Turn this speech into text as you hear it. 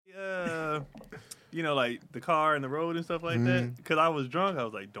like the car and the road and stuff like that. Because I was drunk, I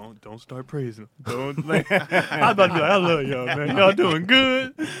was like, don't start praising them. Don't. Like, I was about to be like, I love y'all, man. Y'all doing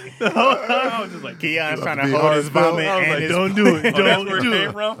good. The whole time, I was just like, Keon's trying to hold his vomit. I was and like, his don't do it. Oh, that's Don't where it do came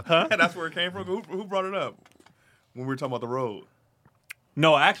it. from? Huh? That's where it came from? Who brought it up? When we were talking about the road.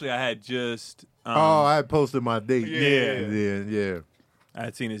 No, actually, I had just. I had posted my date. Yeah. Yeah. I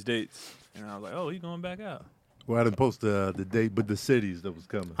had seen his dates, and I was like, oh, he's going back out. Well, I didn't post the date, but the cities that was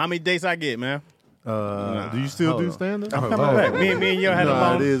coming. How many dates I get, man? Do you still do stand-up? I'm coming back. Me and Yo had a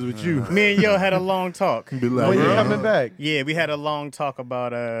long. it is with you. Me and Yo had a long talk. Be like, When you yeah. coming back? Yeah, we had a long talk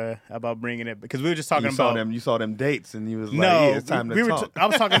about bringing it because we were just talking about. You saw them dates, and you was like, No, yeah, it's time to talk. I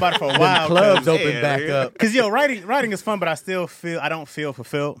was talking about it for a while. Clubs open back up. Because writing is fun, but I don't feel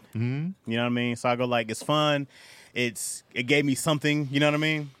fulfilled. Mm-hmm. You know what I mean? So I go like, it's fun. It gave me something. You know what I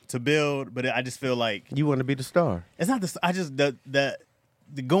mean? To build, but I just feel like You want to be the star. it's not this. I just the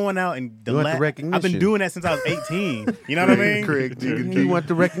going out and You want the recognition. I've been doing that since I was 18. You know what I mean? Craig, You want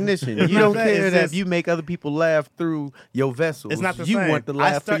the recognition. You not don't that, care it's that just- you make other people laugh through your vessels. It's not the you same. want to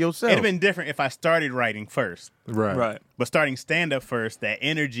laugh for yourself. It'd have been different if I started writing first. Right. But starting stand up first, that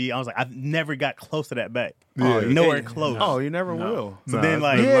energy, I was like, I've never got close to that back. Yeah. Nowhere close. Oh, you never will. So Nah, then it's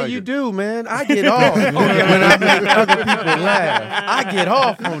like, not Yeah, like you it. do, man. I get off when I make other people laugh. I get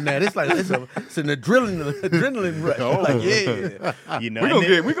off on that. It's like it's an adrenaline rush. Like, yeah. you know,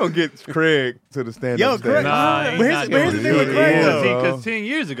 We're gonna get Craig to the stand Yo, up Craig. stage. Nah, But here's the thing with Craig, though. Because 10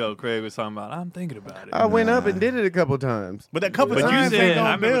 years ago, Craig was talking about, I'm thinking about it. I went up and did it a couple times. But a couple But you times said, ain't I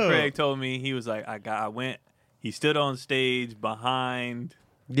gonna remember build. Craig told me, he was like, I went, he stood on stage behind.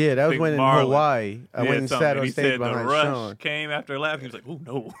 Yeah, that was Think when in Marlon. Hawaii. I went and sat on he stage said behind the rush Sean. came after laughing. He was like, oh,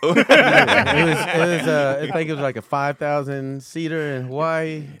 no. I think it was like a 5,000 seater in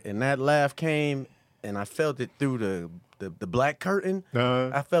Hawaii, and that laugh came, and I felt it through the black curtain.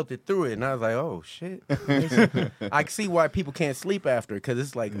 I felt it through it, and I was like, oh shit. I see why people can't sleep after, because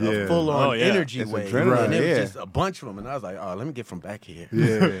it's like Yeah. a full-on Oh, yeah. energy It's wave, adrenaline, and it was yeah. just a bunch of them, and I was like, oh, let me get from back here.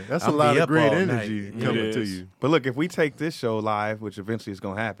 Yeah, that's a I'll lot be of up great all energy night. coming It to is. you. But look, if we take this show live, which eventually is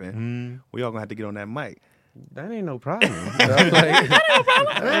gonna happen, we all gonna have to get on that mic. That ain't no problem. So I was like,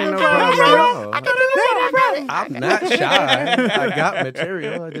 that ain't no problem at all. I'm not shy. I got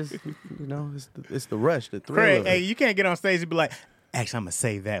material. I just, it's the rush, the thrill Craig, of hey, it. you can't get on stage and be like, actually, I'm gonna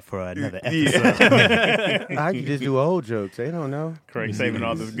save that for another episode. I can just do old jokes. They don't know. Craig saving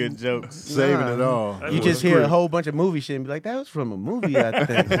all those good jokes. Saving it all. You just hear a whole bunch of movie shit and be like, that was from a movie, I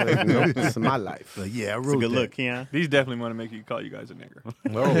think. Like, nope, this is my life. Like, yeah, I It's wrote a good that. look, Keon. These definitely want to make you call you guys a nigger.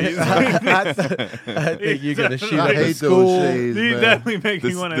 I think you're going to shoot I up the hate school. those shades, These man. definitely make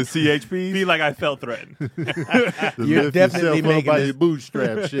you want The to CHP. be like I felt threatened. To You're lift definitely yourself up making by this- your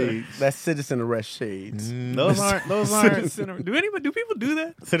bootstrap shades. That's citizen arrest shades. Those aren't. Do people do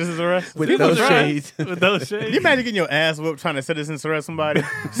that? Citizens arrest. With People those try shades. With those shades. Can you imagine getting your ass whooped trying to citizens arrest somebody?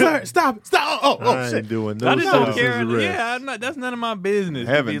 Sir, stop! Oh, I shit! ain't doing I no just don't citizens care. arrest. Yeah, I'm not, that's none of my business.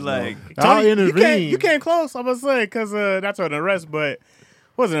 Heavens, to be like, I'll Tony, intervene. you came close. I'm gonna say because that's an arrest, but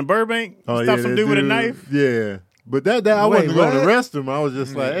was it in Burbank? Oh, Stop some that dude with a dude. knife. Yeah. But that I Wait, wasn't going to what? arrest him. I was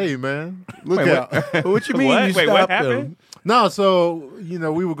just like, hey, man, look out. What you mean What? you Wait, what stopped happened? them? No, so,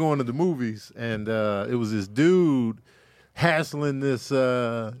 we were going to the movies, and it was this dude hassling this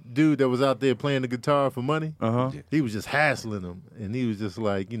dude that was out there playing the guitar for money. He was just hassling him, and he was just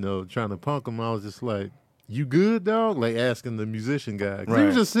like, trying to punk him. I was just like, you good, dog? Like asking the musician guy. 'Cause he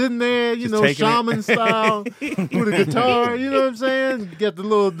was just sitting there, Just taking it. shaman style with a guitar, you know what I'm saying? Got the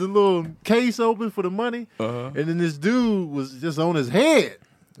little case open for the money. And then this dude was just on his head.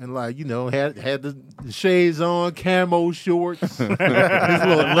 And had the shades on, camo shorts, his little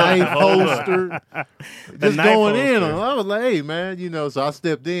knife holster, just knife going in holster. on him. I was like, hey man, so I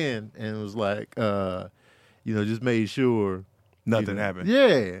stepped in and was like, just made sure Nothing happened.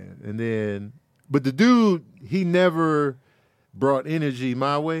 Yeah. And then but the dude, he never brought energy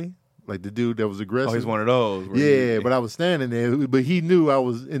my way. Like the dude that was aggressive. Oh, he's one of those. where Yeah, you- but I was standing there, but he knew I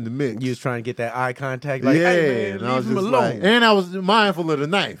was in the mix. You was trying to get that eye contact. Like, yeah, hey, man, and I was leave him just alone. like, and I was mindful of the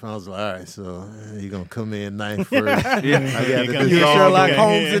knife. I was like, all right, so you're gonna come in knife first. I got to You You Dog, Sherlock okay.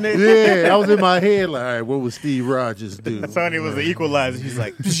 Holmes in it. Yeah, I was in my head like, all right, what would Steve Rogers do? Sonny was the equalizer. He's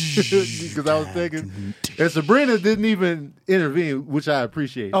like, Because I was thinking, and Sabrina didn't even intervene, which I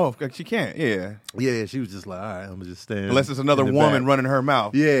appreciate. Oh, she can't. Yeah, yeah, she was just like, all right, I'm gonna just stand. unless it's another in the woman back. running her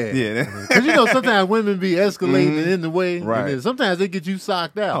mouth. Yeah, Yeah. Because sometimes women be escalating in the way, Right. And then sometimes they get you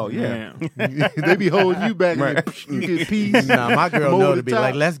socked out. Oh yeah. They be holding you back, Right. and you get peace. Nah, my girl Mow know the to be top.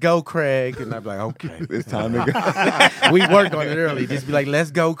 like, let's go, Craig. And I'd be like, okay. It's time to go. We work on it early. Just be like,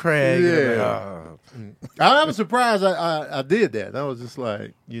 let's go, Craig. And I'm like, Yeah. oh. I was surprised I did that. I was just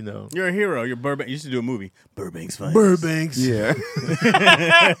like, you know. You're a hero. You're Burbank. You should do a movie. Burbank's fine. Burbanks. Yeah.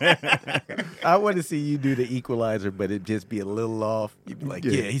 I want to see you do the Equalizer, but it just be a little off. You'd be like,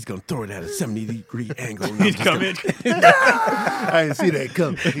 yeah, he's gonna throw it at a 70-degree angle. and I'm He's just coming. I didn't see that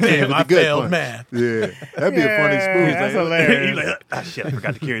coming. He came with I the good failed punch. math. Yeah, that'd be a funny spoof. That's hilarious. He's like, ah, shit, I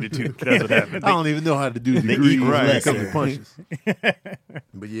forgot to carry the two. That's what happened. I don't even know how to do degrees equal when it lesson. comes to punches.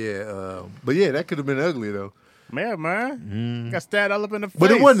 but yeah, that could have been ugly though. Yeah, man. Got stabbed all up in the face.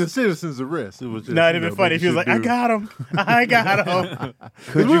 But it wasn't a citizen's arrest. It was just. No, it'd been funny if he was like, I got him. I got him.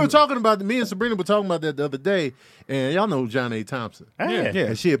 Because we were talking about, me and Sabrina were talking about that the other day, and y'all know John A. Thompson. Yeah.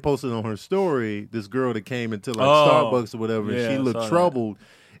 And she had posted on her story this girl that came into like Oh. Starbucks or whatever, Yeah, and she I looked saw that. troubled.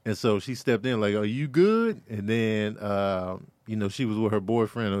 And so she stepped in like, are you good? And then, she was with her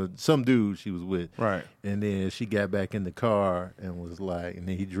boyfriend or some dude she was with. Right. And then she got back in the car and was like, and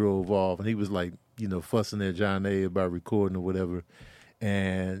then he drove off and he was like, fussing at John A. about recording or whatever.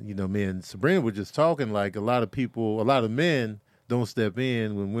 And, me and Sabrina were just talking like a lot of men don't step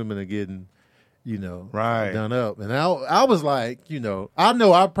in when women are getting, Right. done up. And I was like, I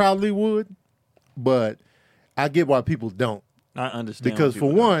know I probably would, but I get why people don't. I understand. Because what for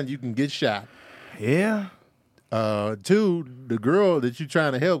people- one, you can get shot. Yeah. Two, the girl that you're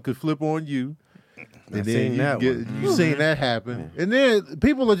trying to help could flip on you. And then seen that one. you seen that happen. And then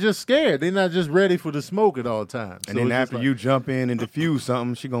people are just scared. They're not just ready for the smoke at all times. And So then it's just after like- you jump in and diffuse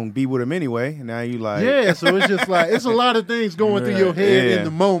something, she gonna be with him anyway. And now you like, Yeah, so it's just like it's a lot of things going through your head Yeah. in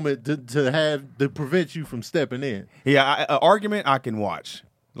the moment to prevent you from stepping in. yeah, an argument I can watch.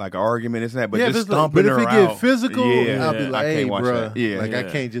 Like an argument, it's that, but yeah, just if it's like, stomping but if her it get out. physical, yeah, I'll be like, I hey, can't watch bro, that. Yeah, like I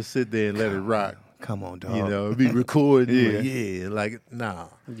Yeah. can't just sit there and let it rock. come on, dog. Be recording. Yeah. Like nah.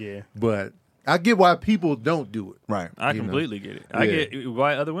 Yeah. But I get why people don't do it. Right. I you know. completely get it. I Yeah. get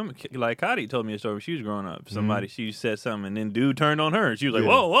why other women, like Cotty told me a story when she was growing up. Somebody, she said something, and then dude turned on her, and she was like,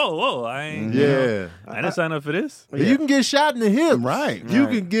 Yeah. whoa, I ain't, Yeah. I didn't sign up for this. You can get shot in the hips. Right. You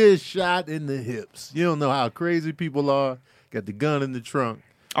Right. can get shot in the hips. You don't know how crazy people are. Got the gun in the trunk.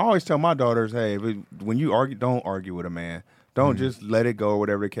 I always tell my daughters, hey, when you argue, don't argue with a man. Don't just let it go or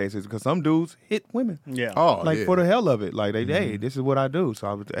whatever the case is. Because some dudes hit women. Yeah. Oh, Like yeah. for the hell of it. Like, hey, this is what I do.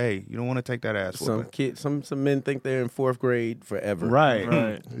 So, you don't want to take that ass whooping. Some men think they're in 4th grade forever. Right.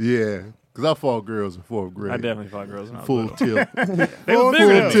 Right. Yeah. Because I fought girls in 4th grade. I definitely fought girls when I was Full little. tilt. They was bigger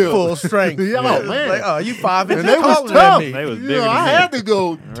than me. tilt. Full strength. Yeah, oh, man. Like, oh, you 5 inches And they was taller tough. than me. They was You bigger know, than I me. had to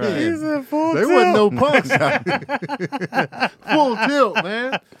go 10. There wasn't no punks. Full tilt,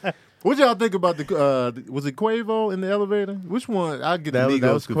 man. What y'all think about the? Was it Quavo in the elevator? Which one? I get That the was, Migos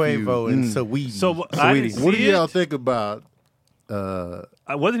that was confused. Quavo and Saweetie. So I didn't see What do y'all it. think about?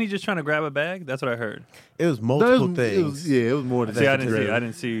 Wasn't he just trying to grab a bag? That's what I heard. it was multiple things. It was more than See, I that.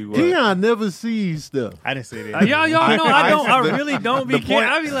 didn't see. What. Keon never sees stuff. I didn't see it. Y'all know I don't. I really don't be caring.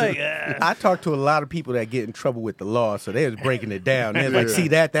 I be like, I talked to a lot of people that get in trouble with the law, so they was breaking it down. They was like, "See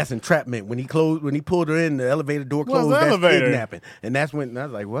that's entrapment." When he pulled her in, the elevator door What's closed. the That's elevator? kidnapping, and that's when I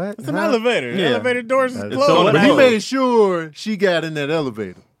was like, "What?" It's an Huh? elevator. The Yeah. elevator doors is So closed. but he Close. made sure she got in that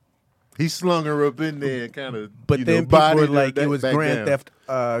elevator. He slung her up in there and kind of. But then people were bodied her like, that it was back grand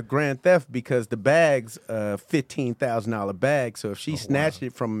down. theft because the bag's $15,000 bag. So if she snatched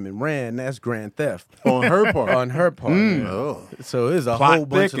it from him and ran, that's grand theft on her part. on her part. Oh. So there's a Plot whole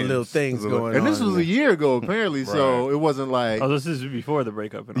bunch thickens. of little things going on. And this was a year ago, apparently, so it wasn't like. oh, this is before the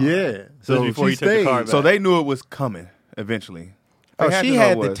breakup and all. Yeah. This So was before she he took the stayed. car back. So they knew it was coming eventually. Oh, They she to know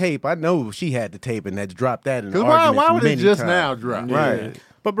had it the was. tape. I know she had the tape, and that's dropped that in the Because why arguments would it many just times. now drop? Right.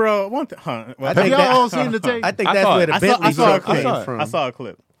 But bro, one thing. Well, I Have think y'all that- all seen the tape? I think I that's saw where it. the I Bentley saw a truck clip. came from. I saw a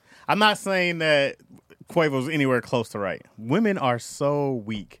clip. I'm not saying that Quavo's anywhere close to right. Women are so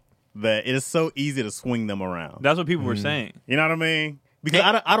weak that it is so easy to swing them around. That's what people were saying. You know what I mean? Because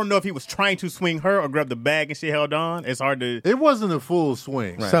I don't know if he was trying to swing her or grab the bag and she held on. It's hard to. It wasn't a full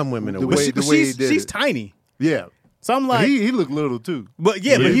swing. Some women are The weak. way- But the way he she's did she's it. tiny. Yeah. So I'm like, he looked little too. but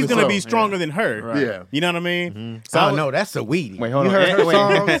Yeah, but he's for gonna be sure. stronger than her. Right. Yeah. You know what I mean? So Oh no, that's a weedy. Wait, hold you on. heard her Wait.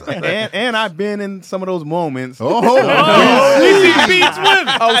 songs? and I've been in some of those moments. Oh, DC beats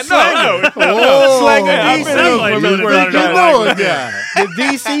women. Slanger guy. the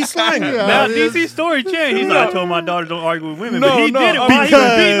DC slanger. Now DC story changed. He's like, I told my daughter don't argue with women, No, but he no, did it while he was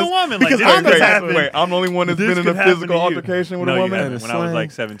because- beating a woman. Like, because this I'm could the- happen. Wait, I'm the only one that's This been in could a happen physical to you. altercation with No, a you woman. haven't. When I was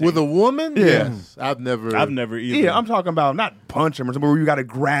like 17. With a woman? Yeah. Yes. I've never. I've never either. Yeah, I'm talking about not punch them or something where you got to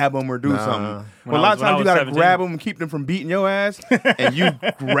grab them or do Nah. something. When Well, a I lot was- of when I times you was got to 17. grab them and keep them from beating your ass, and you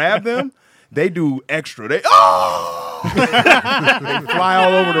grab them, they do extra. They fly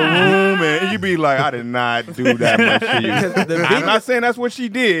all over the room, and you be like, I did not do that much to you. I'm not saying that's what she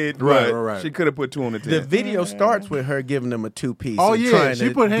did, but Right. she could have put 2 on the 10. The video starts with her giving him a 2-piece. Oh and yeah, trying she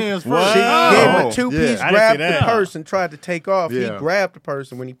to, put hands first. She gave him a Oh, 2-piece, yeah. I didn't grabbed see the that. purse, and tried to take off. Yeah. He grabbed the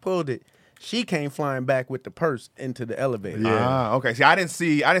purse, and when he pulled it, she came flying back with the purse into the elevator. Yeah. Okay. See, I didn't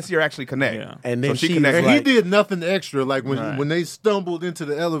see her actually connect. Yeah. And then So she she connected. And like, he did nothing extra. Like when Right. when they stumbled into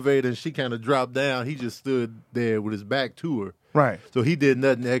the elevator and she kind of dropped down, he just stood there with his back to her. Right. So he did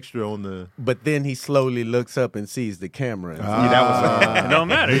nothing extra on the. but then he slowly looks up and sees the camera. And Yeah, that was It don't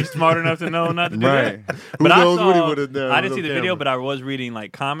matter. He's smart enough to know not to do Right. that. Who But I knows what he saw, would've done I with didn't see no the video, camera. but I was reading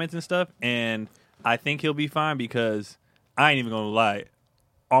like comments and stuff, and I think he'll be fine because I ain't even gonna lie.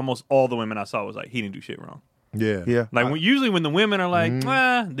 Almost all the women I saw was like, he didn't do shit wrong. Yeah. Yeah. Like usually when the women are like,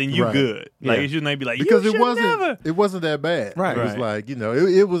 then you Right. good. Like Yeah. it shouldn't be like, Because you it wasn't never. it wasn't that bad. Right. It was Right. like,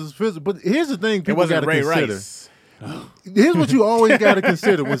 it was physical. But here's the thing It people got wasn't to Ray consider. Rice. Here's what you always got to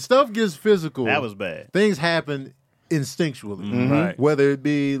consider. When stuff gets physical, That was bad. things happen instinctually. Right.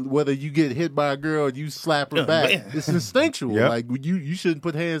 Whether you get hit by a girl, you slap her back. It's instinctual. Yep. Like you shouldn't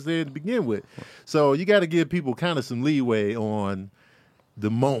put hands there to begin with. So you got to give people kind of some leeway on the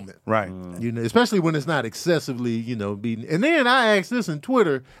moment. Right. Especially when it's not excessively, beaten. And then I asked this on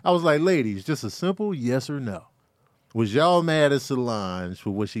Twitter. I was like, ladies, just a simple yes or no. Was y'all mad at Solange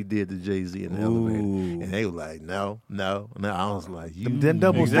for what she did to Jay-Z in the elevator? And they were like, no. I was like, Them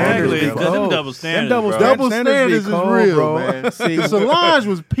double Exactly. standards. It's them double standards, bro. double Standards standards be is cold, real, bro. man. See, Solange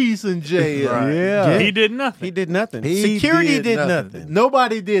was piecing Jay up. Yeah. He did nothing. he did nothing. He Security did nothing.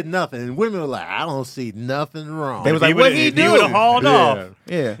 Nobody did nothing. And women were like, I don't see nothing wrong. They was If like, he what would've- he if he do? would have hauled off.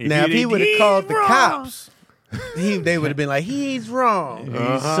 Yeah. Now, if he would have he's called the wrong. cops, they would have been like, he's wrong.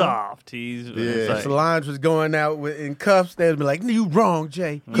 He's soft. He's it's like- Solange was going out in cuffs. They'd be like, you wrong,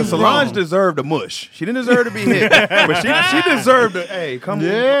 Jay. Because You Solange wrong. deserved a mush. She didn't deserve to be hit. But she deserved a, hey, come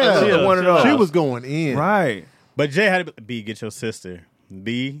Yeah. one of those. She was going in. Right. But Jay had to be get your sister.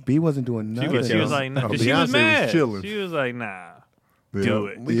 B. B wasn't doing nothing. She was like, nah. Oh, She Beyonce was was mad. chilling. She was like, nah. Yeah. Do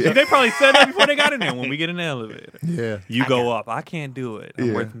it. Yeah. See, they probably said that before they got in there. When we get in the elevator, Yeah. you go up. I can't do it. I'm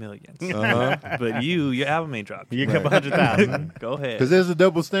Yeah. worth millions. But your album ain't dropped. You get a couple 100,000. Go ahead. Because there's a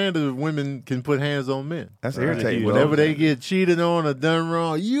double standard of women can put hands on men. That's irritating. bro. Whenever they get cheated on or done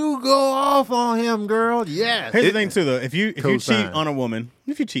wrong, you go off on him, girl. Yes. Here's the thing too, though. If you cheat Co-sign. on a woman,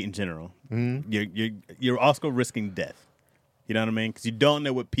 if you cheat in general, you're also risking death. You know what I mean? Because you don't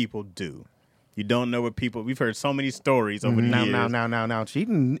know what people do. You don't know what people. We've heard so many stories over the years. Now.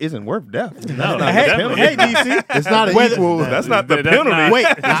 Cheating isn't worth death. No, Hey, DC. It's not an Whether- equal. That's not the That's penalty. not- Wait,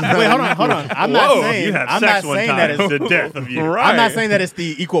 hold on. I'm not Whoa, saying. you had I'm sex not one saying time. that it's the death of you. Right. I'm not saying that it's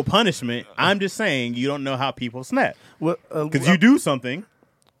the equal punishment. I'm just saying you don't know how people snap because you do something,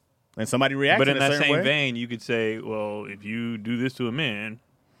 and somebody reacts. But in a that certain same way. vein, you could say, well, if you do this to a man,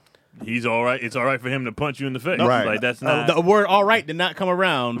 he's all right. It's all right for him to punch you in the face. Right. Like that's not. the word "all right" did not come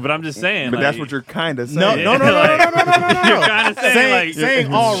around. but I'm just saying. But like, that's what you're kind of saying. No. You're kind of saying like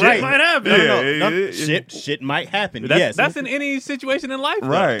saying all shit right. might happen. No, shit might happen. Yes, That's in any situation in life. though.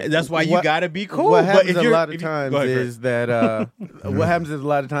 Right. That's why you What- gotta be cool. What But happens if a you're- lot of if you- times go ahead, Greg. is that what happens is a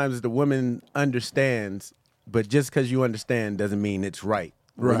lot of times is the woman understands, but just because you understand doesn't mean it's right.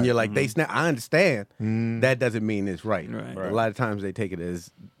 When Right. you're like, they snap, I understand. That doesn't mean it's right. Right. A lot of times they take it as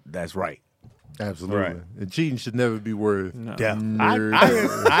that's right. Absolutely. Right. And cheating should never be worth Yeah.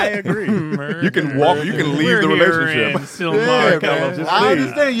 I agree. You can walk. You can leave the relationship. Yeah, man. I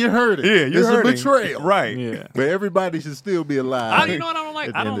understand you heard it. Yeah, you're it's hurting. a betrayal. Right. Yeah. But everybody should still be alive. You know what I don't like?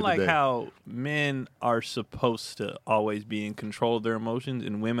 at the I end don't of the like day. how men are supposed to always be in control of their emotions,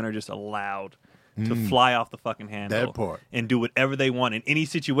 and women are just allowed to fly off the fucking handle. That part. And do whatever they want in any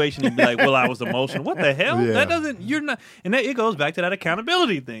situation and be like, well, I was emotional. What the hell? Yeah. That doesn't, you're not, and that, it goes back to that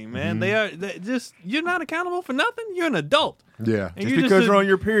accountability thing, man. You're not accountable for nothing. You're an adult. Yeah. And Just because you're on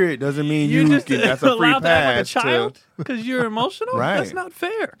your period doesn't mean you just can. That's a free allowed to act pass. like a child because you're emotional. Right. That's not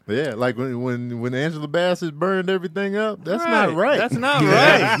fair. Yeah, like when Angela Bassett burned everything up, that's not right. That's not right.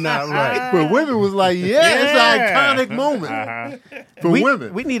 That's not right. But women was like, yeah, it's an iconic moment for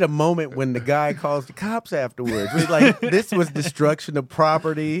women. We need a moment when the guy calls the cops afterwards. It's like, this was destruction of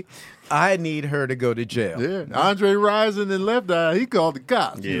property. I need her to go to jail. Yeah, Andre Rison in Left Eye, he called the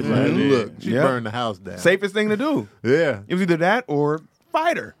cops. He was like, look, she Yeah. burned the house down. Safest thing to do. Yeah. It was either that or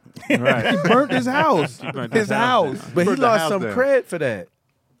fight her. Right. He burnt his house. burnt His his house house. But he Burn the lost house some down. cred for that.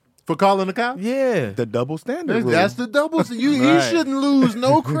 For calling the cops? Yeah. The double standard. That's the double. He Right. shouldn't lose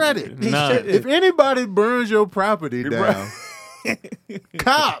no credit. None. If anybody burns your property down,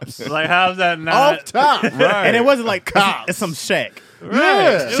 cops Like, how's that not? off top. Right. And it wasn't like Cops. it's some shack.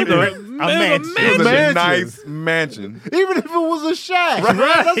 Yeah. It was mansion. It was a Mansion. nice mansion. Even if it was a shack, right?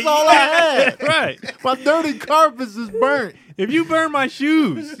 That's all I had. Right. My dirty carpets is burnt. If you burn my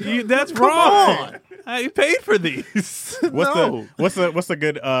shoes, that's Come wrong. on. I paid for these. What's the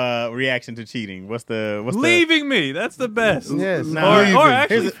good reaction to cheating? What's the Leaving me. That's the best. Yes. Nah. Or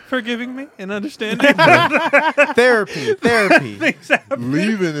actually forgiving me and understanding. Therapy. Things happen.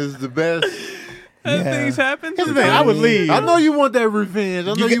 Leaving is the best. Things happen. Here's the thing. I would leave. I know you want that revenge.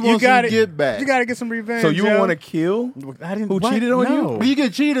 I know you want some get back. You gotta get some revenge. So you yo. want to kill? I didn't, Who what? cheated on you? No. When you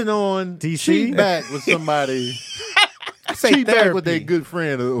get cheated on, DC? cheat back with somebody. Say Cheat back therapy. with a good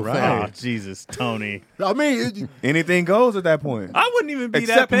friend or Oh, family. Jesus, Tony. I mean, Anything goes at that point. I wouldn't even be that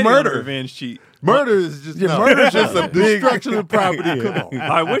Except petty on murder. a revenge cheat. murder is just murder is just a big destruction of property. Come on, All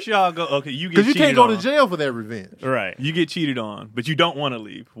right, wish y'all go. Okay, you get because you cheated can't go on. to jail for that revenge. Right. You get cheated on, but you don't want to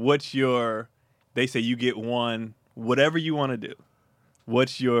leave. What's your? They say you get one. Whatever you want to do.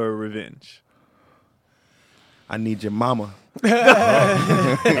 What's your revenge? I need your mama. Mom?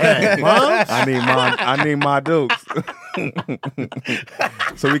 I need my dukes.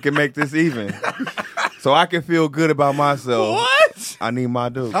 So we can make this even. So I can feel good about myself. What? I need my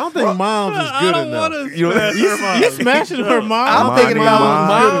dukes. I don't think mom's is I good don't enough. want to. You Smashing her mom. I'm thinking about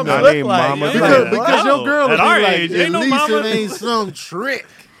what moms I look need like. mama I'm dukes. like, Because your girl At would be our like, age, at ain't no least mama- it ain't some trick.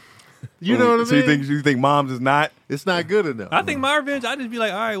 You know what I So mean? you think moms is not? It's not good enough. I think my revenge. I just be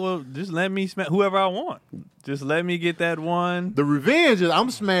like, all right, well, just let me smash whoever I want. Just let me get that one. The revenge is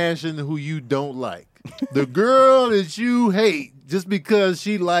I'm smashing who you don't like. The girl that you hate just because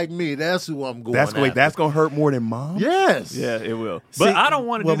she like me, that's who I'm going That's after. that's gonna hurt more than mom. Yes. Yeah, it will. See, But I don't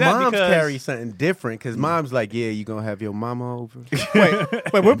want to well, do that moms because carry something different because mom's like, yeah, you gonna have your mama over.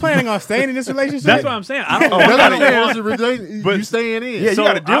 Wait, we're planning on staying in this relationship? that's what I'm saying. I don't. Oh, I that's don't what I'm want- saying. It's a relation- But- you staying in. Yeah, you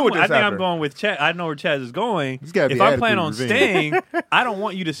gotta deal with I this think after. I'm going with Chaz. I know where Chaz is going. It's gotta be If I plan on attitude staying, I don't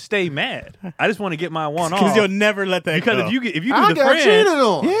want you to stay mad. I just want to get my one Because off. you'll never let that Because go. if you do I the got friend, cheated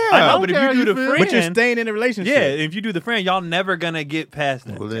on. Yeah. I know, but if you do the feel. friend, but you're staying in a relationship. yeah, if you do the friend, y'all never gonna get past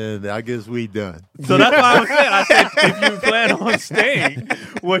that. Well, then I guess we done. So that's why I was saying. I said, if you plan on staying,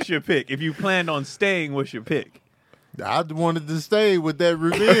 what's your pick? If you planned on staying, what's your pick? I wanted to stay with that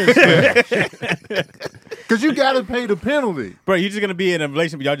revenge. Because you got to pay the penalty. Bro, you're just going to be in a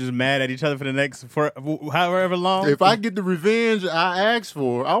relationship, y'all just mad at each other for the next, for however long? If I get the revenge I asked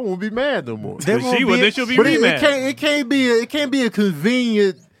for, I won't be mad no more. There But won't she be will. a- Then she'll be But it mad. can't be a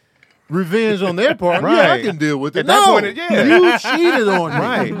convenient revenge on their part. Yeah, I Right. can deal with it. At that No, point, yeah. you cheated on me.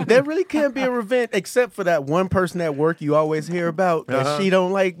 Right. There really can't be a revenge except for that one person at work you always hear about that she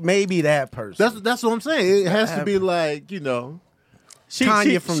don't like. Maybe that person. That's what I'm saying. It has to be like, she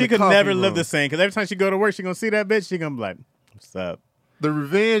Tanya from she the could coffee never live room. the same because every time she go to work, she going to see that bitch, she going to be like, what's up? the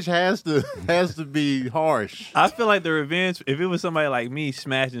revenge has to be harsh. I feel like the revenge, if it was somebody like me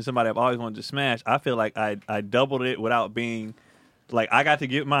smashing somebody I've always wanted to smash, I feel like I doubled it without being like I got to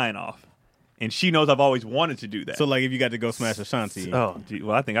get mine off, and she knows I've always wanted to do that. So, like, if you got to go smash Ashanti. Oh, gee,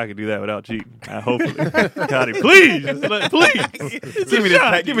 well, I think I could do that without cheating. Hopefully, Gotti, please, please, Give me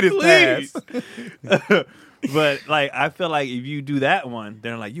this. Give me this pass. But like, I feel like if you do that one,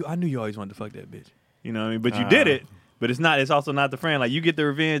 they're like, I knew you always wanted to fuck that bitch. You know what I mean? But you did it. But it's not. It's also not the friend. Like you get the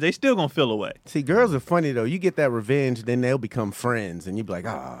revenge, they still gonna feel away. See, girls are funny though. You get that revenge, then they'll become friends, and you be like,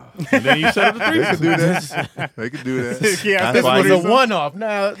 ah, And then you set up the They threesome. can do that. They can do that. Yeah, That's this why was he's a a one-off.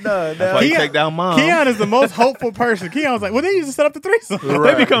 No. That's why you Keon- take down mom. Keon is the most hopeful person. Keon was like, well, then you just set up the threesome.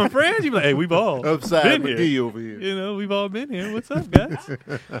 They become friends. You be like, hey, we've all Upside been McGee here. over here. You know, we've all been here. What's up, guys?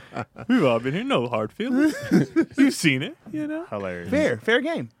 We've all been here. No hard feelings. You've seen it. You know. Hilarious. Fair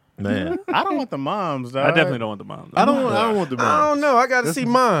game. Man, I don't want the moms, dog. I definitely don't want the mom. I don't want the I mom. don't know. I got to see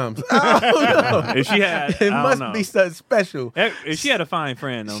moms. I don't know. If she had, It I don't must know. be something special. If she had a fine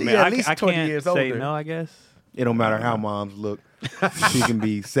friend, though, She man, at I least I 20 can't years say older. no. I guess. It don't matter how moms look. She can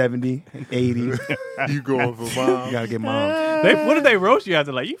be 70, 80. You You going for mom? gotta get moms. What if they roast you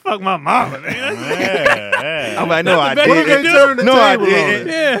after like you fuck my mama? Man. Yeah. I'm like, no, I That's the best did. you They turn the No, I table on did.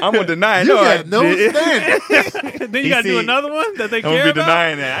 it. Yeah. I'm gonna deny it. You No, I got no did. standard. Then you got to do see- another one that they I'm gonna care be about.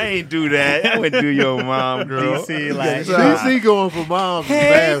 denying that. I ain't do that. I wouldn't do your mom, girl. DC, like, DC going for mom is hey,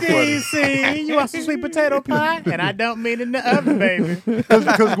 bad funny. DC, you want some sweet potato pie? And I don't mean in the oven, baby.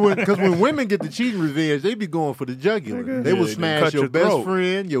 Because when women get the cheating revenge, they be going for the jugular. They will they smash cut your your best throat.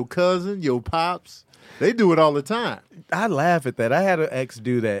 friend, your cousin, your pops. They do it all the time. I laugh at that. I had an ex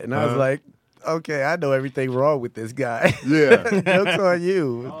do that, and I was like, okay, I know everything wrong with this guy. Yeah. Joke's on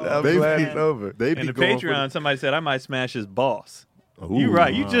you. I'm They glad be- it's over. They be In the going Patreon, somebody said I might smash his boss. You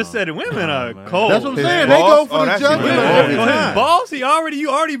right. You just said it. Women are cold. That's what I'm His saying. boss? They go for Oh, the that's jugular even every more. time. His boss, you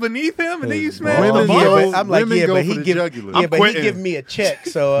already beneath him, and then you smash the Women boss. Yeah, go- but I'm like, women yeah, go but for he the give, jugular. yeah, I'm but he quitting. give me a check,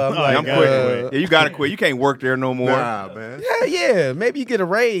 so I'm like, I'm quitting. Yeah, you gotta quit. You can't work there no more. Nah, man. yeah, maybe you get a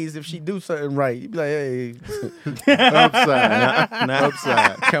raise if she do something right. You be like, hey, Upside.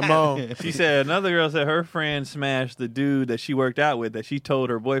 Upside. come on. She said another girl said her friend smashed the dude that she worked out with. That she told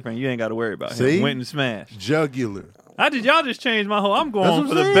her boyfriend, "You ain't got to worry about him." See? Went and smashed. Jugular. Y'all just changed my whole. I'm That's going what for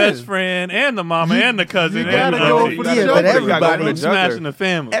I'm the saying. best friend and the mama and the cousin. you and gotta the go auntie. for the Yeah, but jugular. everybody- I'm smashing the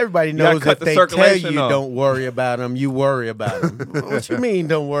family. Everybody gotta knows cut if the they tell circulation you off. don't worry about them, you worry about them. What you mean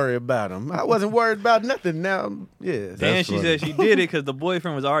don't worry about them? I wasn't worried about nothing. Now, yeah. And she said she did it because the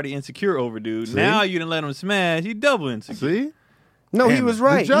boyfriend was already insecure over dude. See? Now you didn't let him smash. He double insecure. See? No, he Damn was it.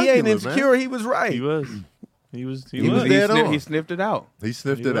 right. The He ain't jugular, insecure. He was right. He was. He was. He was He, dead on. he sniffed it out. He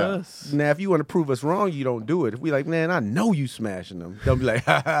sniffed He it out. was. Now, if you want to prove us wrong, you don't do it. If we like, man, I know you smashing them. They'll be like,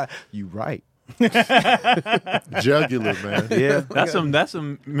 ha ha, you right. Jugular, man. Yeah. That's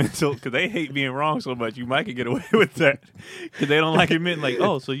some mental because they hate being wrong so much. You might could get away with that because they don't like admitting like,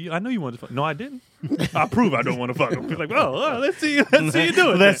 oh, so I know you want to fuck. No, I didn't. I prove I don't want to fuck him. It's like, well, let's see you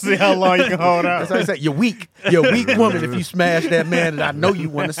do it. Let's see how long you can hold out. That's why I said you're weak. You're a weak woman if you smash that man that I know you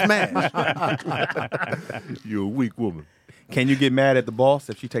want to smash. You're a weak woman. Can you get mad at the boss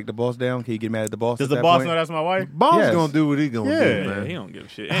if she take the boss down? Can you get mad at the boss? Does at the that boss point? know that's my wife? Boss Yes. gonna do what he gonna do, Yeah. Yeah, man. he he don't give a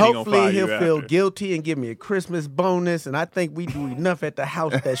shit. And he gonna Hopefully fire he'll you feel after. guilty and give me a Christmas bonus, and I think we do enough at the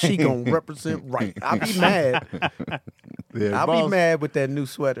house that she gonna represent right. I'll be mad. Yeah, I'll boss, be mad with that new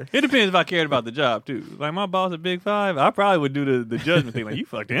sweater. It depends if I cared about the job too. Like my boss at Big Five, I probably would do the judgment thing. Like you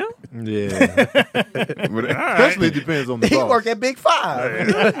fucked him. Yeah. Especially it depends on the He boss. work at Big Five.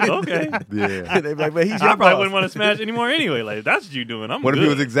 Okay. Yeah. They be like, but he's I your probably boss. wouldn't want to smash anymore anyway. Like that's what you doing. I'm What good. if it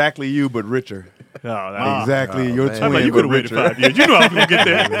was exactly you but richer? Oh, that, Exactly, your man. twin I'm like, you but could have waited richer. 5 years. You know I was gonna get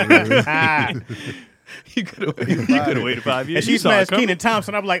there. Ah. You could have waited. You could have waited 5 years. And she You saw it smashed coming. Kenan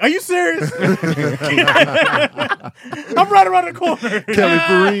Thompson. I'm like, are you serious? I'm right around the corner. Kelly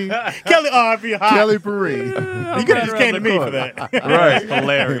Perrine. Kelly, oh, I'd be hot. Kelly Perrine. You could have just came to me for that. Right.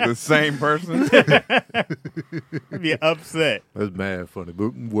 Hilarious. The same person. I'd be upset. That's mad funny. But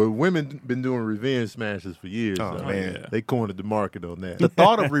women been doing revenge smashes for years. Oh, so man. They cornered the market on that. The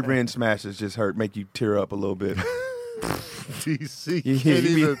thought of revenge smashes just make you tear up a little bit. DC You can't be-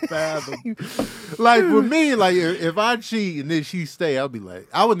 even fathom. Like for me, like if I cheat and then she stay, I'll be like,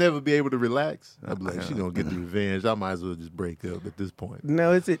 I would never be able to relax. I'd be like, she gonna get the revenge. I might as well just break up at this point.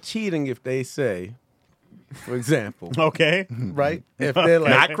 Now, is it cheating if they say, for example, Okay. right? If they're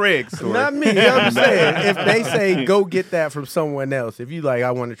like, Not Craig's story. not me. I'm saying if they say go get that from someone else. If you like,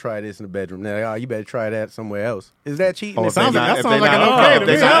 I want to try this in the bedroom. They're like, oh, you better try that somewhere else. Is that cheating? Oh, If if they Sounds like, not- that if sounds they like an not- okay if to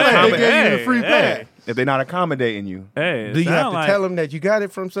they me. not Sound like they accommodating- gave you the free pass. If they're not accommodating you. Hey, do you have to like, tell them that you got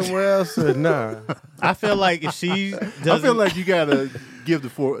it from somewhere else or nah? I feel like if she doesn't, I feel like you gotta give the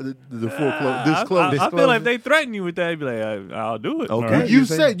foreclose disclosure. I feel like if they threaten you with that, you'd be like, I'll do it. Okay. You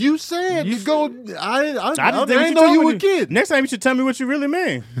said you go. I I just didn't think know you told were me. a kid. Next time you should tell me what you really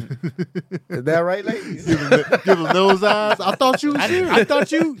mean. Is that right, ladies? Give them those eyes. I thought you were serious. I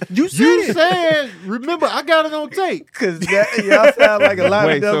thought you said You it. said, remember, I got it on tape. Because y'all sound like a lot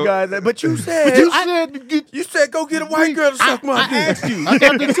Wait, of them so- guys. But you said You said, you said go get a white girl to suck my dick. asked you. I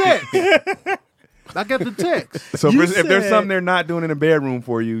got the text. I got the text. So You if there's said- something they're not doing in the bedroom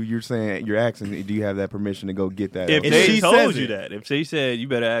for you, you're asking, do you have that permission to go get that? If If they she told says you it. that, if she said you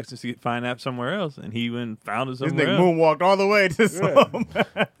better ask to find that somewhere else, and he went and found it This somewhere nigga else. moonwalked all the way to some.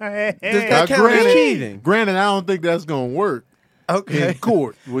 Hey, Does hey. that count as cheating? Granted, I don't think that's gonna work Okay. in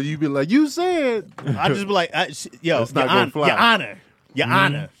court. Where you be like, you said, I just be like, yo, That's not gonna fly. Your Honor, Your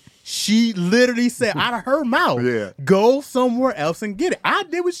Honor. She literally said out of her mouth, Yeah. go somewhere else and get it. I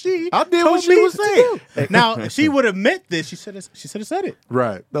did what she I did told what she me was to saying. do. Now, she would have meant this. She should have said it.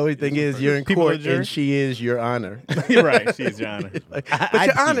 right. The only thing is you're in People court are jerks. and she is your honor. You're right. She is Your Honor. But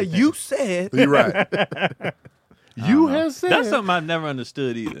your honor, you said You're right. You have said That's something I've never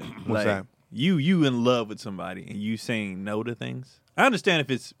understood either. Like, that? You in love with somebody and you saying no to things. I understand if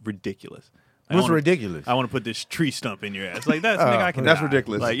it's ridiculous. I what's wanna- ridiculous. I want to put this tree stump in your ass. Like that's nigga, I can. That's die.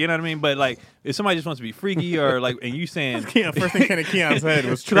 ridiculous. Like you know what I mean. But like if somebody just wants to be freaky or like, and you saying, Keon, first thing Keon's head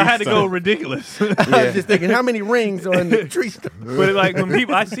was because I had to tree go stump. ridiculous. I was just thinking, how many rings on the tree stump? But like when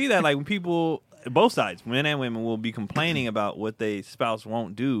people, I see that like when people, both sides, men and women, will be complaining about what they spouse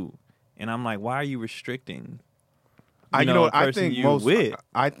won't do, and I'm like, why are you restricting? I the I person think you most. with?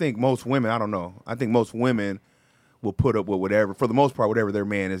 I think most women. I don't know. I think most women will put up with whatever, for the most part, whatever their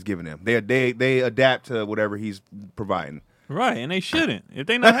man is giving them. They adapt to whatever he's providing. Right, and they shouldn't. If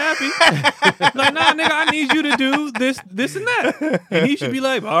they not happy, like, nah, nigga, I need you to do this, and that. And he should be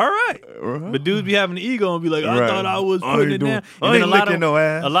like, all right. But dudes be having an ego and be like, I thought I was putting it down. And then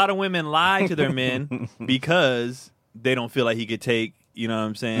a lot of women lie to their men because they don't feel like he could take, you know what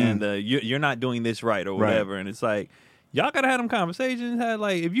I'm saying, you're not doing this right or whatever. And it's like, y'all gotta have them conversations.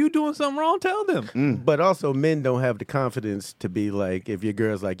 If you doing something wrong, tell them. But also, men don't have the confidence to be like, if your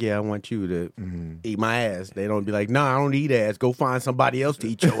girl's like, yeah, I want you to eat my ass. They don't be like, no, I don't eat ass. Go find somebody else to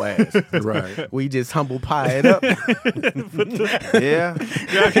eat your ass. Right. We just humble pie it up. Yeah.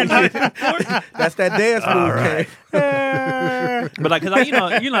 That's that dance move. Right. But like, cause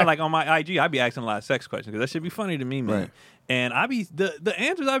like on my IG, I be asking a lot of sex questions because that should be funny to me, man. Right. And I be the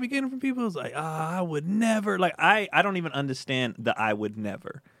answers I be getting from people is like, I would never. Like, I don't even understand the I would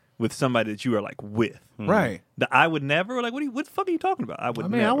never with somebody that you are like with. Right. The I would never. Like, what the fuck are you talking about? I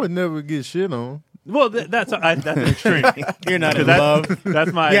would. I would never get shit on. Well, that's extreme. You're not in love.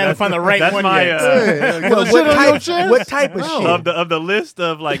 That's my. You haven't found the right one yet. What type of shit? Of the list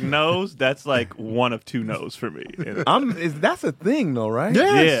of like no's, that's like one of two no's for me. That's a thing though, right?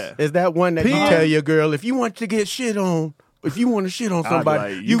 Yeah. Is that one that you tell your girl, if you want to get shit on, if you want to shit on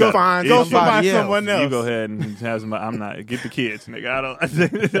somebody, like, you go find someone else. You go ahead and have somebody. I'm not get the kids, nigga. I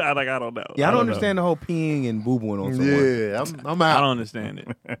don't know. Yeah, I don't understand the whole peeing and boo-booing on someone. Yeah, I'm out. I don't understand it.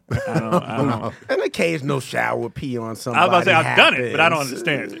 I don't. An occasional shower pee on somebody. I was about to say I've done it, but I don't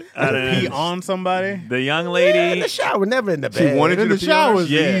understand it. Pee on somebody? The young lady in the shower, never in the bed. She wanted you In to the pee shower on her? is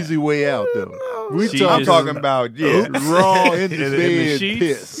the easy way out, though. I'm talking about raw in the in the bed sheets?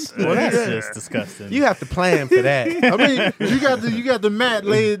 piss. Well, that's just disgusting. You have to plan for that. I mean, you got the mat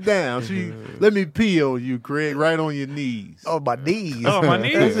laid down. Let me pee on you, Craig, right on your knees. Oh, my knees. Oh, my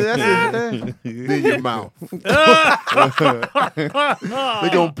knees. Then your mouth. They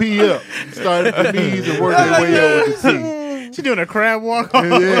gonna pee up. Start at the knees and work their way up with the pee. She doing a crab walk.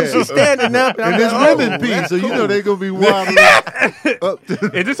 Yeah. She's standing up. And it's women pee, so you know they gonna be wobbling up.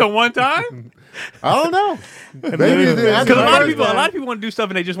 Is this a one time? I don't know. Maybe Because a lot of people want to do stuff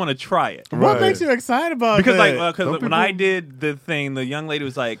and they just want to try it. What makes you excited about Because that? when I did the thing, the young lady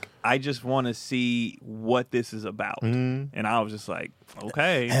was like, I just want to see what this is about. And I was just like,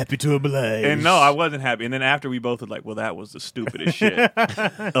 okay. Happy to oblige. And no, I wasn't happy. And then after we both were like, well, that was the stupidest shit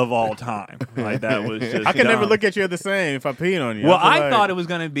of all time. Like, that was just I can never dumb. look at you the same if I peed on you. Well, I I thought it was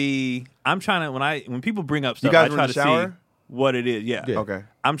going to be, I'm trying to, when people bring up stuff, guys I were try in the to shower? see what it is. Yeah. Okay.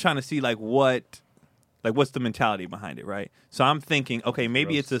 I'm trying to see what's the mentality behind it, right? So I'm thinking, okay,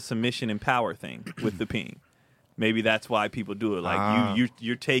 maybe it's a submission and power thing with the peeing. Maybe that's why people do it. Like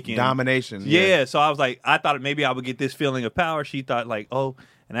you're taking Domination. Yeah. So I was like, I thought maybe I would get this feeling of power. She thought like, oh,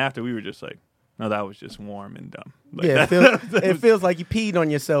 and after we were just like, no, that was just warm and dumb. Like, Yeah, it feels like you peed on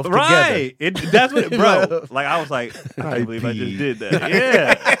yourself right. That's what, bro. Like I was like, I can't believe I just did that.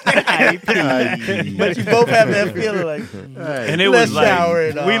 Yeah. But you both have that feeling like, And it let's was like shower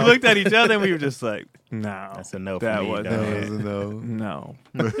it we off. looked at each other and we were just like, no, That's a no for that me, wasn't dog. it. No.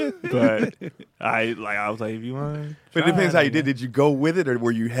 But I was like, if you want, But it depends how you did. Did you go with it or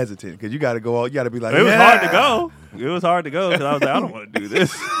were you hesitant? Because you got to go all. You got to be like. it was yeah. hard to go. It was hard to go because I was like, I don't want to do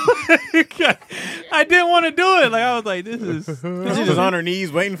this. I didn't want to do it. Like I was like, this is. She was on her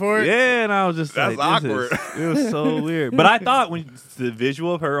knees waiting for it. Yeah, and I was just That's like, awkward. It was so weird. But I thought when the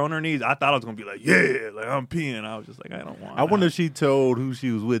visual of her on her knees, I thought I was gonna be like, yeah, like I'm peeing. I was just like, I don't want. I wonder if she told who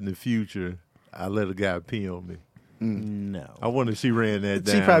she was with in the future, I let a guy pee on me. No. I wonder if she ran that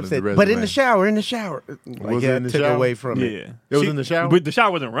down. she probably said, but in the shower. Like, Was it in the took shower? away from it. Yeah, It was in the shower? but the shower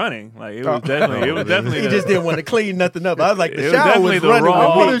wasn't running. Like it was definitely. He just didn't want to clean nothing up. I was like, It the was shower definitely was the running. raw- I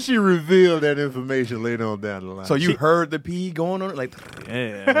with wonder me. if she revealed that information later on down the line. So you heard the pee going on? Like.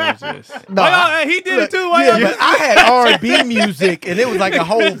 Yeah, it was just. No, Why he did it too. Why Yeah, y'all- but I had R&B music, and it was like a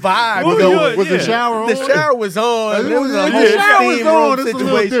whole vibe. What So were you doing? was the Yeah. shower on? the shower was on. It was a The whole shower was steam on. room It's a little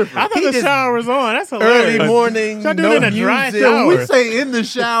situation. different. I thought He the just shower was on. That's hilarious. early morning, Y'all do no it in a dry music. shower. When we say in the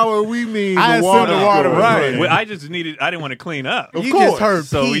shower, we mean I the assumed water. the water was running. Well, I didn't want to clean up. You just heard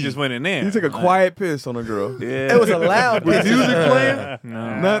So we pee. just went in there. You took a quiet piss on a girl. Yeah. It was a loud Was piss. music playing?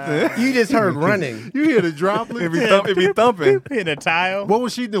 No. Nothing. You just heard running. You hear the droplet? It be thumping. Hit a tile. What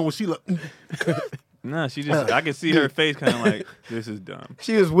was she doing? Was she like, No, she just. I could see her face, kind of like, this is dumb.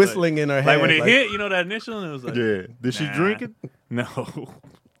 She was whistling in her head. Like when it hit, you know that initial, and it was like, yeah. Did she Nah. drink it? no.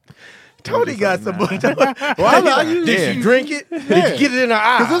 Tony got some. Well, Did she drink it? Did Yeah. you get it in her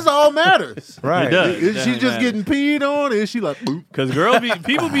eye? Because this all matters. Right. It does. Is she just getting peed on? Or is she like, boop? Because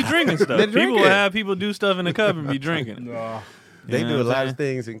people be drinking stuff. They drink People it. have people do stuff in the cup and be drinking. They You know do a what I'm lot saying? of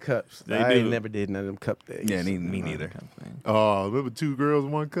things in cups. They I do. ain't never did none of them cup things. Yeah, me neither. Oh, remember 2 Girls,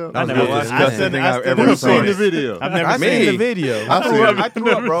 1 Cup? I never watched Disgusting that. thing I I've still ever never seen. seen the video. I've never I seen seen it. the video. I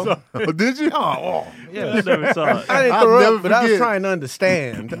threw up, bro. Oh, did you? Oh, Yeah, I never saw it. I didn't I'll throw never up, but I was forget. trying to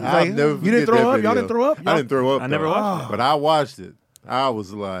understand. I'll Like, never you didn't forget throw that up? Y'all video. didn't throw up? I didn't throw up. I never though. watched it. But I watched it. I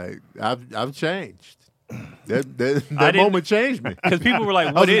was like, I've changed. That didn't- moment changed me. Because people were like,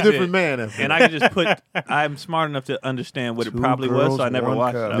 I "What was is a different it?" man after And that. I could just put. I'm smart enough to understand what it 2 probably was, girls, so I never 1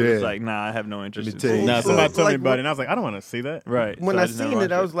 watched cup. it. I was Yeah. like, "Nah, I have no interest." Let me in tell you. seeing No, it. somebody told me Like, about it, and I was like, I don't want to see that. Right. When so I just never seen it,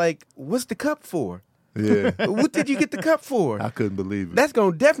 watched I was like, what's the cup for? Yeah, What did you get the cup for? I couldn't believe it. That's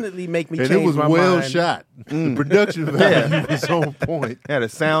going to definitely make me and change it was my well mind. shot. The production value was on point. had a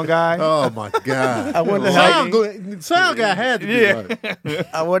sound guy. Oh my god! I wonder how- sound guy had to be right.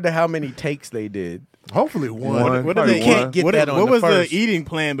 I wonder how many takes they did. Hopefully one. One. What Probably did they one. Can't get what that on what the was first. the eating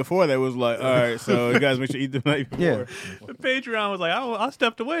plan before that? Was like, all right, so you guys make sure you eat the night before. Yeah. The Patreon was like, I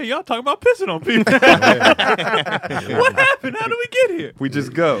stepped away. Y'all talking about pissing on people. What happened? How did we get here? We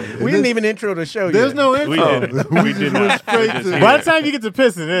just go. We didn't even intro the show There's yet. no intro. We didn't. We did not. Straight to By the time you get to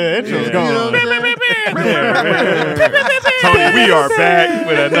pissing, the intro's You know gone. what I'm saying? Tony, we are back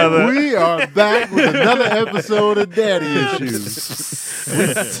with another. We are back with another episode of Daddy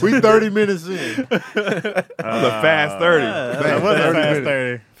Issues. We 30 minutes in. The fast 30. That was a 30 fast minutes.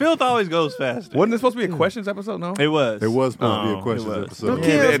 30. Filth always goes faster. Wasn't it supposed to be a questions episode? No. It was. It was supposed to be Oh, a questions it was. episode.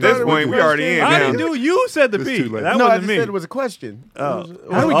 Okay. Yeah, at this point, we already in I now. didn't do. You said the It's P. too late. That No, I wasn't just me. said it was a question. Oh.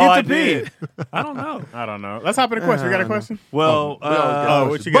 How do we Oh, get I to P? did. I don't know. I don't know. Let's hop in a question. You got a question? Well, Oh,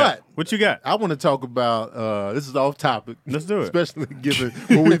 what you got? But- What you got? I want to talk about, this is off topic. Let's do it. Especially given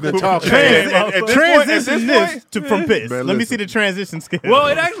what we've been talking Trans- about. transition this from piss. Man, Let me listen. see the transition skill. well,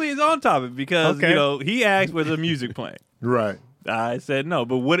 it actually is on topic because Okay. you know he asked was the music playing. Right. I said no,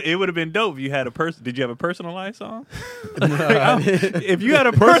 but it would have been dope if you had a person. Did you have a personalized song? If you had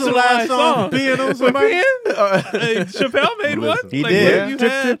a personalized song, peeing on with somebody? peeing, Chappelle made one. He Like, did. What if you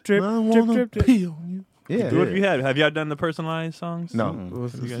had? drip, I wanna pee on you. Yeah. What have you had? Have y'all done the personalized songs? No.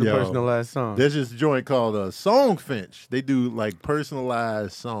 What's the Yo. personalized song? There's this joint called Songfinch. They do like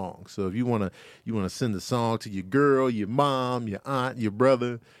personalized songs. So if you wanna send a song to your girl, your mom, your aunt, your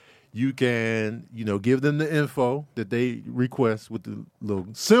brother, you can give them the info that they request with the little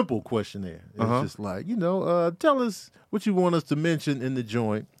simple questionnaire. It's just like tell us what you want us to mention in the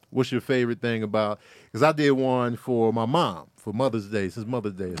joint. What's your favorite thing about? Because I did one for my mom for Mother's Day. Since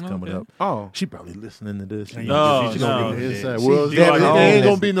Mother's Day is coming Okay. up. Oh. She probably listening to this. No, She gonna no. get the inside. She Well, definitely it ain't is.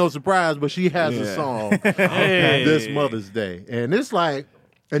 gonna be no surprise, but she has a Yeah. song Hey. this Mother's Day, and it's like,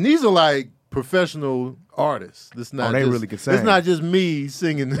 and these are like professional artists. This not they just, really can sing. It's not just me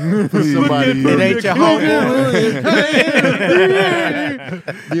singing for somebody. It ain't your homeboy.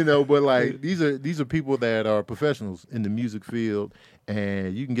 But like these are people that are professionals in the music field,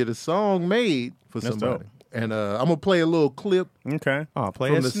 and you can get a song made for That's somebody. dope. And I'm gonna play a little clip Okay. Oh, play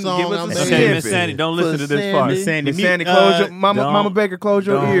from it. the Give song us I'm a Miss singing. Sandy, Miss snippet. Sandy, don't listen to this Sandy. part. Miss Sandy, Miss me- Sandy, close your Mama don't- Baker, close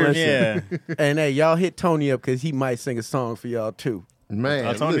your don't ears. listen. Yeah. And hey, y'all hit Tony up because he might sing a song for y'all too. Man,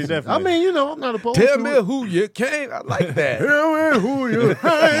 Oh, Tony listen, definitely. I mean, I'm not opposed Tell to me it. who you came. I like that. Tell me who you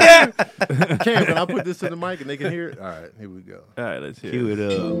Cam, can I put this to the mic and they can hear it? All right, here we go. All right, let's hear Cue it.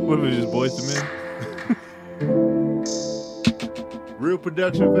 it up. What was just Boys to Men? Real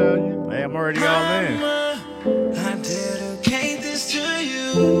production value. Hey, I'm already all in. I dedicate this to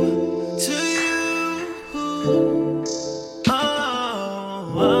you, to you. Oh,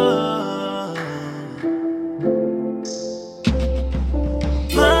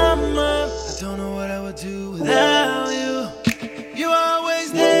 Mama, I don't know what I would do without you. You're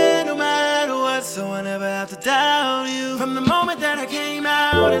always there, no matter what, so I never have to doubt you. From the moment that I came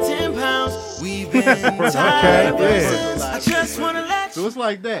out at 10 pounds, we've been tied ever since. I just wanna let So it's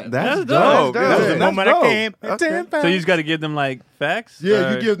like that. That's dope. dope. That's That was dope. the moment I came. at Okay. 10 pounds. So you just got to give them like facts.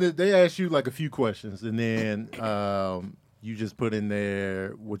 Yeah, Or- you give them. They ask you like a few questions, and then you just put in there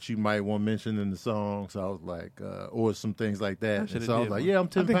what you might want mentioned in the song. So I was like, or some things like that. should've And so I was did like, one. yeah, I'm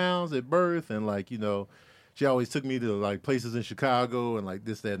 10 pounds at birth, and like she always took me to like places in Chicago and like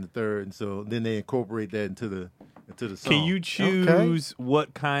this, that, and the third. And so then they incorporate that into the song. Can you choose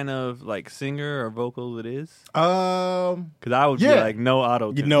what kind of like singer or vocal it is? Because I would be Yeah. like no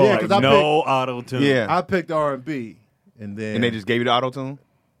auto tune. You know, Yeah, like, 'cause I no auto tune. Yeah. I picked R&B, and then And they just gave you the auto tune?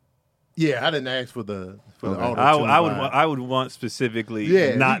 yeah, I didn't ask for the Okay. auto-tune vibe. I would want specifically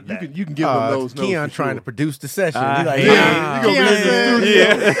Yeah, not you that. can give them those notes. Keon for trying sure. to produce the session. I He like, hate nah. You gonna be in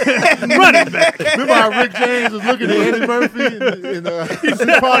the studio? Running back. Remember how Rick James was looking at Eddie Murphy in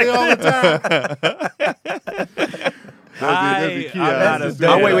the party all the time? That'd be Keon. I'm not a That's fan.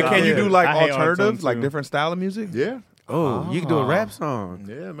 Oh, wait, Yeah. can you do like I hate alternatives, auto-tune, like too. different style of music? Yeah. Oh, you can do a rap song.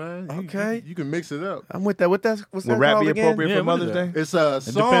 Yeah, man. Okay. You can mix it up. I'm with that. What's that Will rap called be again? appropriate Yeah, for what is Mother's that? Day? It's a It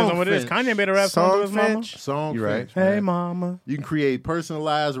song. depends on what it is. Finch. Kanye made a rap song to his mama. Finch. Song. You right. Finch, Hey, man. mama. You can create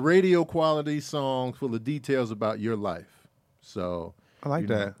personalized radio quality songs full of details about your life. So I like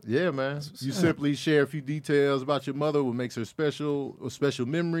that. Yeah, man. You simply share a few details about your mother, what makes her special, or special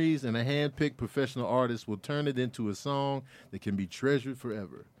memories, and a hand-picked professional artist will turn it into a song that can be treasured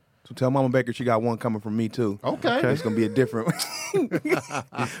forever. So tell Mama Baker she got one coming from me too. Okay. It's gonna be a different one.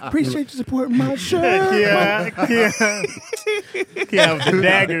 Appreciate you supporting my show. Yeah, with the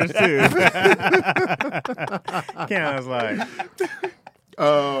daggers too. Keon's like,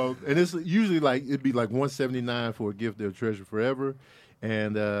 And it's usually it'd be like $179 for a gift they'll treasure forever.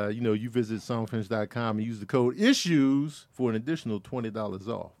 And you visit songfinch.com and use the code ISSUES for an additional $20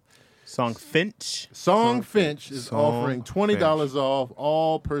 off. Songfinch. Songfinch is offering $20 Finch. off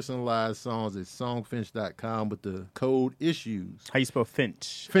all personalized songs at songfinch.com with the code ISSUES. How you spell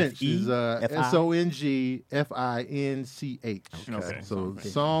Finch? Finch is F-I? SONGFINCH. Okay. So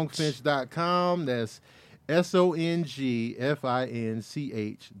songfinch.com, that's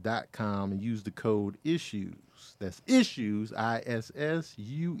SONGFINCH.com, and use the code ISSUES. That's ISSUES,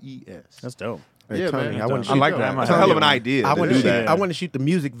 ISSUES. That's dope. Hey, Yeah, Tony, man. I want I like that. It's a hell of an idea. I to want do to shoot. that. I want to shoot the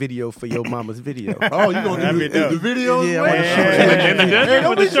music video for your mama's video. Oh, you gonna do the video? Yeah, I wanna Man. shoot it. Hey,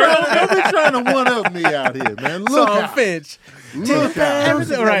 don't be trying to one up me out here, man. Look Song out. Finch. Look out.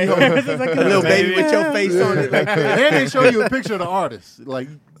 Everything right. Everything's like A little baby with your face on it. Like, And they show you a picture of the artist. Like,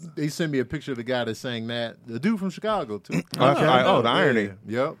 they sent me a picture of the guy that sang that. The dude from Chicago, too. Oh, the irony.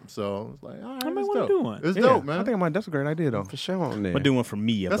 Yep. So, it's like, all right, I might it's wanna dope. do one. It's Yeah, dope, man. I think that's a great idea though. for sure on there. I'm doing one for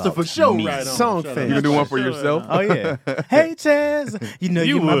me. That's about a for sure me. right on. Song Shut up. Finch. You can do one for yourself. Oh yeah. Hey Chaz, you know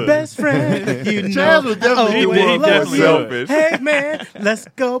You you're my would. best friend. You know Chaz would definitely He do did- he one for definitely himself. would. Hey man, let's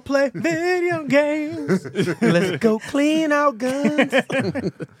go play video games. Let's go clean out guns.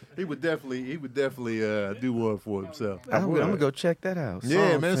 He would definitely do one for himself. I'm gonna go check that out.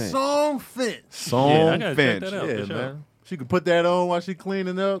 Yeah, Song man. Finch. Song Finch. Song Yeah, I gotta check Finch. that out. Yeah, for sure. man. She could put that on while she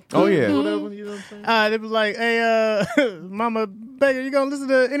cleaning up. Oh, yeah. Whatever, you know what I'm saying? They was like, hey, Mama Baker, you gonna listen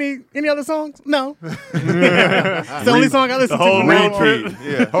to any other songs? No. It's the only song I listen to. whole from now road on. trip.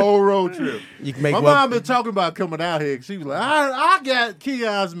 Yeah, whole road trip. You can make My one. mom been talking about coming out here. She was like, I got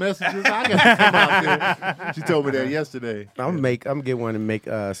Keon's messages. I got to come out there. She told me that yesterday. I'm gonna get one and make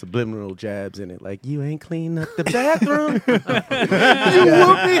subliminal jabs in it. Like, you ain't cleaned up the bathroom. You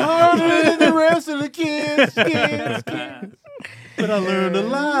whoop me harder than the rest of the kids. But I learned a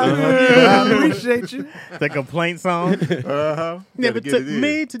lot. I appreciate you. The complaint song. Never Gotta get took it in.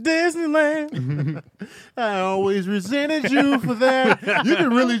 me to Disneyland. I always resented you for that. You can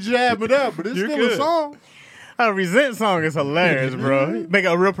really jab it up, but it's still a song. A resent song is hilarious, bro. Make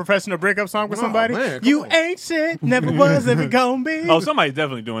a real professional breakup song with somebody. man, come You on. ain't shit, never was, never gonna be. Oh, somebody's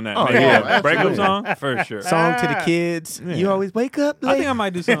definitely doing that. Oh, Maybe yeah, a breakup absolutely. song for sure. Song to the kids. Yeah. You always wake up I late. think I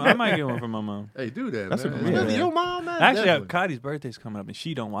might do something. I might get one for my mom. Hey, do that, That's a man. good Especially one. your mom, man. Actually, definitely. Kati's birthday's coming up, and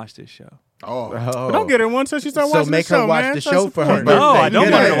she don't watch this show. Oh. Don't get her one till she start So watching make the show, her watch man. the Show show for her support. birthday. No, I don't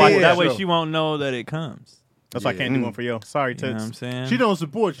Good want her to watch idea. it. That way Sure. she won't know that it comes. That's why I can't do one for you. Sorry, You know what Toots. I'm saying? She don't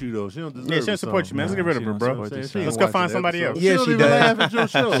support you, though. She don't deserve Yeah, she don't a support song. you, man. Let's get rid of she her, don't bro. support Saying this she ain't Let's go watching find the somebody episode. else. Yeah, don't she even does. laugh at your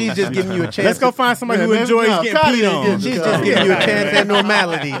show. She's just giving you a chance. Let's go find somebody who Yeah, enjoys man, getting Kati peed ain't on. getting She's the just call. giving you a chance at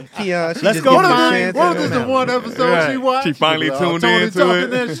normality. Keon, she's Let's just go giving you a find- chance What at was the normality. one episode she watched? She finally was, tuned Tony into talking it.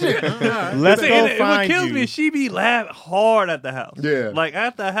 that shit. All right. Let's See, go and what find kills you. me is she be laugh hard at the house. Yeah. Like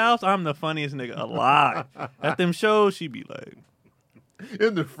at the house, I'm the funniest nigga alive. At them shows, she be like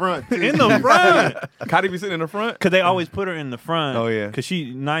In the front. too. in the front. Kati be sitting in the front. Cause they always put her in the front. Oh, yeah. Cause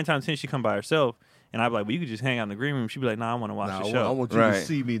she 9 times 10 she come by herself, and I'd be like, well, you could just hang out in the green room. She'd be like, nah, I want to watch Nah, the I show. want you to Right.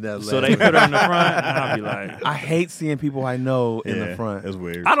 see me that So they put her in the front, and I'd be like, I hate seeing people I know in the front. That's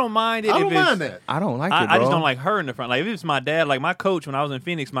weird. I don't mind it. I if don't it's, mind that. I don't like it, I bro. just don't like her in the front. Like if it's my dad, like my coach when I was in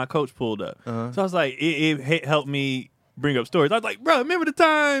Phoenix, my coach pulled up. So I was like, it helped me bring up stories. I was like, bro, remember the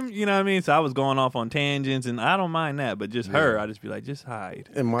time? You know what I mean? So I was going off on tangents, and I don't mind that. But just her, I just be like, just hide.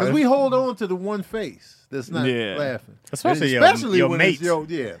 Because we hold on to the one face that's not Yeah. laughing. Especially And especially your when mates.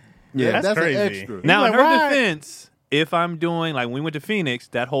 it's yeah. That's That's crazy. an extra. Now, in like, her why? defense, if I'm doing, like, when we went to Phoenix,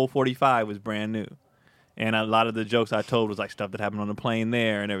 that whole 45 was brand new. And a lot of the jokes I told was, like, stuff that happened on the plane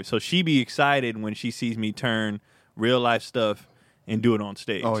there and everything. So she be excited when she sees me turn real-life stuff and do it on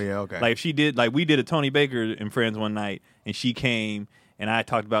stage. Oh, yeah, okay. Like, if she did, like, we did a Tony Baker and Friends one night, and she came, and I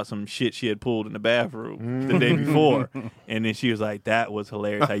talked about some shit she had pulled in the bathroom the day before. And then she was like, that was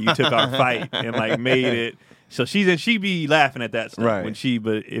hilarious how you took our fight and, like, made it. So she be laughing at that stuff. Right. When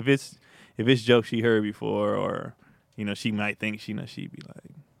but if it's jokes she heard before, or she might think she'd be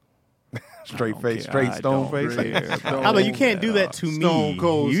like, Straight face, straight stone face. I'm like, you can't do that to me. Stone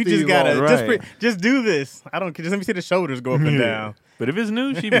Cold You Steve just gotta Austin. just do this. I don't care. Just let me see the shoulders go up and down. But if it's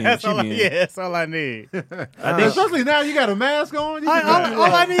new, she be That's all in. that's all I need. Especially now you got a mask on. You can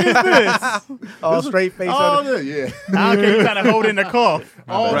all I need is this. All straight face. all the, yeah. I don't care. You trying to hold in the cough.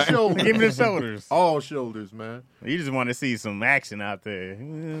 All shoulders. Give me the shoulders. All shoulders, man. You just want to see some action out there.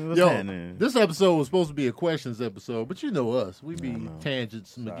 What's Yo, happening? this episode was supposed to be a questions episode, but you know us. We be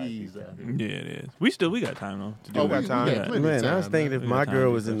tangents McGee's out here. Yeah, it is. We got time though to do Oh, that. we got plenty of Man, I time, was thinking man. if my time girl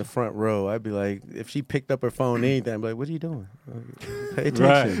to was do in the front row, I'd be like, if she picked up her phone, anything, I'd be like, what are you doing? Pay attention.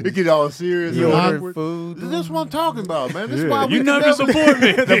 Right. It get all serious You and ordered awkward. food. This is what I'm talking about, man. This is why we You can never support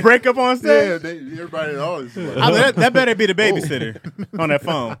me. The breakup on Yeah, stage? everybody in the audience. is like, I mean, that better be the babysitter on that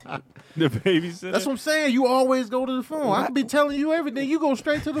phone. The babysitter. That's what I'm saying. You always go to the phone. I could be telling you everything. You go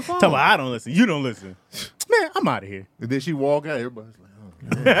straight to the phone. Tell me, I don't listen. You don't listen. Man, I'm out of here. And then she walk out. Everybody's like,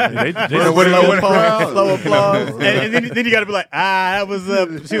 oh. They Slow applause. And then you got to be like, that was up.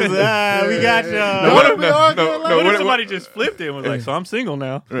 She was like, we got y'all. No, What if, we arguing like what if that? somebody just flipped it and was like, so I'm single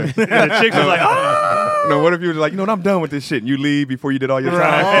now? And the chick was like, oh. No, what if you was like, I'm done with this shit, and you leave before you did all your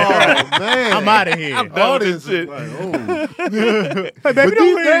time? Oh, man. I'm out of here. Audience is like, oh. Hey, But baby, don't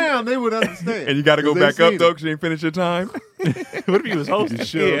deep leave. down, they would understand. And you got to go 'Cause they back up seen though, it. because you didn't finish your time. What if he was hosting?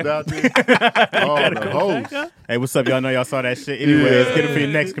 Shoved out there. Oh, the host. Hey, what's up? Y'all know y'all saw that shit. Anyways, get it for your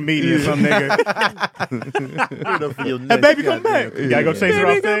next comedian, some nigga. Get up for your Hey, next baby, come goddamn back. You gotta go chase her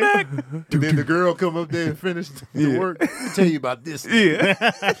off stage. And then the girl come up there and finish the work. Let me tell you about this.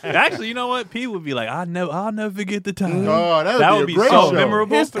 Actually, you know what? P would be like, I'll never forget the time. Oh, That would be great so show.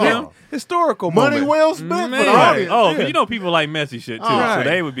 memorable for them. Historical Money moment. well spent for the Man. audience. Oh, 'cause you know people like messy shit too, Right. so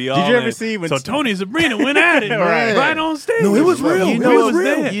they would be all. you ever in. see when- So Tony and Sabrina went at it right on stage. No, it was real. You It know, was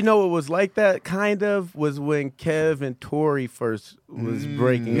real. you know what was like that kind of was when Kev and Tori first was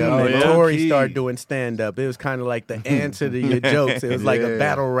breaking up, Oh, and yeah? Tori Key. started doing stand up. It was kind of like the answer to your jokes. It was like a Yeah.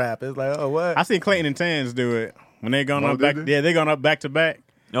 battle rap. It was like, oh, what? I seen Clayton and Tans do it when they gone Oh, up back. did they? Yeah, they gone up back to back.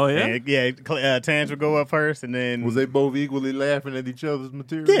 Oh yeah. And, Tans would go up first, and then Was they both equally laughing at each other's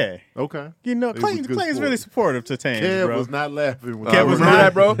material? Yeah. Okay. you know, They was Clayton's good really sport. supportive to Tans, Kev bro. was not laughing. When Kev was Remember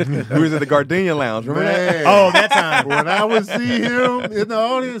not. that, bro? We was at the Gardenia Lounge. Remember that? Man. Oh, that time. When I would see him in the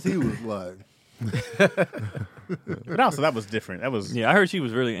audience, he was like, But also, that was different. That was Yeah, I heard she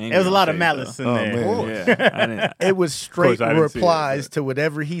was really angry. there was a on lot of stage, malice though. in there. man. Yeah, I didn't. It was straight course, I didn't see it, replies but- to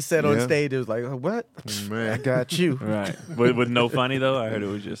whatever he said on Yeah. stage. It was like, oh, what? I man. got you. Right, with no funny though. I heard it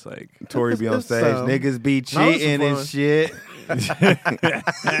was just like Tori be on It's, stage. Niggas be No, it's cheating fun. and shit. But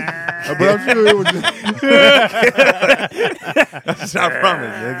I'm sure it was just, I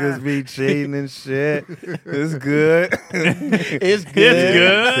promise. Niggas be cheating and shit. It's good. It's good. it's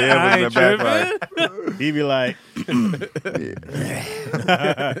good. Kev was I in ain't the back tripping. He'd be like,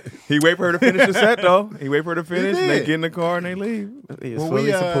 He wait for her to finish the set though. He wait for her to finish, and they did. get in the car and they leave. He's when fully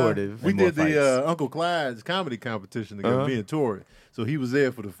we, supportive. We And more did the fights. Uncle Clyde's comedy competition together, Uh-huh. me and Tori. So he was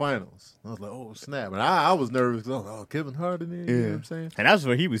there for the finals. I was like, oh, snap. And I was nervous. 'Cause I was like, oh, Kevin Hart in there. You know what I'm saying? and that's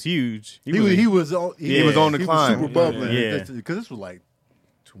where he was huge. He was on the climb. super bubbling. Yeah. Because this was like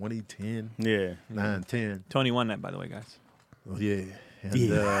 2010, Yeah. 9-10. Tony won that, by the way, guys. Oh, yeah.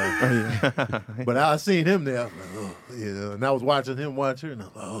 And, but I seen him there. I was like, oh, yeah. And I was watching him watch her, and I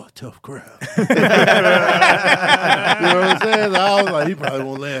was like, oh, tough crowd. You know what I'm saying? I was like, he probably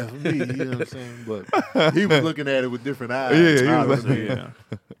won't laugh at me. You know what I'm saying? But he was looking at it with different eyes. Yeah, he was obviously. Yeah.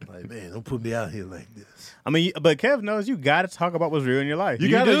 Like, man, don't put me out here like this. I mean, but Kev knows you got to talk about what's real in your life. You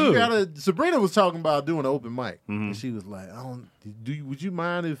gotta. Sabrina was talking about doing an open mic, and she was like, would you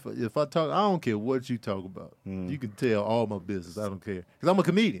mind if I talk? I don't care what you talk about. You can tell all my business. I don't care because I'm a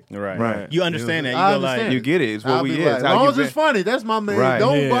comedian. Right. Right. You understand that. You I go like, understand. You get it. It's what I'll we be is. like, It's as how long you as it's been- funny, that's my man. Right.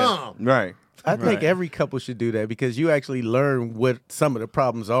 Don't Yeah. bomb. Right. I think every couple should do that because you actually learn what some of the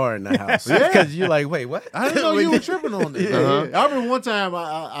problems are in the house. Yeah. Because you're like, wait, what? I didn't know you were tripping on this. Uh-huh. I remember one time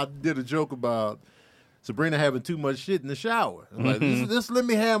I did a joke about Sabrina having too much shit in the shower. I'm like, this let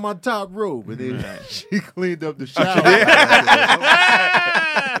me have my top robe. And then she cleaned up the shower.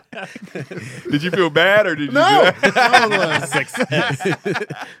 Did you feel bad or did you? No. I was like, success.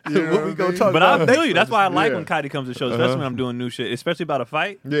 you know What we gonna talk But about I feel you. That's why I like Yeah. when Katie comes to shows, especially when I'm doing new shit, especially about a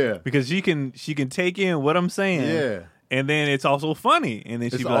fight. Yeah. Because she can take in what I'm saying. Yeah. And then it's also funny. And then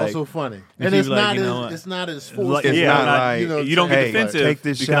It's she'd be also like, funny. and And she'd it's be like, not you know what? as it's not as like, forced. It's yeah, not I'm not- like, you don't get hey, defensive take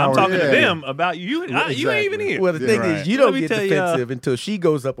this because I'm shower. talking Yeah. to them about you. You ain't even here. Well, the thing Right. is, you Let don't me get tell defensive until she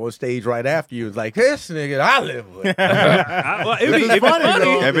goes up on stage right after you. It's like, this nigga I live with. It'd be, if it's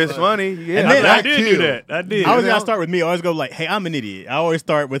funny. If it's funny, yeah. And then I did do kill. that. I did. I always gotta start with me. I always go like, "Hey, I'm an idiot." I always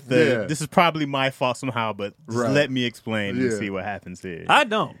start with the, Yeah. "This is probably my fault somehow, but just Right. let me explain and Yeah. see what happens here." I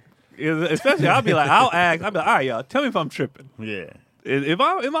don't. especially I'll be like, I'll ask, all right, y'all, tell me if I'm tripping. Yeah. If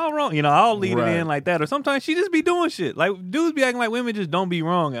I'm wrong, I'll lead it in like that. Or sometimes she just be doing shit. Like dudes be acting like women just don't be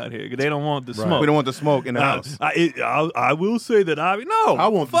wrong out here because they don't want the smoke. We don't want the smoke in the house. I will say that I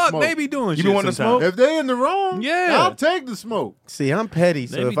want the smoke. They be doing shit. You want the smoke? If they in the wrong, I'll take the smoke. See, I'm petty,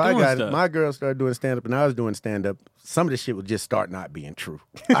 so if I got stuff. my girl started doing stand up and I was doing stand up, some of the shit would just start not being true.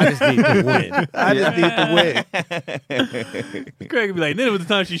 I just need to win. I just need to win. Craig would be like, then it was the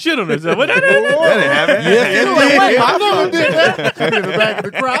time she shit on herself. What That didn't happen. I never did that. In the back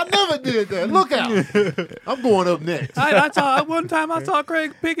of the crowd, I never did that. Look out! I'm going up next. One time I saw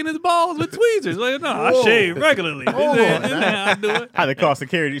Craig picking his balls with tweezers. Like, no, I shave regularly. Hold This on. ain't how I do it. How they call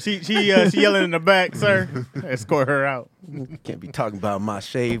security? She yelling in the back, sir. Escort her out. Can't be talking about my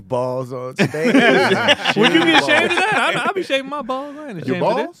shaved balls on stage. Would you be ashamed of that? I'll be shaving my balls. I ain't ashamed Your of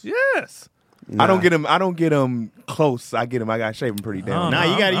balls? this. Yes. I don't get them close. I got shaved them pretty down. Nah,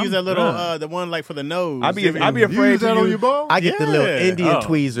 you got to I'm use that little done. the one like for the nose. I be You afraid use that to on use your balls? I get the little Yeah. Indian Oh.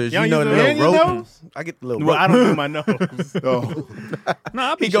 tweezers. Y'all You know use the the little Indian rope. I get the little Well, rope. I don't do my nose. Oh. No,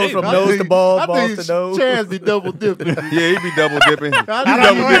 I'll be He goes shaving. from nose to balls, I balls think to nose. Chaz be double dipping. Yeah, he be double dipping. I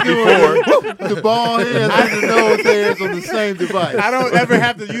double dip before. The ball hairs and the nose hairs on the same device. I don't ever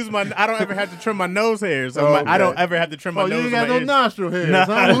have to trim my nose hairs. So I don't ever have to trim my Oh, nose. you ain't got on my no ears. nostril hairs. Huh?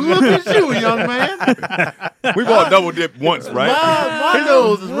 Well, look at you, young man. We've all double dipped once, right? My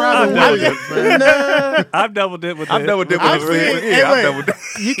nose is Robin Williams, man. I've double dipped with I've it. double dipped I've with seen- it. hey, Yeah, I've wait. double dipped.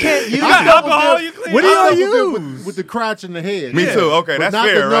 You can't. You got got alcohol, you clean. What do I you double dip use? with the crotch and the head? Me too. Okay, But that's not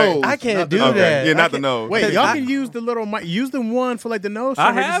fair, the right? nose. I can't Not do the- Okay, that. yeah, not the nose. Wait, y'all I- can use the little. Use the one for like the nose.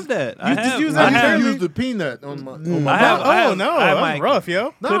 I trimmer. have that. You just use I that. I have- used to use the peanut on my. On my I have- mouth. Oh no, I have that's my rough,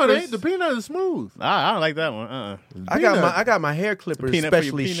 yo. No, it clippers. ain't. The peanut is smooth. I don't like that one. I got my hair clippers Peanut for your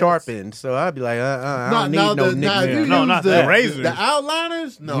specially peanuts. sharpened, so I'd be like, I Now, don't now, need no if you niggas. No, use not the that. Razors. The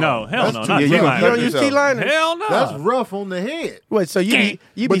outliners, no, No, hell That's no, too- not Yeah, T-liners. you You don't use yourself. T-liners? Hell no. That's rough on the head. Wait, so you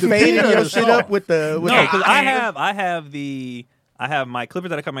be But the fading peanut your is shit soft. up with the No, because I have my clippers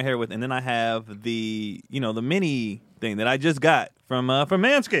that I cut my hair with, and then I have the the mini thing that I just got from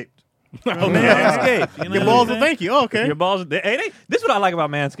Manscaped. Manscaped. You know Your what balls I'm will saying? thank you. Oh, okay. Your balls. This is what I like about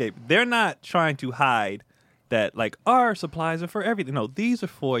Manscaped. They're not trying to hide that like our supplies are for everything. No, these are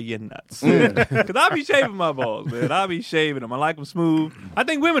for your nuts. Because I be shaving my balls, man. I be shaving them. I like them smooth. I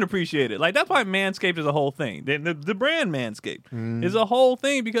think women appreciate it. Like that's why Manscaped is a whole thing. The brand Manscaped is a whole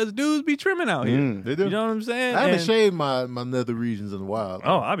thing because dudes be trimming out here. They do. You know what I'm saying? I haven't And- shaved my nether regions in a while.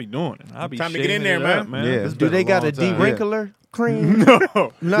 Oh, I be doing it. I be Time to get shaving in there, it up, man. Yeah. It's Do been they a got a long time. de-wrinkler cream? No,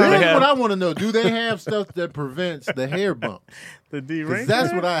 No. That's have- what I want to know. Do they have stuff that prevents the hair bumps? the D 'Cause ring.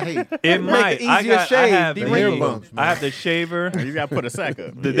 that's what I hate. It might. it I easier got. I shave, have the the hair bumps, man. I have the shaver. You got to put a sack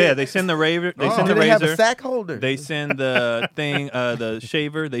up. They send the razor. They send Do the they have a razor. sack holder? They send the thing, the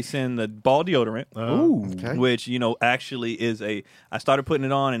shaver. They send the ball deodorant, Ooh. Okay. which actually is a. I started putting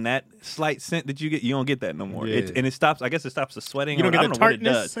it on, and that slight scent that you get, you don't get that no more. Yeah. And it stops. I guess it stops the sweating. You don't or, get I the don't know what it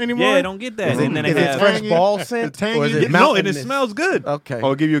tartness does. anymore? Yeah, I don't get that. Is And then it they have. fresh tangy? ball The scent? tangy? Or is it No, and it mountainous? smells good. Okay.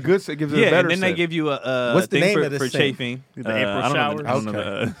 Oh, give you a good. It gives you a Yeah, better. and then they scent. give you a What's the thing name of the for scent? chafing. The April I don't know showers? I don't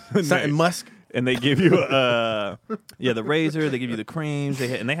know the- Something musk. and they give you the razor, they give you the creams,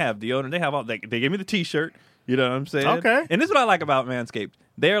 and they have deodorant, they have all. They give me the T-shirt. You know what I'm saying? Okay. And this is what I like about Manscaped.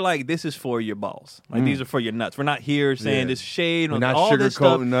 They're like, this is for your balls. Like these are for your nuts. We're not here saying this shade. We're or not all this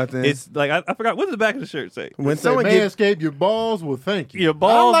stuff. sugarcoating nothing. It's like I forgot what does the back of the shirt say. When Say, someone gets Manscaped, your balls will thank you. Your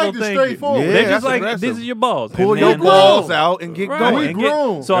balls I like will the thank you. straightforward. Yeah, They're that's just like aggressive. this is your balls. Pull And your then, balls out and get right, going. We and get-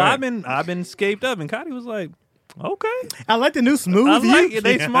 grown. So Right. I've been scaped up, and Cotty was like, okay. I like the new smooth. I like you. it.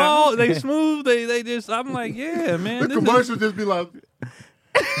 They small, they smooth, they just. I'm like, yeah, man. The this is- commercial just be like,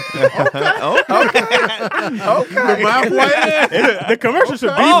 The commercial should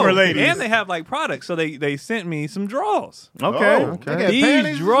be Oh, for ladies. and they have like products, so they sent me some draws. Okay. Oh, okay. They got panties These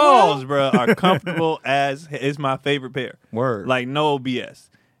as draws, bro, are comfortable as is my favorite pair. Word. Like no BS.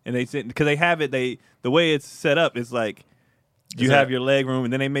 And they sent because they have it. The way it's set up is like you Is have that- your leg room,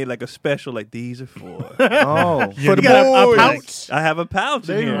 and then they made like a special like these are for. Oh, for the got a boys. pouch. I have a pouch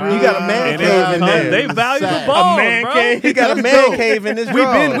in here. You got a man And cave it in comes- there. They value the Sad. balls, A man bro. cave. He got a man cave in his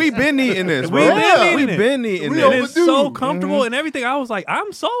drawers. we've been eating this, We bro. been eating We've it. been eating We this. And it's so overdue. comfortable and everything. I was like,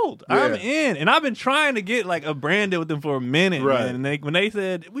 I'm sold. I'm Yeah. in. And I've been trying to get like a branded with them for a minute. Right. Man. And when they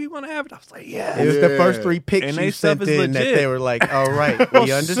said, we want to have it, I was like, yeah. It was the Yeah. first 3 pics And you they stuff sent is in that legit. they were like, all right, we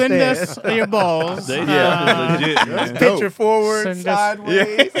Send understand. us your balls. They legit, man. Picture forward, Send us-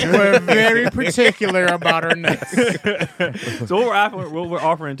 sideways. We're very particular about our nuts. So what we're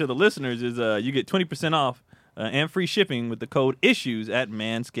offering to the listeners is you get 20% off and free shipping with the code ISSUES at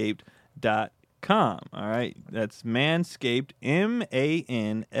manscaped.com. All right, that's Manscaped,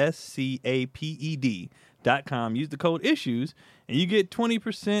 MANSCAPED.com. Use the code issues and you get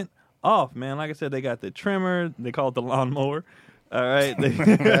 20% off, man. Like I said, they got the trimmer. They call it the lawnmower. All right.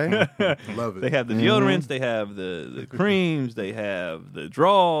 Love it. They have the deodorants. They have the creams. They have the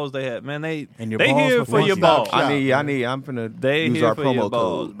draws. They have, man, they here for your balls. I'm finna They use here our for promo your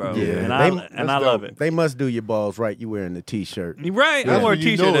balls, code. bro. Yeah. And I love it. They must do your balls right. You wearing the T-shirt. Right. I wore a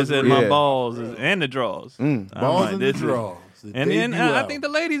T-shirt that said my Yeah. balls and the draws. Balls and the draws. And I think the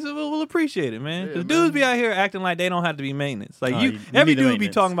ladies will appreciate it, man. Because dudes be out here acting like they don't have to be maintenance. Like every dude be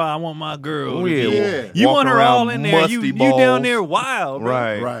talking about, I want my girl. Oh, yeah. You want her all around in there. You musty down balls. there wild,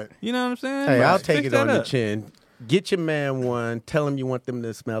 bro. Right. You know what I'm saying? Hey, I'll Fix take it that on the up. chin. Get your man one. Tell him you want them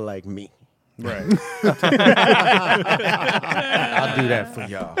to smell like me. Right. I'll do that for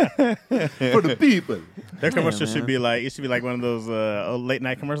y'all. For the people. Their commercial man. should be like one of those late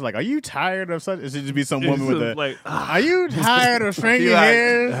night commercials. Like, are you tired of such? It should just be some woman with a like, Are you tired of stringing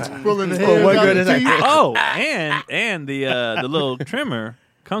hairs? Pulling the hair one out girl the that's like, teeth. oh, and the little trimmer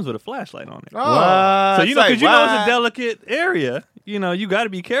comes with a flashlight on it. Oh. So because you know it's a delicate area. You know, you got to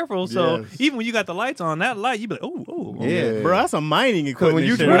be careful. So Yes. even when you got the lights on, that light, you be like, oh. Yeah. Bro, that's some mining Because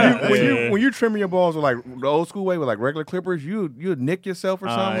equipment. when you trimming your balls with like the old school way with like regular clippers, you'd nick yourself or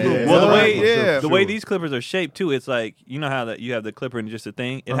something. yeah. Well, Yeah. the way these clippers are shaped too, it's like, you know how that you have the clipper and just a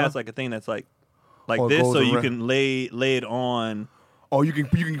thing. It has like a thing that's like Oh, it this, goes so you around. can lay it on. Oh, you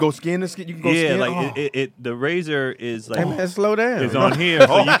can go skin to skin. You can go Yeah, skin. like oh. it. The razor is like Hey, man, slow down. is on here,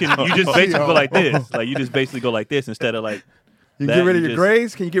 so you just basically go like this. Like you just basically go like this instead of like. You that, can get rid of you your just-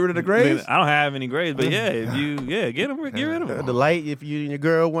 grays? Can you get rid of the grays? I don't have any grades, but yeah, if you get rid of them. The light, if you and your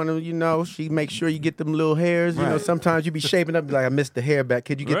girl want to, she make sure you get them little hairs. You know, sometimes you be shaping up, be like, I missed the hair back.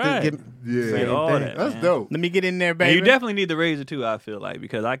 Could you get Right. the? Yeah. Get all that, That's man. dope. Let me get in there, And baby. you definitely need the razor too. I feel like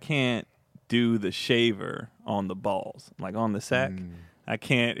because I can't do the shaver on the balls, like on the sack. I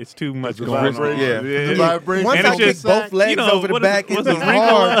can't. It's too much The going on. vibration. Yeah. The vibration. Once And I it's kick just- both legs you know, over the what is- back, what's it's the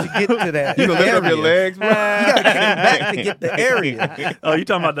hard to get to that. You know, lift up your legs, bro. You gotta kick them back to get the area. Oh, you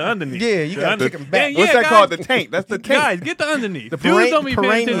talking about the underneath? Yeah, you gotta kick them back. Yeah, What's that guys, called? The tank. That's the tank. Guys, get the underneath. The Dudes don't be paying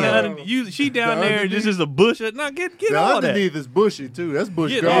attention to perennial. underneath. She down The there, underneath. just as a bush. No, get The all that. underneath is bushy too. That's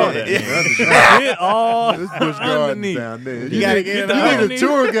bush Get all garden. that. Get all This bush garden underneath. down there. You gotta get you it need a underneath.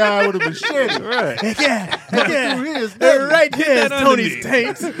 tour guy with a machete. Right. yeah. Through his They're neck. right there, that Tony's underneath.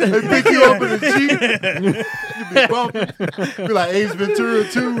 tanks. They pick you up in a Jeep. You be bumping. Be like Ace Ventura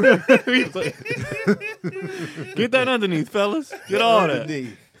 2. Get that underneath, fellas. Get all that.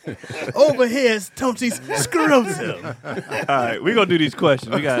 Over here is Tony's scrotum. All right, we're gonna do these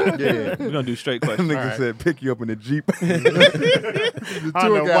questions. We're gonna do straight questions. Nigga said, pick you up in the Jeep. The On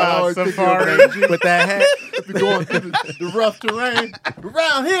tour the guy wild always pick you up safari. in a Jeep. With that hat, Be going through the rough terrain.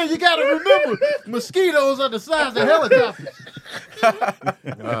 Around here, you got to remember, mosquitoes are the size of helicopters.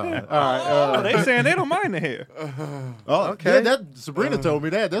 Oh, they saying they don't mind the hair. Oh, okay. Yeah, that Sabrina told me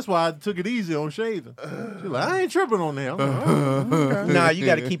that. That's why I took it easy on shaving. She's like, I ain't tripping on that. I'm like, oh. nah, you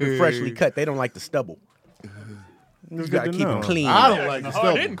gotta keep it freshly cut. They don't like the stubble. You gotta keep it clean. I don't like the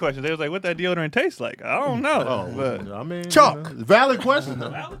Hard hitting stuff. question. They was like, "What that deodorant tastes like?" I don't know. But I mean, Chalk. Valid question.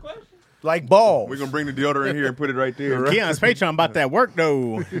 though. Like balls. We're going to bring the deodorant here and put it right there. Keon's Patreon about that work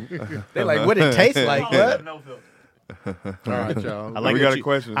though. They like what it tastes like. What? No filter. All right, y'all. I like We what got a you-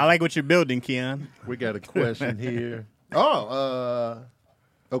 question. I like what you're building, Keon. We got a question here.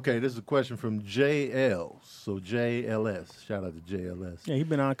 Okay, this is a question from JL. So JLS. Shout out to JLS. Yeah, you've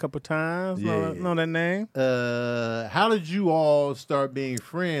been on a couple times. Yeah. Know that name? How did you all start being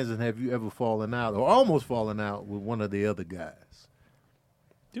friends, and have you ever fallen out or almost fallen out with one of the other guys?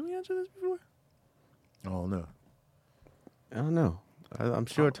 Did we answer this before? I don't know. I don't know. I'm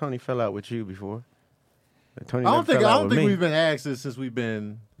sure Tony fell out with you before. Tony I never don't fell out think with me. we've been asked this since we've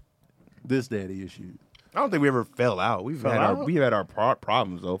been this daddy issue. I don't think we ever fell out. We've had our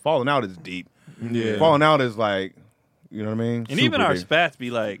problems, though. Falling out is deep. Yeah. Falling out is like, you know what I mean? And even Super our deep. spats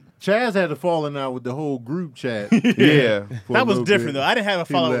be like, Chaz had a falling out with the whole group chat. Yeah. for a That was little different bit. though. I didn't have a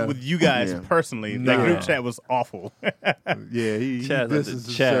He follow left. with you guys Yeah. personally. Nah. That group chat was awful. Yeah, he Chaz had distanced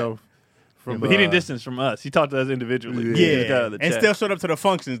to chat. himself from. but he didn't distance from us. He talked to us individually. Yeah. He just got out of the And chat. still showed up to the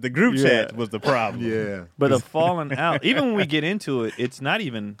functions. The group Yeah. chat was the problem. Yeah, But the falling out, even when we get into it, it's not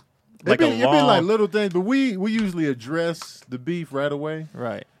even like it a be long. like little things, but we usually address the beef right away.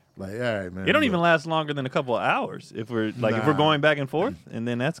 right. Like, all right, man. It don't look, even last longer than a couple of hours if we're if we're Nah. going back and forth, and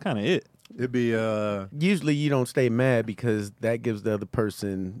then that's kind of it. It'd be Usually you don't stay mad because that gives the other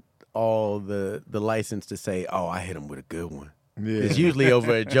person all the license to say, "Oh, I hit him with a good one." yeah. It's usually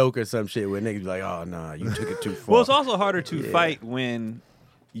over a joke or some shit where niggas be like, "Oh, nah, you took it too far." Well, it's also harder to fight when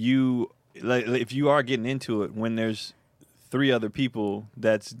you like if you are getting into it when there's 3 other people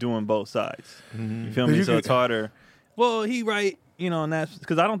that's doing both sides. Mm-hmm. You feel me? So it's harder. Well, he right, and that's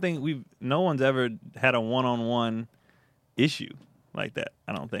because I don't think no one's ever had a one-on-one issue like that.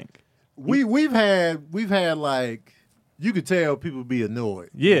 I don't think we've had like you could tell people be annoyed.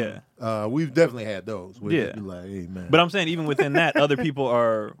 Yeah, we've definitely had those. Yeah, like, hey, man. But I'm saying even within that, other people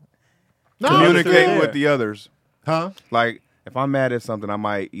are communicating with the others. Huh? Like if I'm mad at something, I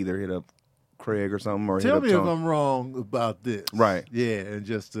might either hit up Craig or something, or tell hit up me Tony. if I'm wrong about this. Right? Yeah, and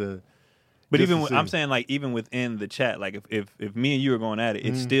just But I'm saying like even within the chat, like if me and you are going at it,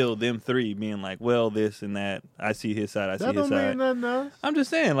 it's still them 3 being like, well, this and that. I see his side. I see his side. That don't mean nothing else. I'm just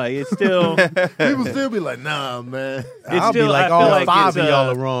saying, like it's still people still be like, nah, man. I'll be like, all 5 of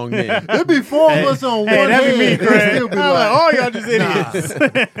y'all are wrong. Then it'd be 4 of us on one hand. Me, Craig. Still be like, all y'all just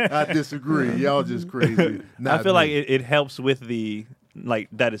idiots. I disagree. Y'all just crazy. I feel like it helps with the. Like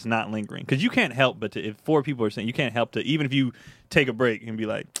that it's not lingering because you can't help but if 4 people are saying you can't help to even if you take a break and be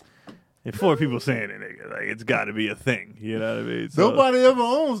like if 4 people saying it like it's got to be a thing, you know what I mean? So, nobody ever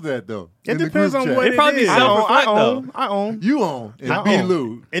owns that though. It depends on what it probably is. I own. You own. And I be own.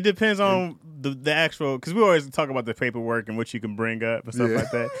 Lou. It depends on the actual because we always talk about the paperwork and what you can bring up and stuff like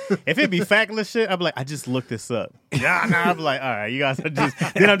that. If it be factless shit, I'd be like, I just looked this up. Yeah, I'd be like, all right, you guys are just.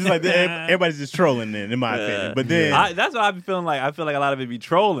 Then I'm just like, everybody's just trolling. Then, in my opinion, but then that's what I be feeling like. I feel like a lot of it be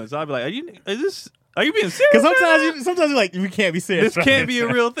trolling. So I'd be like, are you being serious? Because sometimes you're like, we can't be serious. This can't be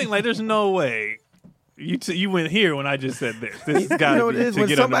a real thing. Like, there's no way. You went here when I just said this. This has got to be to when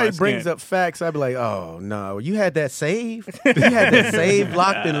get somebody under my brings skin. up facts, I'd be like, "Oh no, you had that saved. You had that saved,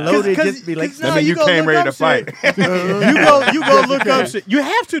 locked and loaded." Just be like, I mean, you came ready to fight. You go look up shit. You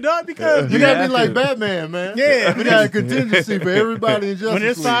have to, dog, because you gotta be like Batman, man. Yeah, you got a contingency for everybody in Justice when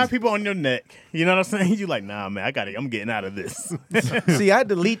there's League. 5 people on your neck, you know what I'm saying? You like, nah, man, I'm getting out of this. See, I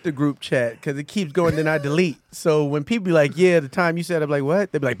delete the group chat because it keeps going. Then I delete. So when people be like, "Yeah, the time you said," I'm like,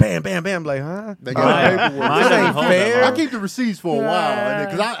 "What?" They be like, "Bam, bam, bam." I'm like, "Huh?" They got paperwork. Mine This ain't doesn't hold that fair. long. I keep the receipts for a while,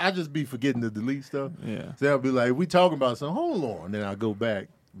 because I just be forgetting to delete stuff. Yeah. So I'll be like, we talking about something, hold on. Then I go back,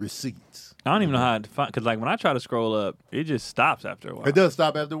 receipts. I don't even know how to find because like when I try to scroll up, it just stops after a while. It does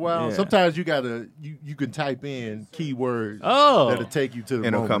stop after a while. Yeah. Sometimes you gotta you can type in keywords Oh, that'll take you to the And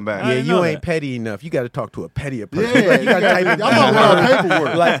it'll moment. come back. I Yeah, didn't you know ain't that. petty enough. You got to talk to a pettier person. Yeah, Like, you got to type in I'm talking about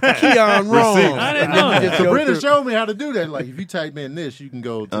paperwork. like Keon wrong. I didn't know that. Just go Brenda through- showed me how to do that. Like if you type in this, you can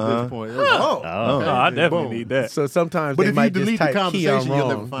go to this point. Oh, I definitely boom. need that. So sometimes But they if you might just delete the type conversation, Keon you'll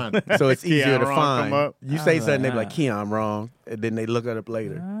never wrong. find it. So it's easier to Keon wrong come find. up. You say something, they be like Keon wrong, and then they look it up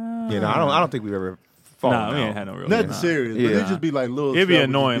later. Yeah, no, I don't think we've ever fallen Nah, we out. ain't had no real. Nothing Nah. serious. But Yeah. it'd just be like little It'd be stuff.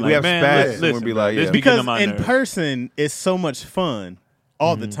 annoying. We Like, have man, spats listen, and we'd be like, this yeah. be getting Because on my in nerves. person, it's so much fun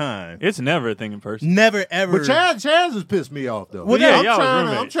all the time. It's never a thing in person. Never ever. But Chaz has pissed me off though. Well, yeah, I'm y'all was trying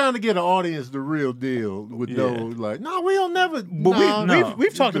roommates. to get an audience the real deal with Yeah. no like, no, we don't never. But nah, no.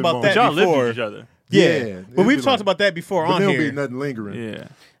 we've talked Good about moment. that Y'all lived before. with each other. Yeah, but it'd we've be talked like- about that before But on there'll here. be nothing lingering. Yeah.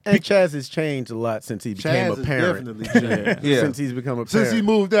 And Chaz has changed a lot since he became Chaz a has parent. definitely changed. Yeah. Since he's become a Since parent. he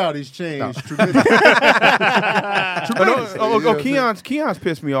moved out, he's changed tremendously. Keon's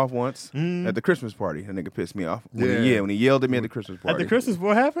pissed me off once at the Christmas party. A nigga pissed me off. When he yelled at me at the Christmas party. At the Christmas,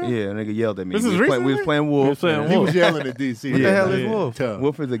 what happened? Yeah, a nigga yelled at me. This we is was playing, we was recently? playing Wolf. playing He Wolf. was yelling at DC. What the hell is Yeah. Wolf? Tough.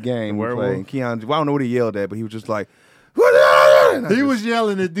 Wolf is a game we Werewolf? play. And Keon, I don't know what he yelled at, but he was just like, He was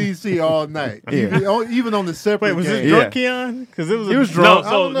yelling at DC all night. Yeah. Even on the separate Wait, was this game. Yeah. drunk Keon? Because it was. He was No, drunk.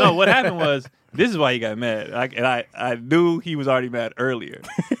 so no. What happened was this is why he got mad. I knew he was already mad earlier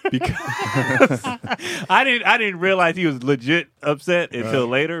because I didn't realize he was legit upset until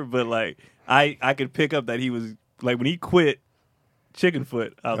later. But like I could pick up that he was like when he quit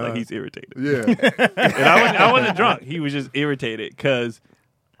Chickenfoot. I was like he's irritated. Yeah. And I wasn't drunk. He was just irritated because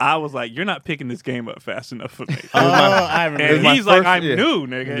I was like, you're not picking this game up fast enough for me. I remember. And my he's like, first- I'm yeah. new,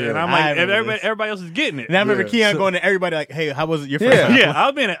 nigga. Yeah. And I'm I like, remember this. everybody else is getting it. And I remember Yeah. Keon going to everybody like, "Hey, how was it your first Yeah. time?" Yeah, I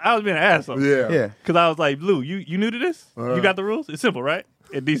was being an asshole. Yeah. Yeah. Because I was like, Blue, you new to this? You got the rules? It's simple, right?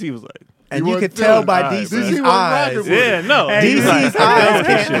 And DC was like, And He you wasn't could tell feeling by it. DC's DC wasn't eyes. rocking with yeah, no. Hey, He's DC's like, eyes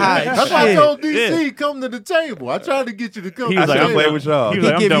can't hide That's why I shit. told DC, Yeah. come to the table. I tried to get you to come He to was the like, I I'm should play done. with y'all. He He was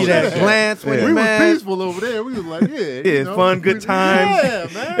like, I'm give done you with that that shit. glance when Yeah. you're We was mad. peaceful over there. We was like, yeah. It's fun, good times. Yeah,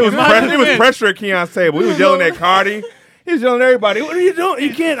 man. It was my pressure. It was defense- pressure at Keon's table. He was yelling at Cardi. He was yelling at everybody. What are you doing?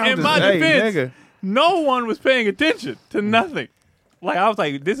 You can't. I'm In just, my hey, defense, nigga. no one was paying attention to nothing. Like I was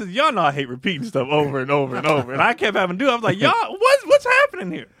like, this is y'all know I hate repeating stuff over and over and over. And I kept having to do it. I was like, y'all, what's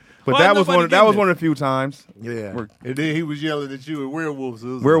happening here? But that was one of the few times. Yeah. And then he was yelling at you at werewolves.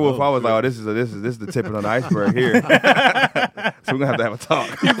 Werewolf, I was like, oh, this is the tip of the iceberg here. So we're gonna have a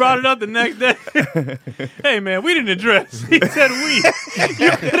talk. He brought it up the next day. Hey man, we didn't address. He said we.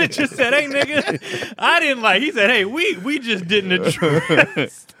 You could have just said, hey nigga, I didn't like. He said, hey, we just didn't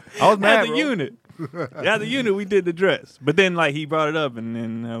address. I was mad, As a unit. As a unit, we did address. But then like he brought it up, and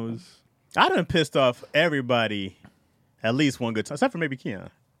then I was. I done pissed off everybody at least one good time, except for maybe Keon.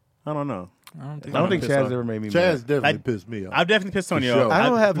 I don't know. I don't think Chaz ever made me mad. Chaz definitely pissed me off. I've definitely pissed Tony sure. off. I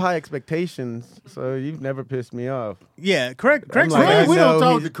don't have high expectations, so you've never pissed me off. Yeah, Craig's Like, we don't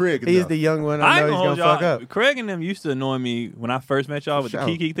talk he's- to Craig He's enough. the young one. I I ain't know gonna he's hold gonna y'all. fuck up. Craig and them used to annoy me when I first met y'all with the Sure.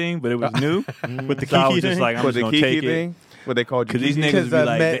 Kiki thing, but it was new. with the So I Kiki was just thing. like, I'm But just the gonna Kiki take it. thing, what they called you? Because these Kiki? niggas would be I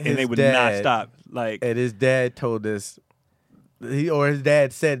like, met and they his would not dad. stop. Like, And his dad told us, his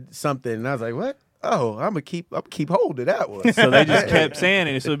dad said something, and I was like, "What? Oh, I'm gonna keep hold of that one." so they just kept saying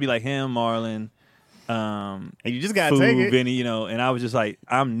it. So it'd be like him, Marlon, And you just gotta Fu, take it. Vinny, and I was just like,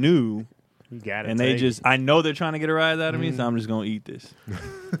 I'm new. You got it. And they just, I know they're trying to get a rise out of me, so I'm just going to eat this.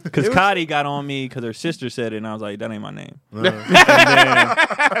 Because Cotty got on me because her sister said it, and I was like, that ain't my name. And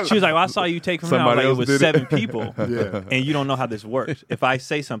then she was like, well, I saw you take from her. I was Somebody like, it else was did it. 7 people, Yeah. and you don't know how this works. If I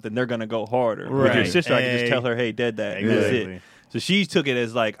say something, they're going to go harder. With your Right. sister, I can just tell her, hey, dead that, and that's Exactly. it. So she took it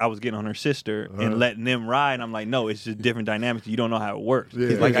as like I was getting on her sister and letting them ride. And I'm like, no, it's just different dynamics. You don't know how it works. Yeah.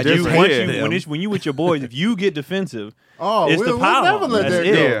 He's like, I It's just different. hate Yeah. them. When you with your boys, if you get defensive, Oh, it's the we'll power. never let That's that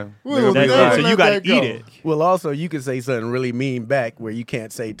it. go. Yeah. We'll That's never it. So let you got that to eat go. it. Well, also, you can say something really mean back where you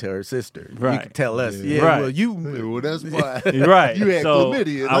can't say to her sister. You Right. can tell us, Yeah. yeah, Right. well, you. Yeah, well, that's why Right. you had So,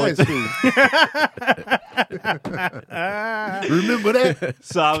 chlamydia in I high was- school. Remember that?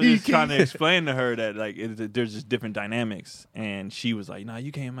 So I was just Kiki. trying to explain to her that like there's just different dynamics, and she was like, "Nah,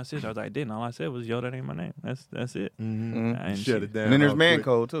 you can't hit my sister." I was like, "I didn't. All I said was, yo, that ain't my name. That's it." And she, Shut it down. And then there's all man quick.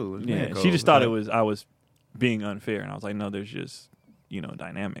 code too. There's yeah, man code. she just thought I was being unfair, and I was like, "No, there's just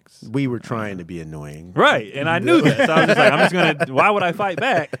dynamics." We were trying to be annoying. Right, and I knew that, so I was just like, "I'm just gonna. Why would I fight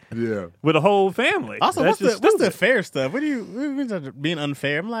back Yeah. with a whole family?" Also, That's what's just the stupid. fair stuff? What being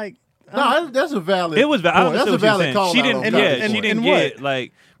unfair? I'm like, No, that's a valid. It was. I point. understood That's a what you were valid saying. call. She out didn't. on and- Yeah, Cotty's and- she point. didn't and get what?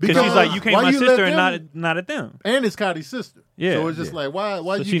 like because Because she's like, you came why at my you let sister and them- not at them. And it's Cotty's sister. Yeah. So it's just like, why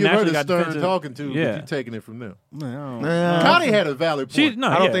So you she give her naturally the got stern defensive. talking to, Yeah. but you taking it from them? no. Cotty had a valid point.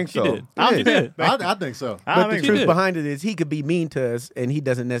 I don't think she so. Did. I She did. I think so. But the she truth did. behind it is he could be mean to us, and he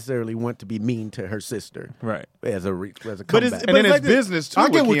doesn't necessarily want to be mean to her sister Right. as a But it's- comeback. And then it's like this- business too. I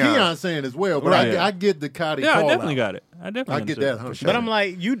get with what Keon. Keon's saying as well, but Right. I get the Cotty Yeah, I call definitely out. got it. I definitely I get understood. that 100%. But I'm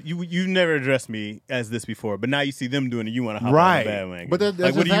like, you never addressed me as this before, but now you see them doing it, you want to hop Right. on the bandwagon. But that-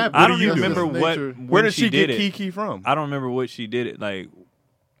 that's like, what just do you? happened. What I do don't you even do? remember That's what. nature. Where when did she get did it. Kiki from? I don't remember what she did it like.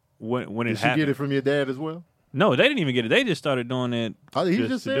 When it Did she happened. get it from your dad as well? No, they didn't even get it. They just started doing it. Oh, he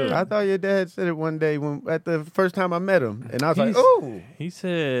just to do said it. I thought your dad said it one day at the first time I met him, and I was like, He's- "Oh, He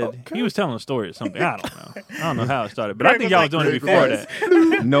said Okay. he was telling a story or something. I don't know. I don't know how it started, but I Greg think was y'all like, was doing it Greg before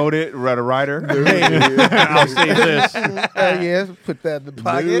was- that. Noted, writer. I'll say this. yes, put that in the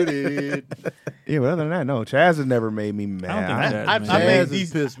pocket." Noted. Yeah, but other than that, no. Chaz has never made me mad. I don't think I Chaz made Chaz DC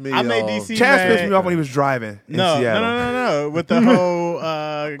has pissed me I made off. DC. Chaz mad. pissed me off when he was driving in No, Seattle. no. With the whole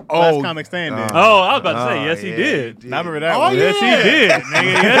last comic standing. Oh, I was about to say yes, he yeah, did. I remember that Oh, one. yeah. Yes, he did. Nigga,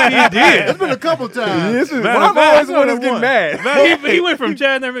 yes, he did. It's been a couple times. This is, Matter well, of I'm fact, always the I one know that's getting that mad. Man, he went from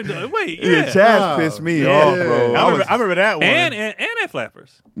Chad never. Wait, Yeah, yeah. Chaz Oh, pissed me yeah. off, bro. I remember that one. And at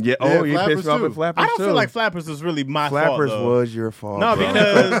Flappers. Yeah, Yeah, you Flappers pissed me off too. at Flappers I don't too. feel like Flappers was really my fault. Flappers though. was your fault. No, bro.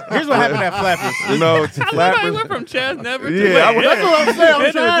 because here's what happened at Flappers. no, I love how he Flappers. went from Chaz never to Yeah, I was- That's what I'm saying. I'm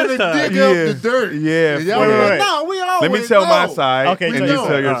It trying was to this time. dig Yeah. up the dirt. Yeah, And y'all wait, be wait, like, wait. no, we always Let me tell my know. side, Okay, and tell you your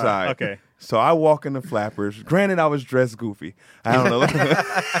tell your side. side. Okay. So I walk in the Flappers. Granted, I was dressed goofy. I don't know. I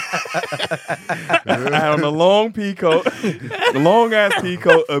had on a long pea coat, a long ass pea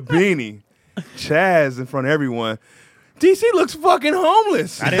coat, a beanie. Chaz in front of everyone. DC looks fucking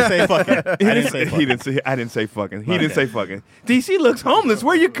homeless. I didn't say fucking. I didn't say He fucking. didn't say. I didn't say fucking. He Okay. didn't say fucking. DC looks homeless.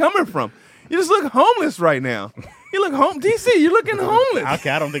 Where you coming from? You just look homeless right now. You look home. DC, you're looking homeless. Okay,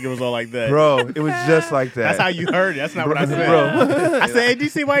 I don't think it was all like that. Bro, it was just like that. That's how you heard it. That's not what I said. Bro. I said, "Hey,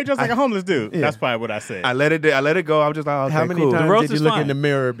 DC, why you dressed like a homeless dude?" Yeah. That's probably what I said. I let it go. I was just like, okay, How many cool. times roast did you is look fine. in the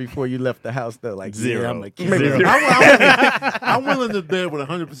mirror before you left the house? Though, like Zero. Yeah, I'm like, Zero. I'm willing to bet with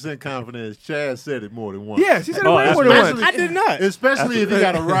 100% confidence Chaz said it more than once. Yes, he said it Oh, way that's more than right. once. I did not. Especially if he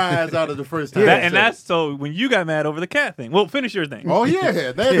got a rise out of the first time. And that's so when you got mad over the cat thing. Well, finish your thing. Oh,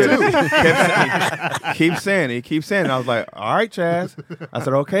 yeah, that too. Keep saying it. Keep saying it. I was like, all right, Chaz. I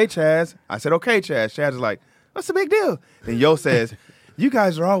said, okay, Chaz. I said, okay, Chaz. Chaz is like, what's the big deal? And Yo says, you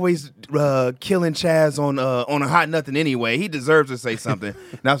guys are always killing Chaz on a hot nothing anyway. He deserves to say something.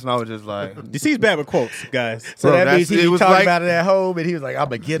 That's when I was just like, DC's bad with quotes, guys. So Bro, that means he was talking like, about it at home, and he was like, "I'm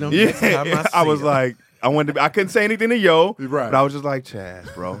gonna get him." next time yeah, I I was see him." like, I couldn't say anything to Yo, Right. but I was just like,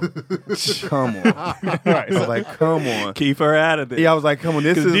 Chaz, bro, come on. I was like, come on. Keep her out of there. Yeah, I was like, come on.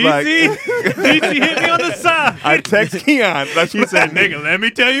 This is DC, like, DC hit me on the side. I text Keon. That's He what said, "Nigga, let me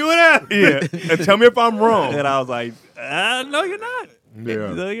tell you what happened." Yeah, and tell me if I'm wrong. And I was like, "No, you're not.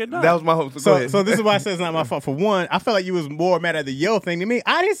 Yeah. No, you're not." That was my hope. So this is why I said it's not my fault. For one, I felt like you was more mad at the Yo thing than me.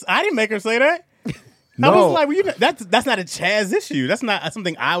 I didn't make her say that. I No. was like, well, that's not a Chaz issue. That's not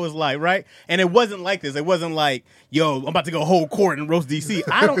something I was like, right? And it wasn't like this. It wasn't like, yo, I'm about to go whole court and roast DC.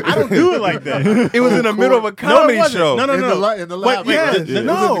 I don't do it like that. it was in the middle of a comedy no, it wasn't. show. No. In the lab. Wait, yes,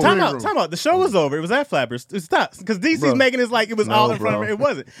 no. no. Time out. The show was over. It was at Flappers. Stop. Because DC's Bro. making it like it was No, all in front of bro. her. It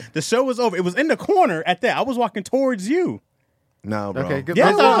wasn't. The show was over. It was in the corner at that. I was walking towards you. No, bro. Okay, good. Yeah,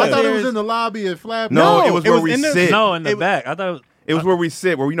 I thought it There's- was in the lobby at Flappers. No, No, it was it where was we in the- sit. No, in the It- back. I thought. It was where we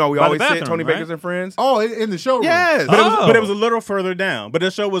sit. Where we By the always sit. bathroom, Tony right? Bakers and Friends. Oh, in the showroom. Yes. But Oh. it was a little further down. But the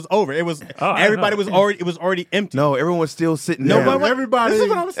show was over. It was I everybody know. was already empty. No, everyone was still sitting No, there. but Everybody. This is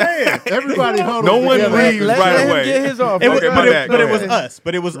what I'm saying. Everybody huddled No one together. leaves Let right him away. get his off. It was, Okay, but my it, bad. but Go it was ahead. us.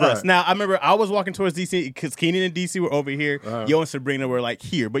 But it was us. Now I remember I was walking towards DC because Keenan and DC were over here. Yo and Sabrina were like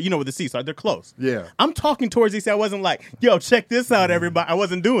here, but you know with the seats, they're close. Yeah. I'm talking towards DC. I wasn't like, yo, check this out, everybody. I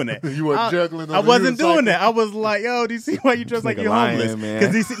wasn't doing that. You weren't juggling on I the wasn't unicycle? doing that. I was like, yo, DC, why you dressed like nigga you're lying, homeless? man.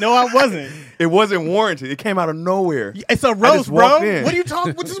 Because DC, no, I wasn't. It wasn't warranted. It came out of nowhere. It's a just roast, bro. walked in. What are you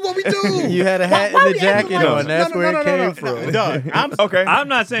talking? This is what we do. You had a hat Why and a we acting jacket like- on. That's where it came from. Dog, I'm Okay. I'm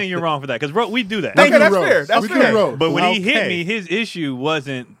not saying you're wrong for that because we do that. Thank Okay, you, that's Rose. fair. That's We fair. can roast. But when he hit Okay. me, his issue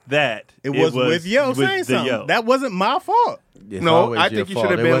wasn't that. It was with Yo with saying the something. Yo. That wasn't my fault. It's No, always I your think you fault.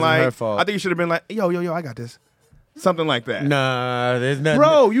 should have It been wasn't her like. fault. I think you should have been like, yo, I got this. Something like that. Nah, there's nothing.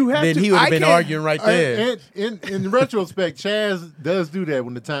 Bro, you have then to- he would I have been can't- arguing right there. And in retrospect, Chaz does do that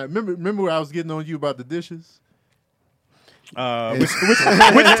when the time. Remember where I was getting on you about the dishes? Which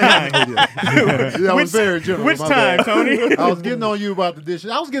time? Yeah, I was very general. Which my time, bad. Tony? I was getting on you about the dishes.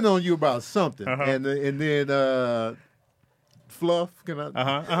 I was getting on you about something, and then Fluff. She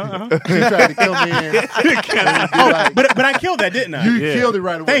tried to come in. and be like, But I killed that, didn't I? you killed it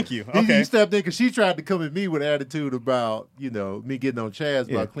right away. Thank you. Okay. You stepped in because she tried to come at me with attitude about me getting on Chaz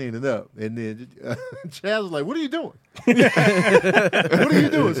about cleaning up, and then Chaz was like, "What are you doing? What are you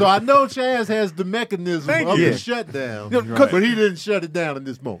doing?" So I know Chaz has the mechanism of you. the shutdown, Right. but he didn't shut it down in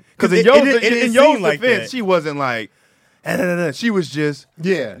this moment. Because It in Yo's, didn't in Yo's seem like defense, that. she wasn't like, she was just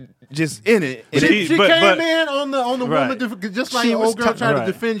Yeah. in it. And She- She but- came but- in on the Right. woman, just like She the was old girl trying right.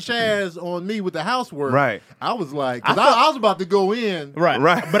 to defend Chaz on me with the housework. Right. I was like, because I I was about to go in. Right.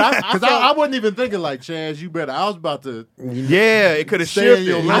 Right. But I Because felt- I wasn't even thinking like, Chaz, you better. I was about to yeah, it could have stay in shifted.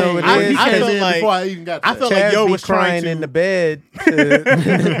 your You know lane. what it I is? came felt in like- before I even got I there. felt like Chaz Yo be was trying crying to in the bed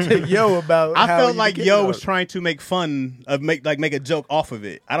to Yo about. I how felt you like get Yo up. was trying to make fun of make a joke off of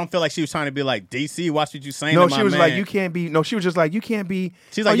it. I don't feel like she was trying to be like DC. Watch what you saying. No, to she my was man. like, you can't be. No, she was just like, you can't be.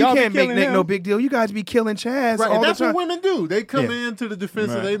 She's like, you y'all be can't make killing Nick him. no big deal. You guys be killing Chaz Right, all and the that's time. what women do. They come Yeah. in to the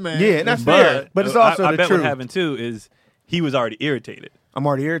defense of their man. Yeah, and that's fair. But it's also I the bet truth. what happened too is he was already irritated. I'm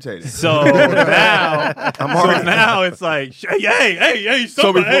already irritated. So now it's like, hey, So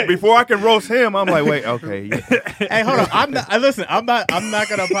somebody, before I can roast him, I'm like, wait, okay. Yeah. Hey, hold on. I'm not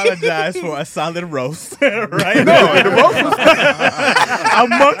gonna apologize for a solid roast, right? No, the roast was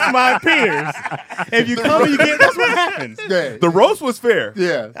Amongst my peers. If you come and you get, that's what happens. Yeah. the roast was fair.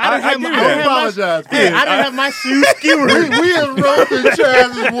 Yeah. I didn't have my- give I you didn't that. have my- apologize. Hey, I didn't have my shoes we skewered. have roasted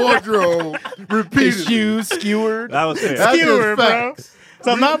Chaz's wardrobe His repeatedly. shoes skewered. that was fair. That's just Skewered, bro. facts.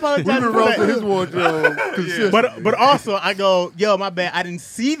 So I'm not We've apologizing been for roasting his that. wardrobe consistently. But also I go, yo, my bad. I didn't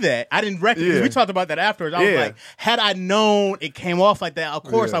see that. I didn't recognize. Yeah. We talked about that afterwards. I was Yeah. like, had I known it came off like that, of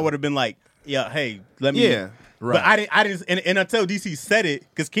course Yeah. I would have been like, yeah, hey, let me. Yeah. But I didn't, and until DC said it,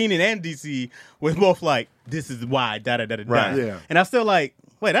 because Keenan and DC were both like, "This is why." Da da da da. Right. Da. Yeah. And I still like,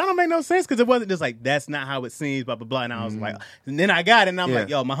 wait, that don't make no sense because it wasn't just like that's not how it seems. Blah blah blah. And I was like, and then I got it, and I'm Yeah. like,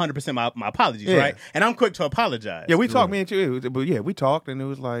 yo, my 100% my apologies, Yeah. right? And I'm quick to apologize. Yeah, we talked, me and you. But yeah, we talked, and it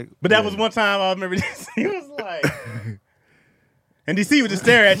was like. But that was one time I remember DC was like, and DC would just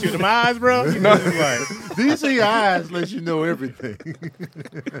stare at you with my eyes, bro. He was just like, DC eyes let you know everything.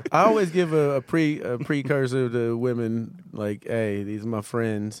 I always give a precursor to women like, hey, these are my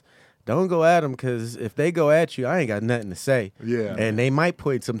friends. don't go at them because if they go at you, I ain't got nothing to say. Yeah. And they might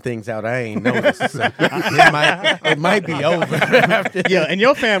point some things out I ain't noticed. So it might be over. After. Yeah, and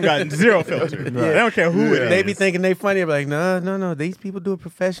your fam got zero filter. They don't care who it is. They be thinking they funny. I'm like, no. These people do it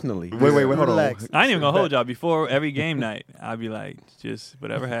professionally. Wait, hold on. Relax. I ain't even gonna hold y'all. Before every game night, I'd be like, just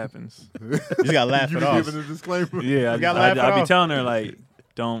whatever happens. You just gotta laugh You it off. giving a disclaimer? Yeah, gotta laugh it I'd be off. telling her like,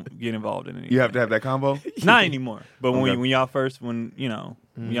 don't get involved in anything. You have to have that combo. Not anymore. But Okay. when y'all first, when y'all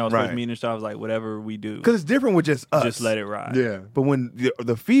was Right. first meeting and stuff, I was like, whatever we do, Because it's different with just us. just let it ride. Yeah. But when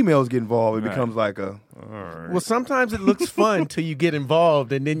the females get involved, it Right. becomes like a. All right. Well, sometimes it looks fun till you get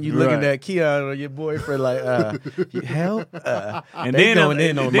involved, and then you looking Right. at Keon or your boyfriend like, help. And They then, going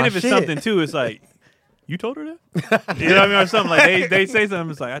in on then my if it's shit. something too, it's like, you told her that? You know what I mean? Or something like they say something,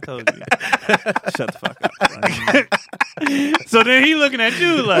 it's like, I told you. Shut the fuck up. Like, so then he looking at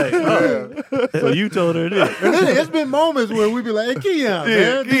you like, oh, so you told her this. And then it's been moments where we be like, "Hey, Keon,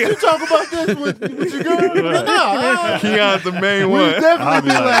 man, did you talk about this with your girl?" Right. No, Keon's the main we one. definitely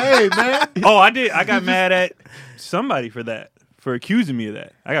be I'll be like, "Hey, man." Oh, I got mad at somebody for that, for accusing me of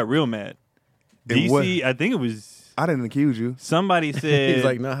that. I got real mad. And what? DC, I think it was I didn't accuse you. somebody said, He's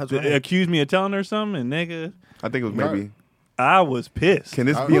like, nah, that's right. accused me of telling her something, and nigga, I think it was maybe. I was pissed. Can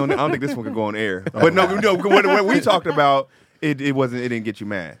this be on? I don't think this one could go on air. But no. What we talked about, it wasn't. It didn't get you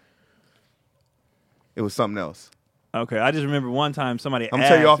mad. It was something else. Okay, I just remember one time somebody. I'm gonna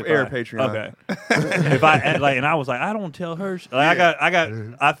tell you asked off if air, I- Patreon. Okay, if I like, and I was like, I don't tell her.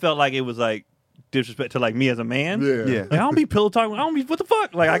 I felt like it was like disrespect to like me as a man. Yeah. Like, I don't be pillow talking. I don't be what the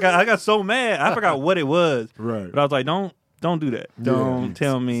fuck. Like I got so mad. I forgot what it was. Right. But I was like, don't do that. Don't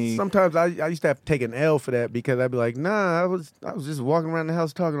tell me. Sometimes I used to have to take an L for that because I'd be like, nah, I was just walking around the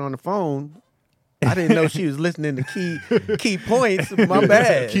house talking on the phone. I didn't know she was listening to key points. My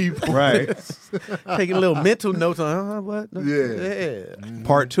bad. Right. Taking little mental notes on what? Yeah.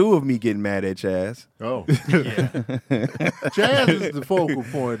 Part 2 of me getting mad at Chaz. Oh, Chaz is the focal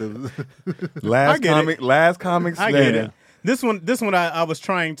point of. Last get comic. Last comic I get standing. it. This one, I was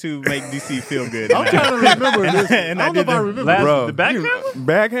trying to make DC feel good. I'm trying to remember this. And I I don't know if I didn't. remember. Last, Bro. the background.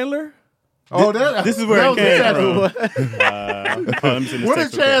 Bag handler. Oh, This is where it that came was from. Let me send this What did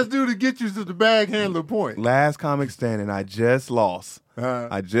text real Chaz quick. do to get you to the bag handler point? Last comic standing. I just lost.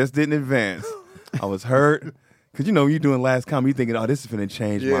 I just didn't advance. I was hurt. Because, you doing last comic, you thinking, oh, this is going to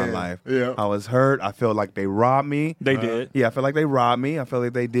change my Yeah, life. yeah. I was hurt. I felt like they robbed me. They did. Yeah, I felt like they robbed me. I felt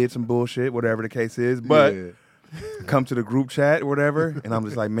like they did some bullshit, whatever the case is. But Yeah. come to the group chat or whatever, and I'm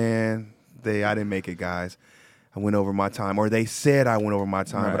just like, man, I didn't make it, guys. I went over my time. Or they said I went over my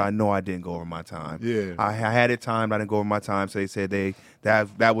time, but I know I didn't go over my time. Yeah. I had it timed. I didn't go over my time, so they said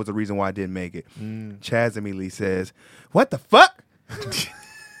that was the reason why I didn't make it. Chaz immediately says, what the fuck?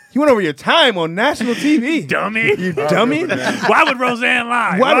 You went over your time on national TV. Dummy. You dummy. Why would Roseanne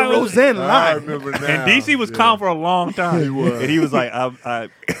lie? Why did Roseanne I lie? remember now. And DC was calm for a long time. He was. And he was like, I'm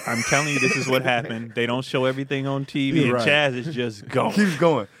telling you, this is what happened. They don't show everything on TV. And Right. Chaz is just going. Keeps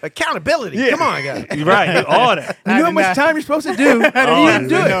going. Accountability. Come on, guys. Right. All that. You know how much time you're supposed to do? Oh, and you didn't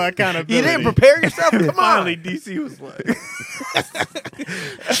do it. No accountability. You didn't prepare yourself. Come Finally, on. DC was like,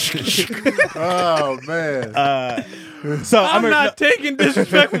 Oh man. So I'm not taking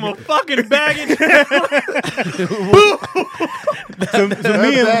disrespect from a fucking baggage. So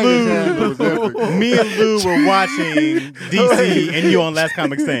me and Lou were watching DC and you on Last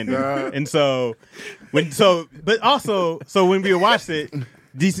Comic Standing, and so when we watched it,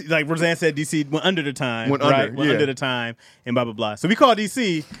 DC, like Roseanne said, DC went under the time, Went right? under, Went yeah. under the time, and blah blah blah. So we called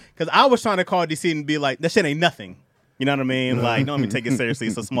DC because I was trying to call DC and be like, that shit ain't nothing. You know what I mean? Like, don't even take it seriously.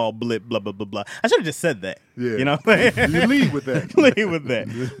 It's a small blip, blah, blah, blah, blah. I should have just said that. Yeah. You know what I mean? You lead with that. Lead with that.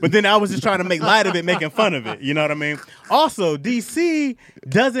 But then I was just trying to make light of it, making fun of it. You know what I mean? Also, DC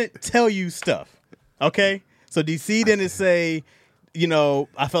doesn't tell you stuff. Okay? So DC didn't say,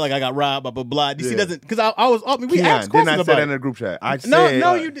 I felt like I got robbed, blah, blah, blah. DC Yeah. doesn't, because we Keon, asked didn't questions I say about that it. in the group chat? I No, said,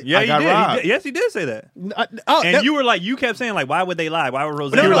 no, you did. Yeah, I he got did. robbed. Yes, he did say that. And you were like, you kept saying like, why would they lie? Why would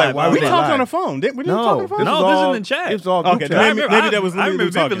Roseanne No, were lie? like, why we would they talked lie? on the phone. We didn't talk on No, the phone. this No, was this is all in the chat. It was all group Okay, chat. I maybe remember, that was I Lou remember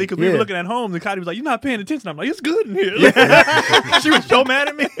talking. vividly because we were Yeah. looking at home and Cotty was like, "You're not paying attention." I'm like, "It's good in here." She was so mad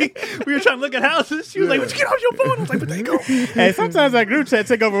at me. We were trying to look at houses. She was like, "Would you get off your phone?" I was like, "But they go." Hey, sometimes that group chat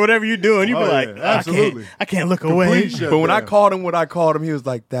take over whatever you're doing. You be Oh, like, yeah, absolutely. I can't look away. But when I called him what I called him, he was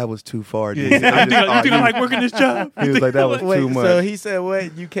like, that was too far, dude. You think I like working this job? He was like, that was Wait, too much. so he said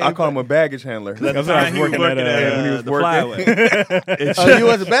what? You came I called him a baggage handler. That's what I was He was working working at. when he was the working. flyway. Oh, you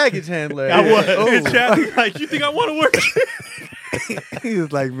was a baggage handler. I was. Oh. And Chad was like, "You think I want to work?" He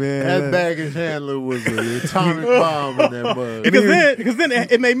was like, man, That baggage handler was an atomic bomb in that mug. Because then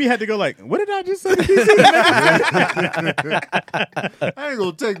it made me have to go like, what did I just say to DC? I ain't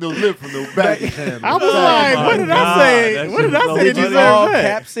gonna take no lip from no baggage handler. I was like, what did I say? What did I say to Did you deserve all that?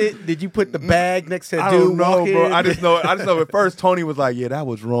 caps it? Did you put the bag next to the I dude don't know, walking? bro. I just know at first Tony was like, yeah, that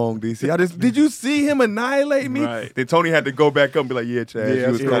was wrong, DC. Did you see him annihilate me? Right. Then Tony had to go back up and be like, yeah, Chad, Yeah,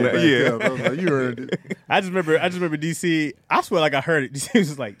 you was kind of, I was like, you earned it. I just remember DC. I swear, like I heard it. DC was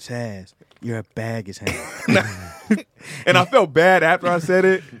just like, Chaz, you're a baggage handler. And I felt bad after I said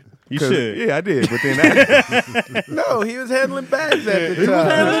it. You 'Cause- should. Yeah, I did. But then that, No, he was handling bags at the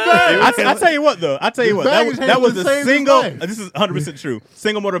time. I tell you what, though. I tell you what. baggage That was handler the saves his single. life. This is 100% true.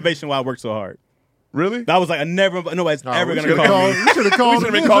 Single motivation why I work so hard. really? That was like nobody's ever we gonna should've call me. We should have called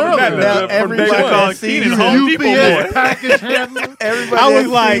him been this calling that earlier. Now from everybody day one. called that sees Keenan you, Home Depot UPS boy. package handler. everybody I was that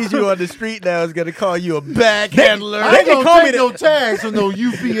like- sees you on the street now is gonna call you a bag handler. I ain't can gonna call me take the- no tags from no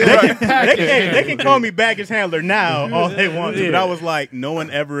UPS They package. can call me baggage handler now all they want to, but I was like, no one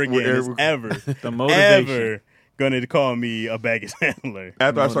ever again is ever The motivation. ever gonna call me a baggage handler.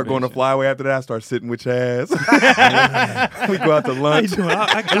 After I start going to Flyway, after that, I start sitting with Chaz. We go out to lunch.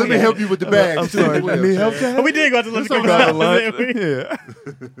 Let me help you with the bags. I'm sorry. too. Need help, Chaz? But we did go out to lunch. We go out to lunch. Yeah.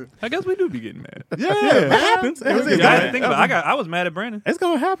 I guess we do be getting mad. Yeah, it happens. Yeah, I didn't think about it. I was mad at Brandon. It's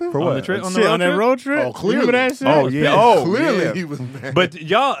gonna happen. For On what? the trip, on Shit, the road on that trip? road trip. Oh, clearly. Remember that shit? Oh, yeah. Oh, Clearly, yeah. he was mad. But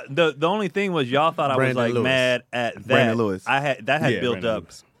y'all, the only thing was y'all thought I was Brandon like Lewis. mad at that. Brandon Lewis. That had Yeah, built Brandon up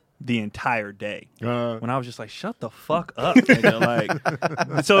Lewis. the entire day. Uh, When I was just like, shut the fuck up, nigga.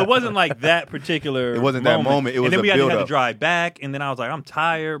 Like, so it wasn't like that particular. It wasn't that moment. It was and then a we had to build-up. drive back, and then I was like, I'm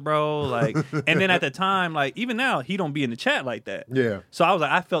tired, bro. Like, and then at the time, like, even now, he don't be in the chat like that. yeah. So I was like,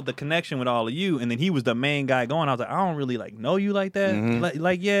 I felt the connection with all of you, and then he was the main guy going. I was like, I don't really like know you like that,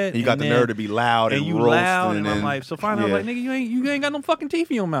 like yet. You got And the then- nerve to be loud and and you roasting. loud, and I'm like, so finally, yeah. I'm like, nigga, you ain't got no fucking teeth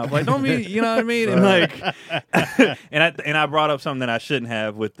in your mouth, like, don't be, you know what I mean? And like, and I brought up something that I shouldn't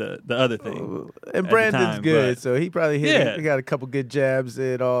have with the other thing. And the Brandon's time, good, but- so he probably hit. Yeah. He got a couple good jabs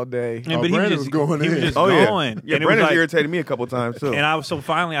in all day. And, Oh, but he Brandon was was going he was in. just Oh yeah, going. yeah. And it was Brandon's like- irritated me a couple times too. And I was so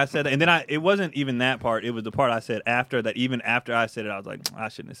finally I said that, and then it wasn't even that part. It was the part I said after that. Even after I said it, I was like, I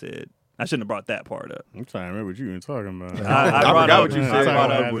shouldn't have brought that part up. I'm trying to remember what you were talking about. I I brought forgot up, what you I said.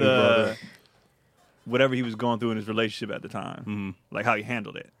 brought I up would've brought the up. whatever he was going through in his relationship at the time, like how he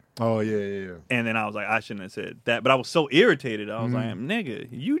handled it. Oh yeah. And then I was like, I shouldn't have said that. But I was so irritated. I was like, nigga,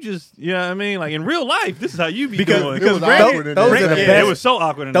 you just, you know what I mean? Like in real life, this is how you be doing. It was Brandon- awkward in those there. are the Yeah, best. it was so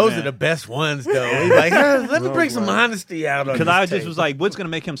awkward. In Those are the best ones, though. He's like, let me bring some honesty out on because this I just tape. was like, what's gonna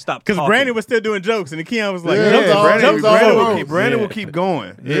make him stop? Because talking? Brandon was still doing jokes, and the Keon was like, Yeah, "Jump off, Brandon jump was off." all Brandon over. will keep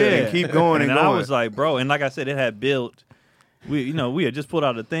going. Yeah, And keep going and then going. I was like, bro, and like I said, it had built. We had just pulled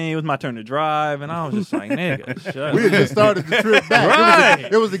out a thing. It was my turn to drive, and I was just like, nigga, shut We had up. just started the trip back.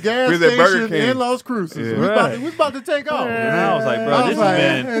 Right. It was the gas We was at Burger station King. in Las Cruces. Yeah. We was about to take off. And I was like, bro, I was this like,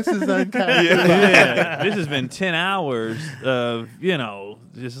 has been. this is unkind. Yeah, this has been 10 hours of,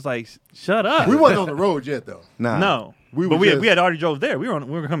 just like, shut up. We wasn't on the road yet, though. Nah. No. We but were we just- had already drove there. We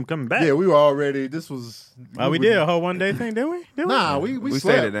were coming back. Yeah, we were already. This was. We did a whole one day thing, didn't we? Did Nah, we We slept.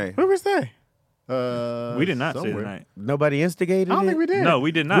 stayed today. Where we stay? We did not stay somewhere. the night. Nobody instigated I don't it. think we did. No,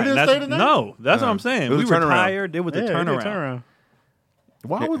 we did not. We didn't That's- stay the night? No, that's what No. I'm saying. It was We a were turnaround. tired. It was a Yeah, we did turnaround.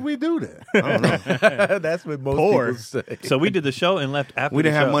 Why would we do that? I don't know. That's what most Poor. people say. So we did the show and left after We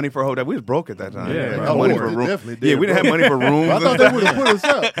didn't the have show. money for a hotel. We was broke at that time. Yeah, We didn't bro. have money for Poor. room. Definitely did, Yeah, we didn't have bro. money for rooms. I and thought they stuff. would have put us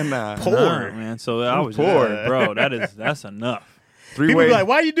up. Nah. Poor, man. So I was poor. just like, bro, that's enough. Three People be ways. like,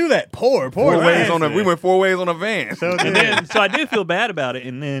 "Why you do that?" Poor. Four ways on a. a. We went 4 ways on a van. And then, so I did feel bad about it.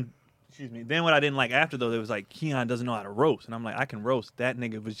 And then, excuse me. Then what I didn't like after though, it was like Keon doesn't know how to roast, and I'm like, I can roast. That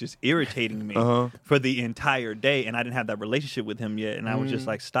nigga was just irritating me for the entire day, and I didn't have that relationship with him yet, and I was just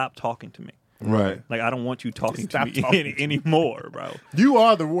like, stop talking to me. Right. Like I don't want you talking to Stop me talking anymore, bro. You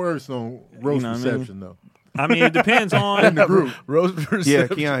are the worst on roast You know what I mean? reception, though. I mean, it depends on The group. Rose Yeah,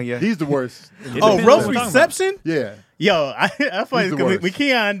 Keon. Yeah. He's the worst. It Oh, depends on roast what we're talking reception? Yeah. Yo, I find He's the because worst. when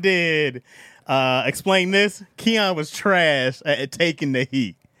Keon did explain this, Keon was trash at taking the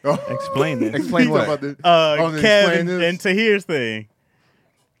heat. Explain this. Explain He's what? talking about the- on the Kev explain and, this. and Tahir's thing.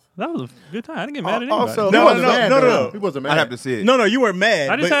 That was a good time. I didn't get mad at anybody. Also, He No, wasn't no, mad, no, though. no. He wasn't mad. I'd have to see it. No, you weren't mad.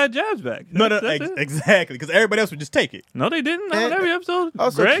 I just but- had jabs back. no, That's it. exactly, because everybody else would just take it. No, they didn't. Not And- every episode.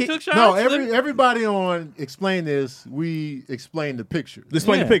 also, Greg took shots. No, everybody on Explain This, we explained the picture.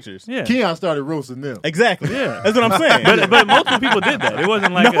 Display Yeah. the pictures. Yeah. Keon started roasting them. Exactly. Yeah. That's what I'm saying. But multiple people did that. It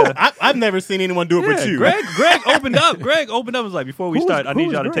wasn't like no, a. I've never seen anyone do it but you. Greg opened up. Greg opened up and was like, before we Who was- start, I who need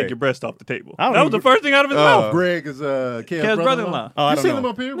was y'all to Greg? take your breast off the table. I don't That was even- the first thing out of his mouth. Greg is Kev's Kev's brother-in-law. brother-in-law. Oh, I You don't seen know. him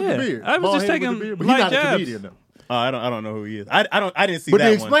up here with Yeah. the beard? I was Bald just head with taking the beard, but light he's not a jabs. comedian, though. I don't know who he is. I didn't see But that to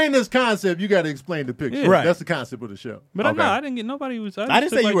one. explain this concept, you got to explain the picture. Yeah. Right. That's the concept of the show. But I didn't get nobody was. I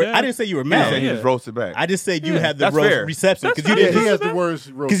didn't say you were. I didn't say you were He mad. said he just roasted back. I just said you had the that's roast fair. reception That's because you fair. didn't. He has the worst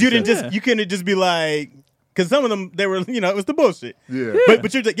roast. Because you didn't reception. just. You couldn't just be like. Because some of them, they were, it was the bullshit. Yeah.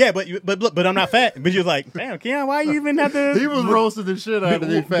 But you're like, but I'm not fat. But you're like, damn, Keon, why you even have to? He was roasting the shit out of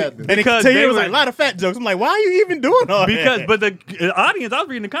the fatness. And Because it they was were- like a lot of fat jokes. I'm like, why are you even doing all that? But the audience, I was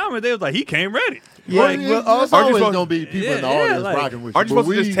reading the comments. They was like, he came ready. Yeah, Like, well, It's also, always supposed- going to be people in the Yeah, audience like- rocking with you. Aren't you but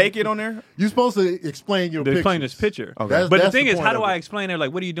supposed to just take it on there? You're supposed to explain your They're pictures. playing this picture. Okay. That's- But the that's thing is, point how do of I it. explain? They're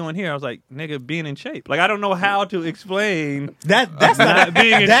like, what are you doing here? I was like, nigga, being in shape. Like, I don't know how to explain That's not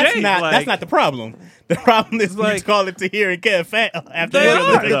being in that's shape. not like, that's not the problem. The problem is when you Like- call it to hear and get fat after They you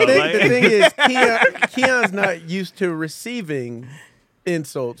are, though. the thing is, Keon's not used to receiving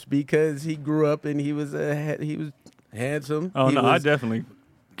insults because he grew up and he was handsome. Oh He no, I was, definitely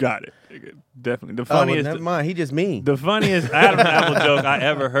got it. Nigga. Definitely. The Oh, well, funniest, never mind. He just mean. the funniest Adam Apple joke I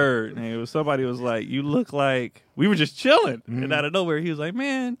ever heard. And it was somebody was like, "You look like," we were just chilling, and out of nowhere he was like,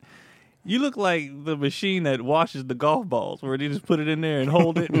 "Man, you look like the machine that washes the golf balls, where they just put it in there and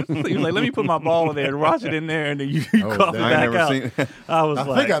hold it." He was like, "Let me put my ball in there and wash it in there, and then you cough it damn. I back ain't never out." seen. I was I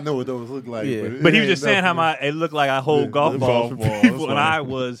like, think I know what those look like. Yeah. but he it was just ain't saying how nothing. it looked like I hold golf balls for balls, people, that's and funny. I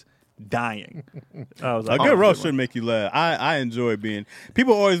was dying. I was A like, good oh, roast should make you laugh. I enjoy being.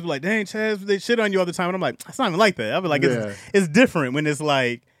 People always be like, "Dang, Chaz, they shit on you all the time," and I'm like, "It's not even like that." I'll be like, Yeah. "It's different when it's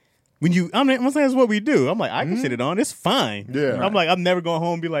like." When you, I'm saying that's what we do. I'm like, I can sit it on. It's fine. Yeah. I'm like, I'm never going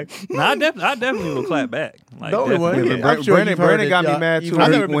home and be like, No, I definitely will clap back. Like, The only one, definitely. yeah. I'm sure you've heard Brandon it, got me y'all. mad You've too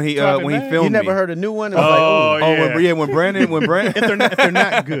heard it. when he Clapping when he back? filmed You never me. heard a new one? It was like, Oh, ooh. yeah. When Brandon if they're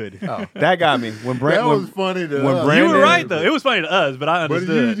not good. that got me when That Brandon was funny to when us. You Brandon- were right though. It was funny to us, but I But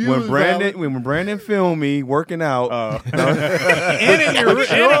understood. you when was Brandon valid. when Brandon filmed me working out. and in your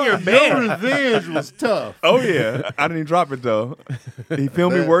Your bed. revenge was tough. Oh yeah, I didn't even drop it though. He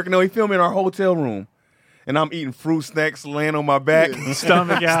filmed me working. No, he filmed me in our hotel room, and I'm eating fruit snacks, laying on my back,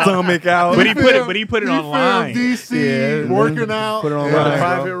 Stomach out. stomach out. But he put it He online. filmed DC working out. Put it Yeah, online.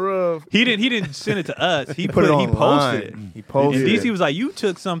 private bro. roof. He didn't send it to us. He Put it he online. posted it. He posted And it. DC was like, "You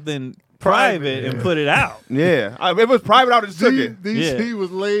took something private and put it out." Yeah, if it was private, I would have just took it. DC was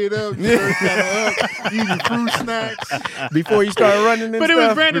laid up, shirt kinda up, eating fruit snacks. Before you started running and But it stuff.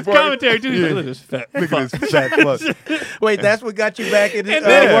 was Brandon's Before- commentary too. He's like, "Look at this fat Look at fuck." this fat fuck. Wait, that's what got you back in And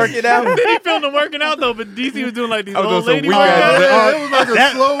then- working out? Then he filmed him working out though, but DC was doing like these I was old doing lady some weak ass- workouts. It was like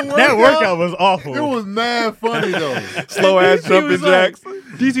a slow workout. That workout was awful. It was mad funny though. Slow ass DC jumping was like- jacks.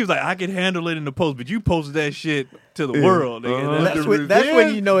 DC was like, "I can handle it in the post, but you posted that shit to the world." Nigga. That's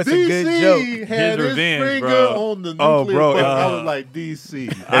when you know it's a good DC joke. had His his revenge, finger bro. on the nuclear Oh, bro, button. if- I was like, DC.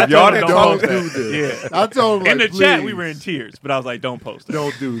 I If y'all told him didn't don't Don't post do that. this. Yeah. I told him In the like, chat, please, we were in tears, but I was like, "Don't post it."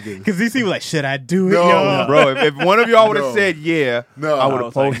 Don't do this. Because DC was like, should I do it, No, yo? Bro, if one of y'all would have No. said yeah, No. I would I have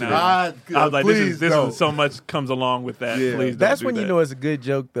was like, posted nah. it. I was like, please "This don't. is so much comes along with that." Yeah. Please, don't That's do when you that. know it's a good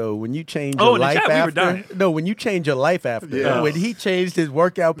joke, though. When you change Oh, your in the life chat, we were after. dying. No, when you change your life after. Yeah. When he changed his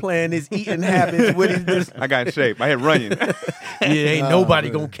workout plan, his eating habits, what he's just, I got in shape. I had running. ain't nobody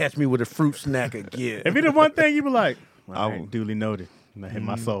gonna catch me with a fruit snack again. If it is one thing, you be like, all I right, will- duly noted. That hit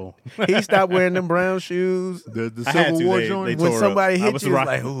my soul. He stopped wearing them brown shoes. The I had Civil to. War They joint. tore When up. somebody I hit was you, it's rocking.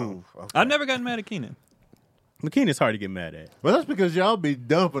 like, ooh. I've never gotten mad at Keenan. McKean is hard to get mad at. Well, that's because y'all be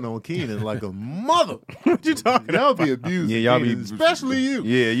dumping on Keenan like a mother. What you talking Y'all be abusing. Yeah, y'all be- Keenan, especially you.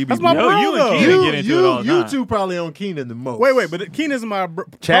 Yeah, you be. That's my Yo, bro, you and though. Keenan get into it all the You time. two probably on Keenan the most. Wait, but Keenan's my bro.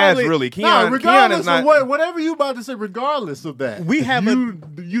 Chaz probably- really. Nah, Keon is regardless not. of whatever you about to say, regardless of that, We have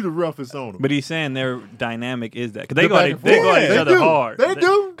you the roughest on them. But he's saying their dynamic is that because they The go back at and they go forth. at each They other do. hard. They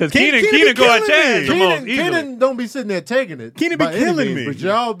do. Because Keenan Keenan be go at killing Chaz me. the most easily. Keenan don't be sitting there taking it. Keenan be by any killing means, me. But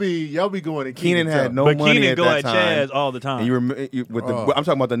y'all be going at Keenan Keenan had tough. no but money Keenan at go that at time. Chaz all the time. And with the. Oh. I'm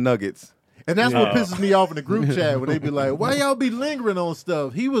talking about the Nuggets. And that's what Yeah. pisses me off in the group chat when they be like, "Why y'all be lingering on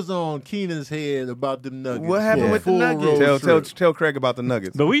stuff?" He was on Keenan's head about them Nuggets. What happened for a with the full Nuggets? road Tell Craig about the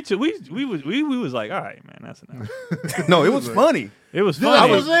Nuggets. but we was like, all right, man, that's enough. No, it was funny. It was I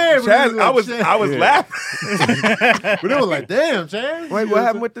funny. was there. Chaz, I was Yeah. laughing. But it was like, "Damn, Chaz." Wait, what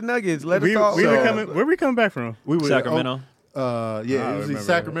happened with the Nuggets? Let us talk. Where we coming back from? We were Sacramento. Yeah, I it was in remember.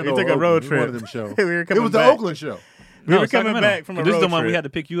 Sacramento. We took a or road Oakland, trip. One of them shows. We were It coming was the back. Oakland show. We were coming Sacramento. back from a This road is the one we trip. had to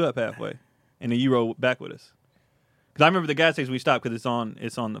pick you up halfway, and then you rode back with us. Because I remember the gas station we stopped because it's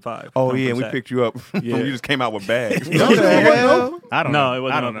on the 5. Oh coming yeah, from we Sac. picked you up. Yeah. You just came out with bags. What the hell? I don't No, know. it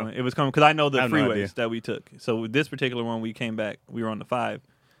wasn't. I don't know. Oakland. It was coming because I know the I have no idea. freeways that we took. So with this particular one, we came back. We were on the 5,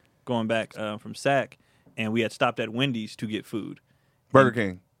 going back from Sac, and we had stopped at Wendy's to get food. Burger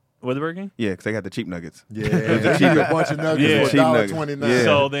King. Was it Burger King? Yeah, because they got the cheap nuggets. Yeah, a bunch of nuggets Yeah. for Cheap nuggets. $1.29. Yeah.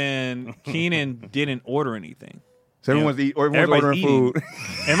 So then Keenan didn't order anything. So everyone's ordering food.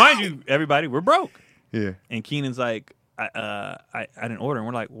 And mind you, everybody, we're broke. Yeah. And Keenan's like, I didn't order. And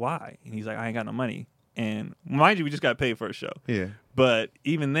we're like, why? And he's like, I ain't got no money. And mind you, we just got paid for a show. Yeah. But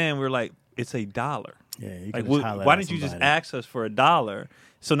even then, we're like, it's $1. Yeah, you Like, can why didn't you just ask us for $1?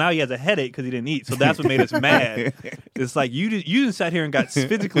 So now he has a headache because he didn't eat. So that's what made us mad. It's like you didn't sat here and got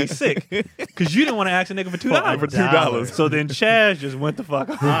physically sick because you didn't want to ask a nigga for $2. For $2. So then Chaz just went the fuck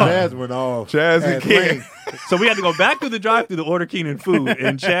off. Chaz went off. Chaz and King. So we had to go back through the drive-through to order Keenan food,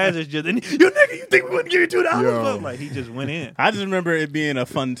 and Chaz is just, and, yo nigga, you think we wouldn't give you $2? Like he just went in. I just remember it being a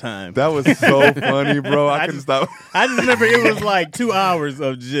fun time. That was so funny, bro. I couldn't stop. I just remember it was like 2 hours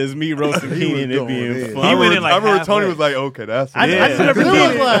of just me roasting Keenan and it being fun. He went in like I remember halfway. Tony was like, okay, that's I just remember It was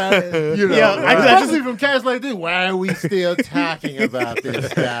Keenan. like, you know, Yeah, especially from cats like this. Why are we still talking about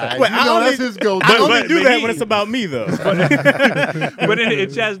this guy? Wait, You know, that's his go-to. I only do but that he- when it's about me, though. But in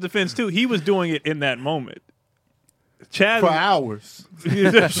Chaz's defense too, he was doing it in that moment. Chaz for hours.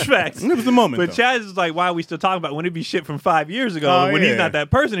 That's facts. It was the moment, But though. Chaz is like, why are we still talking about it when it be shit from 5 years ago? Oh, when yeah. he's not that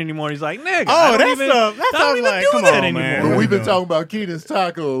person anymore, he's like, nigga. Oh, I don't that's even, stuff. That's I don't even like, do come that on, anymore. man. But we've been Yeah. talking about Keenan's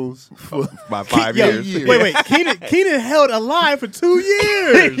tacos for about 5 Yo, years. Wait. Keenan held alive for 2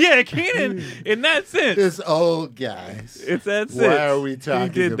 years. Yeah, Keenan. In that sense, this old guys. it's that sense. Why are we He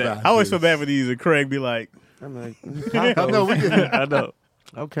talking did that. about I always this? feel bad for these. And Craig be like, I'm like, I know we can. I know.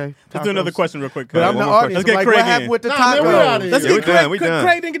 okay. let's do another question real quick. But I'm the One more audience. Let's get like, Craig what happened in. with the Nah, man, we tacos? outta here. Let's Yeah, get we Craig. done, we done.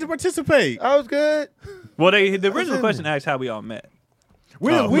 Craig didn't get to participate. I was good. Well, the original question asked how we all met.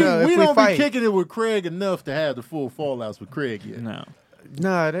 We Well, if we we don't fight. be kicking it with Craig enough to have the full fallouts with Craig yet. No.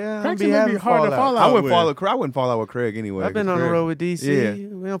 Nah, they don't Craig's be gonna having be hard to fallout. follow. I wouldn't with. I wouldn't fall out with Craig anyway. I've been on the road with DC. Yeah.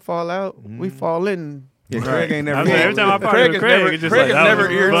 We don't fall out. We fall in. Yeah, Craig ain't never. I mean, every time I partner with is Craig, never, it's just Craig like, is that never was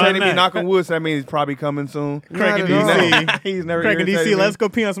a irritating fun me. night. Knocking wood, so that means he's probably coming soon. Craig and Not at DC. He's never. Craig and irritated DC, me. let's go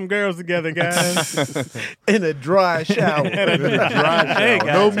pee on some girls together, guys. In a dry shower. Hey,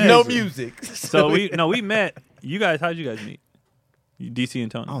 guys. No music. So we met. You guys, how'd you guys meet? DC and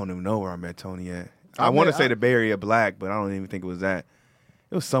Tony. I don't even know where I met Tony at. I I want to met- say the Bay Area Black, but I don't even think it was that.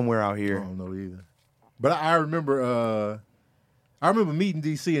 It was somewhere out I here. don't know either. But I remember meeting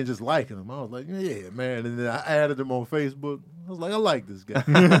DC and just liking him. I was like, yeah, man. And then I added him on Facebook. I was like, I like this guy.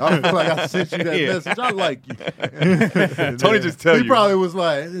 I feel like I sent you that Yeah. message. I like you. And Tony then just tell he you. probably was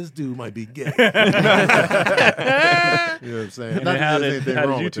like, this dude might be gay. You know what I'm saying? And Not then how that there's did anything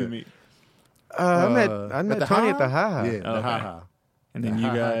wrong you with two that. meet? I met the Tony Ha-Ha? at the Ha-Ha. Yeah, the Okay. Ha-Ha. And then The you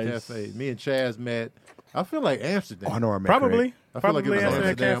Ha-Ha guys. Cafe. Me and Chaz met. I feel like Amsterdam. Oh, I know where I met Probably. Craig. I feel like it was Probably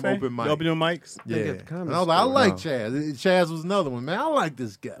Amsterdam Cafe. open mic. Open your mics. Yeah. at the comedy And I was like, I store. like No. Chaz. Chaz was another one, man. I like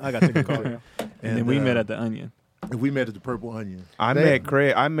this guy. I got to take a call. And then we met at the Onion. We met at the Purple Onion. I met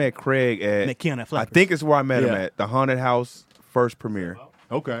Craig at. Met Keanu I Flappers. think it's where I met him Yeah. at the Haunted House first premiere.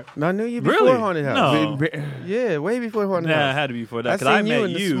 Okay. No, I knew you before Really? Haunted House. No. Yeah, way before Haunted Nah, it House. had to be before I that. seen Because I you met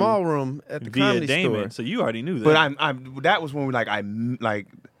in the you small room at the via comedy Damon. store. So you already knew that. But I'm. That was when we like.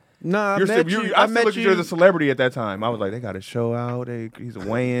 Nah, I You're met still, you. I I still met looked at you. you as a celebrity at that time. I was like, they got a show out. He's a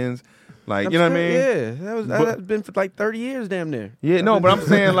weigh-ins. Like, I'm you know what I still- mean? Yeah, that was But- that's been for like 30 years, damn near. Yeah, no, but I'm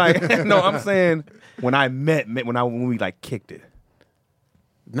saying like, I'm saying when I met when we like kicked it.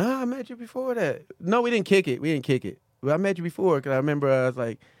 Nah, I met you before that. No, we didn't kick it. But I met you before because I remember I was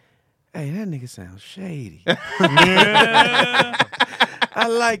like, hey, that nigga sounds shady. I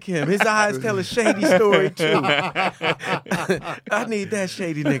like him. His eyes tell a shady story too. I need that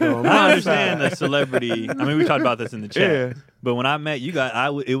shady nigga on I my understand side. the celebrity. I mean, we talked about this in the chat. Yeah. But when I met you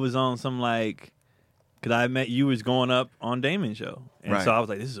guys, it was on some like, because I met you was going up on Damon's show, and Right. so I was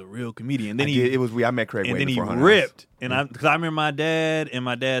like, this is a real comedian. Then I met Craig and way then he before Haunted ripped, House. and because I remember my dad and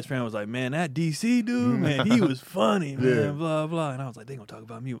my dad's friend was like, man, that DC dude, man, he was funny, man, Yeah. blah blah. And I was like, they gonna talk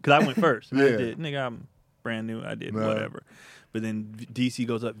about me because I went first. I Yeah. did, nigga, I'm brand new. I did No. whatever. But then DC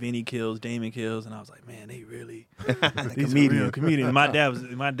goes up, Vinny kills, Damon kills, and I was like, man, they really, he's a real comedian. My dad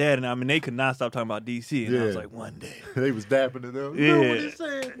and I mean, they could not stop talking about DC, and I was Yeah. like, one day. They was dapping it up. Yeah. You know what he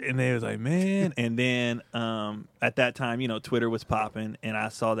said? And they was like, man. And then at that time, Twitter was popping, and I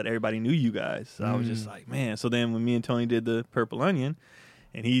saw that everybody knew you guys. So I was just like, man. So then when me and Tony did the Purple Onion,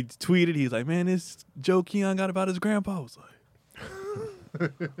 and he tweeted, he's like, man, this Joe Keon got about his grandpa. I was like,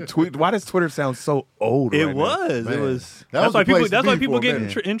 Why does Twitter sound so old? it right now? was. Man. It was. That That's was why the people. place to That's why be people for a get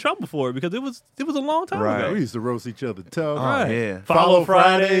minute. in trouble for it because it was a long time Right. ago. We used to roast each other tough. Oh, Right. yeah. Follow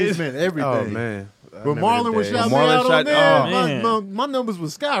Fridays. man, everything. Oh man. But Marlon was shouting me Marlon out on shot- there. oh, man. My numbers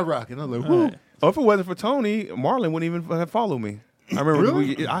was skyrocketing. I was like, whoo. Right. Oh, if it wasn't for Tony, Marlon wouldn't even have followed me. I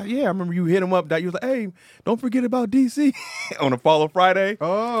remember I remember you hit him up that you was like, hey, don't forget about DC on a Follow Friday.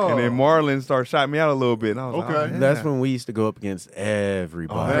 Oh. And then Marlon started shouting me out a little bit. And I was like, Okay. oh, That's when we used to go up against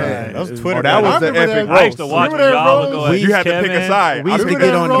everybody. That was Twitter. Oh, that was the remember epic that. I used to roast. watch when Remember that y'all would roast? go at You had to Kevin. pick a side. We used to Remember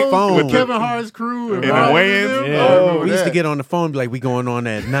get that on the roast phone. with Kevin Hart's crew and And Ryan Wayans? and them? Yeah. Oh, We used to that. get on the phone and be like, we going on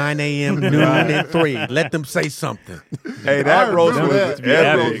at 9 a.m., noon, and 3. Let them say something. Hey, that I roast was remember epic,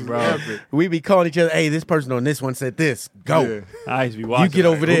 that. epic, bro. Epic. We be calling each other, hey, this person on this one said this. Go. Yeah. I used to be watching. You get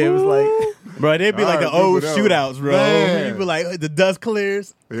over there. It was like, Bro, they'd be like I the old remember that shootouts, bro. Man. You'd be like, the dust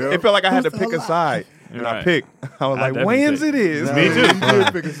clears. Yep. It felt like I had to Who's pick still a side. And I Right. picked. I was I like, definitely Wayans picked. it is. Me too. You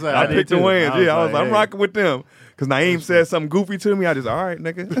did pick a I side. I did picked the too. Wayans. I was Yeah, I was like, like, I'm hey. rocking with them. Because Naeem said something goofy to me. I just, all right,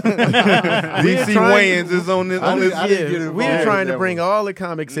 nigga. DC trying- Wayans is on this. I On didn't- this. I didn't get we involved were with trying to that bring one. all the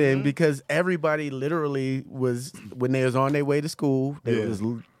comics in because everybody literally was, when they was on their way to school, they Yeah. was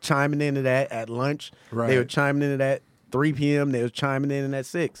chiming into that at lunch. Right. They were chiming into that 3 p.m. They was chiming in at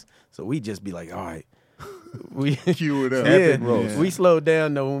 6. So we just be like, all right. We Cue it up. yeah, roast. we slowed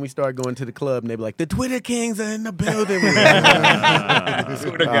down though when we started going to the club, and they be like, "The Twitter Kings are in the building." We're like,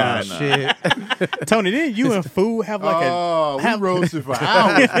 Swear to oh, God. shit! Tony, didn't you and Food have like Oh, we have- roasted for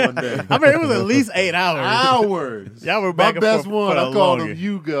hours one day. I mean, it was at least 8 hours. Hours. Y'all were My back and best forth one, for I the called longest. him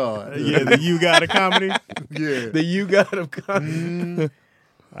You God. Yeah, the You Got a Comedy. Yeah. The you got them.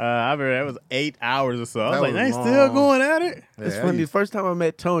 I remember that was 8 hours or so. I was That like, was they still long. going at it? It's Yeah, funny. I The first time I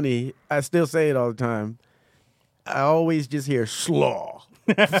met Tony, I still say it all the time. I always just hear slaw.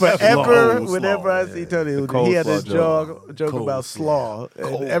 Forever, whenever I see Tony, he had this joke about slaw.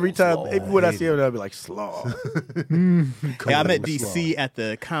 And every time, even when I see him, I'll be like, slaw. Yeah, I met DC at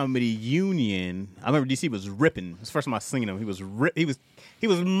the Comedy Union. I remember DC was ripping. It was the first time I seen him. He was he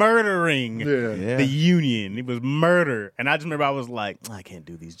was murdering Yeah. the Union. He was murder. And I just remember I was like, I can't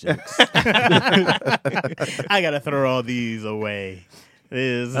do these jokes. I gotta throw all these away.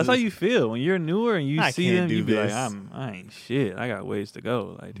 That's how you feel when you're newer and you I see can't them. do You be this. like, I ain't shit. I got ways to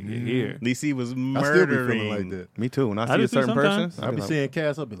go, like to get here. DC was I murdering. still be feeling like that. Me too. When I I see do a too certain person, sometimes. I I be be like, seeing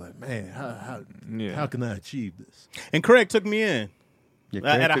Cass, I'll be like, man, Yeah. how can I achieve this? And Craig took me in yeah,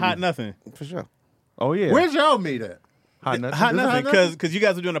 at a Craig Hot took me- Nothing. For sure. Oh yeah. Where's y'all meet at? Hot Nothing? Hot Is it Nothing, Hot Nothing? because you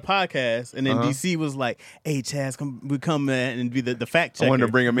guys were doing a podcast, and then Uh-huh. DC was like, "Hey, Chaz, we come in and be the fact checker." I wanted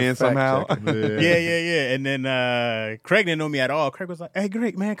to bring him in somehow. Yeah. And then Craig didn't know me at all. Craig was like, "Hey,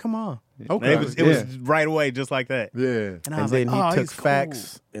 Greg, man, come on." Okay. And it was right away, just like that. Yeah. And I And was then like, he "Oh, took he's cool."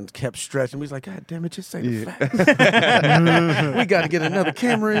 facts and kept stretching. We was like, God damn it, just say the facts. We got to get another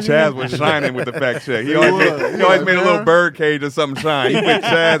camera in Chaz here. was shining with the fact check. He He always, was. made, he always made a little man. bird cage or something shine. He put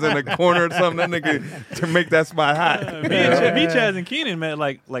Chaz in the corner or something. That nigga to make that spot hot. Me, Chaz, and Keenan met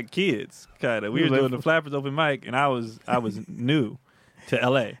like kids, kind of. We were doing the Flappers open mic, and I was new to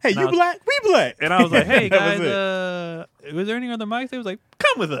LA. Hey, And I you was- black? We black. And I was like, hey, That was guys, was there any other mics? They was like,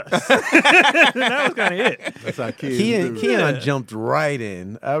 come with us. That was kind of it. That's how kids Keon do. jumped right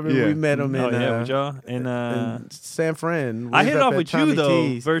in. I remember Yeah. we met him in, Oh, yeah, with y'all. And in San Fran. We I was hit it up off at with you, Tommy though,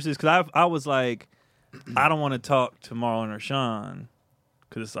 T's. versus because I was like, I don't want to talk to Marlon or Sean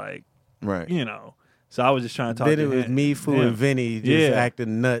because it's like, Right. you know. So I was just trying to talk Then to it was him. me, Fu, Yeah. and Vinny just Yeah.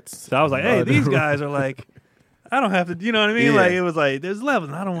 acting nuts. So I was like, hey, Uh, these guys are like, I don't have to, you know what I mean? Yeah. Like, it was like, there's levels,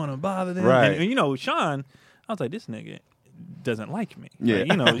 and I don't want to bother them. Right. And, you know, Sean, I was like, this nigga doesn't like me. Yeah.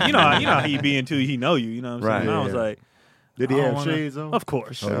 Like, you know how he be until he know you, you know what I'm saying? Right. And I was Yeah. like, Did he I don't have wanna- shades on? Of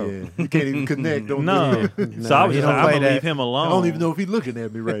course. Oh, yeah. You can't even connect. Don't No. do it. So I was he just don't like, I'm play going to that. leave him I alone. don't even know if he's looking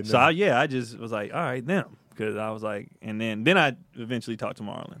at me right So now. I just was like, all right, them. Because I was like, and then I eventually talked to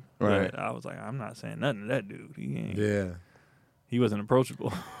Marlon. Right. But I was like, I'm not saying nothing to that dude. He Yeah. wasn't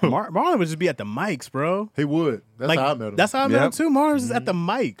approachable. Marlon would just be at the mics, bro. He would. That's how I met him. That's how I met him Yep. too. Marlon was at the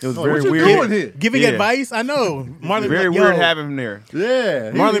mics. It was Oh, very what you weird. doing here? Giving Yeah. advice. I know. Marlon Very was like, weird yo, having him there.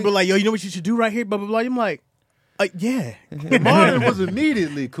 Yeah. Marlon be like, yo, you know what you should do right here? Blah blah blah. I'm like, yeah, Marlon was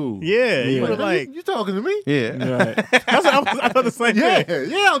immediately cool. yeah. You were Like, like, you talking to me? Yeah. Right. that's what I thought the same Yeah,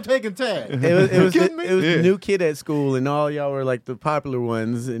 thing. yeah, I'm taking tag. It was kidding me? the new kid at school, and all y'all were like the popular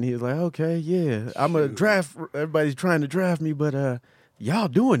ones. And he was like, "Okay, yeah, I'm a draft. Everybody's trying to draft me, but y'all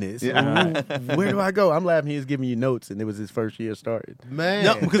doing this. Yeah. Where do I go?" I'm laughing. He was giving you notes, and it was his first year started. Man.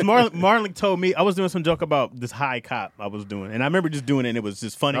 No, because Marlon told me I was doing some joke about this high cop I was doing, and I remember just doing it, and it was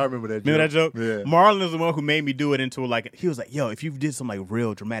just funny. I remember that Remember that joke. joke? Yeah. Marlon is the one who made me do it into like he was like, "Yo, if you did some like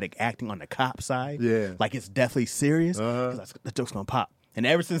real dramatic acting on the cop side, Yeah. like it's definitely serious, Uh-huh. 'cause that's- the joke's gonna pop." And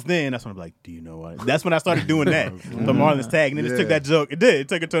ever since then, that's when I'm like, "Do you know what?" That's when I started doing that. So Marlon's tag, and then it took Yeah. that joke. It did. It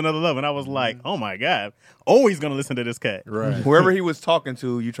took it to another level, and I was like, "Oh my god, always gonna listen to this cat." Right. Whoever he was talking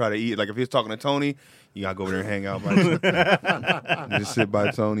to, you try to eat. Like if he was talking to Tony, you gotta go over there and hang out by yourself. Just sit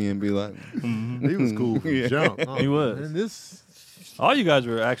by Tony and be like, He was cool from Yeah. jump. Oh, He was. And this All you guys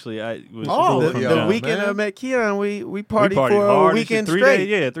were actually. Was Oh, cool from yeah. The down. weekend man. I met Keon, we We partied partied for a hard and weekend shit, 3 straight.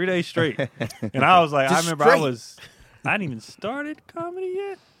 days, 3 days straight. And I was like, I Just remember straight. I hadn't even started comedy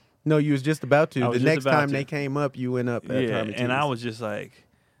yet. No, you was just about I to. was The just next about time to. they came up, you went up at Yeah, Tommy and I T's. was just like,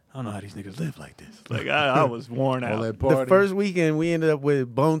 I don't know how these niggas live like this. Like I was worn All out. that party. the first weekend we ended up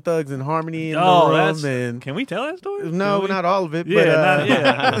with Bone Thugs and Harmony in Oh, the that's. room, and Can we tell that story? no, Can we? not all of it.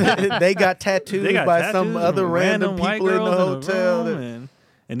 Yeah, but they got tattooed They got by some tattoos other from random white people in the girls hotel. room, that-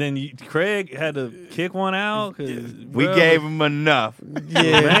 and then Craig had to kick one out. 'Cause, We bruh, gave him enough.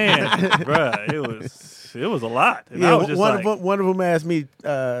 yeah. man, bruh, it was a lot. And I Yeah, was just one like, of them asked me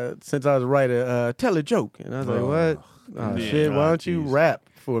since I was a writer, tell a joke, and I was like, "What? Oh Yeah. shit! Why don't you geez. rap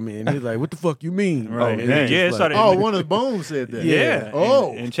for me?" And he's like, "What the fuck you mean?" Right. And Yeah, he's yeah, it like, started- Oh, one of the Bones said that. yeah.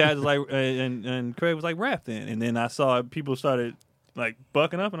 Oh. and Chad was like, and Craig was like, rap then. And then I saw people started like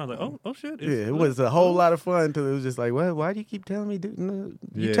bucking up, and I was like, oh shit. Yeah, it was a whole lot of fun until it was just like, "What? Why do you keep telling me? You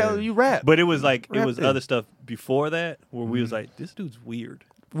Yeah. tell you rap." But it was like it Rap was then. other stuff before that where we was like, this dude's weird.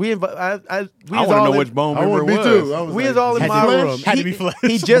 we I we was want to all know in- which bone I member want it me was. too. I was We like, was all in had my to be room. flesh? Had to be flesh.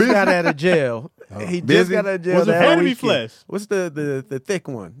 He just got out of jail. He Busy? just got out of jail. Was it that had to be weekend. flesh? What's the thick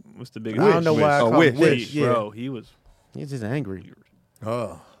one? What's the biggest? I don't know why I Oh, call him Wish. Wish. Yeah, Bro, he was. he's just angry.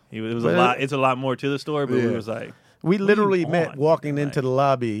 Oh. It was But a lot. It's a lot more to the story, but Yeah. we was like, We literally you met on? walking Like- into the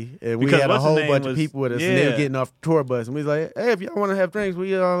lobby, and we Because had a what's his whole name bunch of was- people with us, and they were yeah. getting off the tour bus, and we was like, "Hey, if y'all want to have drinks,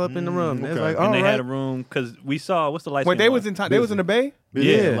 we all up in the room." And it's okay. like, and all they right. had a room because we saw what's the light. Wait, they was in time. They was in the Bay.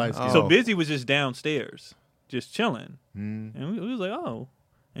 Yeah. Light skin. So Oh. Busy was just downstairs, just chilling, Mm. and we was like, oh.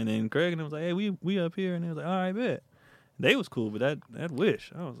 And then Craig and them was like, hey, we up here, and they was like, all right, bet. They was cool, but that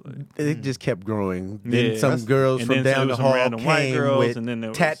Wish, I was like, It just kept growing. Then Yeah. some That's- girls and from then down there the was some hall random white came girls, with and then there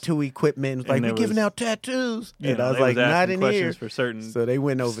was- tattoo equipment. It was like, and we're there giving was- out tattoos. you And know, I was they like, not asking in questions here. for certain So they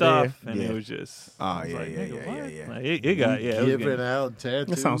went over stuff, there. and Yeah. it was just, Oh, I was yeah, like, yeah, nigga, yeah, what? yeah. Like, it got, yeah, it was Giving getting, out tattoos.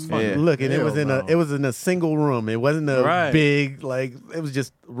 That sounds fun. Yeah. Look, and it Hell was in no. a single room. It wasn't a Right. big like. It was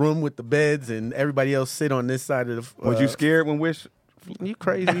just room with the beds, and everybody else sit on this side of the. Was you scared when Wish? You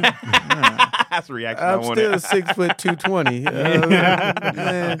crazy? That's the reaction I I'm wanted. still 6'220".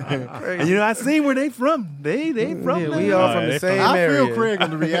 Man, crazy. I see where they from. They from. Yeah, there. we all from they the from- same I area. feel Craig on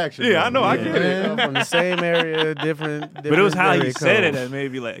the reaction. Yeah, I know, I Yeah, get it. we all from the same area, different. but it was how he area said it codes. that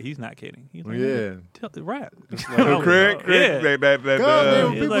made me like, he's not kidding. He's like, Yeah. tell the rap. Oh, Craig, yeah. Craig, God, man,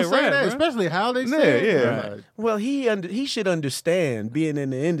 when He's people like, say rap, that, bro. especially how they Yeah, say it. yeah. Like, Well, he should understand being in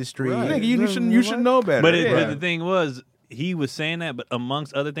the industry. Nigga, you should know better. But, yeah. but the thing was, he was saying that, but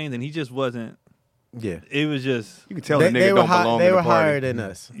amongst other things, and he just wasn't. Yeah, It was just, you can tell the nigga don't belong they in were the party. higher than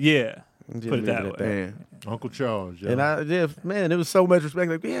us. yeah. Just Put it leave that at way. Yeah. Uncle Charles. Yo. And man, it was so much respect.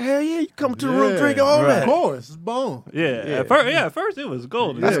 Like, yeah, hell yeah, you come to the room, Yeah, drink all right. that. Of course, it's bone. Yeah. Yeah. At first it was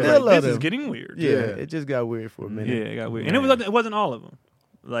golden. I I was still like, love this is him. getting weird. Yeah, Yeah. it just got weird for a minute. Yeah, it got weird. And it wasn't all of them.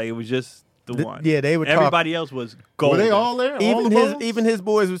 Like, it was just the one. Yeah, they were talking. Everybody else was golden. Were they all there? all Even the his bones? even his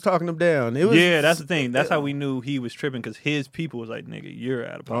boys was talking him down. It was Yeah, that's the thing. That's how we knew he was tripping, because his people was like, nigga, you're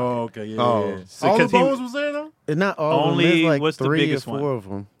out of pocket. Oh, okay, yeah. Oh. yeah. So, all the 'cause he- bones was there though. not all Only- of them. There's like what's the 3 or biggest 4 one? of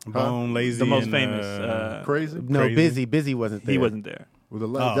them. Bone, Lazy, The most and, famous. Crazy. No, Crazy. Busy wasn't there. He wasn't there. With the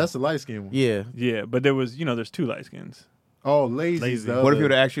Oh. that's the light skin one. Yeah, Yeah, but there was, there's 2 light skins. Oh, lazy. Lazy. What if you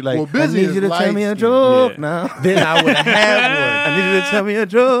would have actually like? Well, Busy I need is you to tell me a light-skinned. joke Yeah. now. then I would have had I need you to tell me a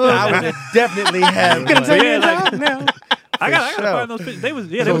joke. one. I would have definitely had one. So, yeah, like, now. I gotta sure. find those pictures. They was,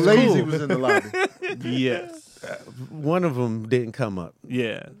 yeah, So they was lazy cool. was in the lobby. Yes. One of them didn't come up.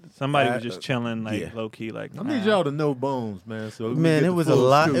 Yeah. Somebody was just chilling, like, yeah. low key, like, I need y'all to know bones, man. So we Man, get it the was a full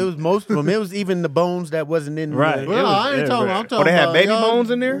lot. scoop. It was most of them. It was even the bones that wasn't in. Right. Well, It was I ain't talking. everywhere. I'm talking. Oh, they had about baby y'all-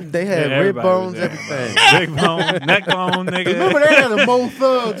 bones in there. They had Yeah, rib everybody was bones, there. everything. Big bone, neck bone, nigga. Remember they had a Mo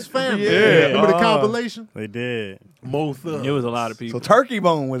Thugs family. Yeah. Remember the Oh. compilation? They did. Mo Thugs. It was a lot of So people. Turkey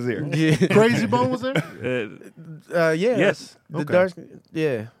Bone was there. Yeah. Crazy Bone was there. Yeah. Yes. The Okay. dark.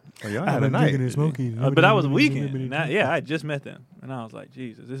 Yeah. Oh, y'all had a night. But that was a weekend. Now, yeah, I just met them, and I was like,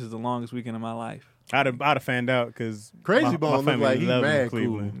 Jesus, this is the longest weekend of my life. I'd have found out because Crazy Bone looked like he mad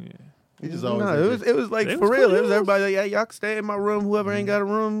cool. Yeah. He just always No, like it was like It for was real. cool. It was everybody like, yeah, y'all can stay in my room. Whoever ain't got a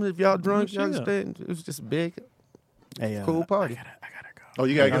room, if y'all drunk, y'all can Yeah. stay. It was just a big, hey, cool party. Oh,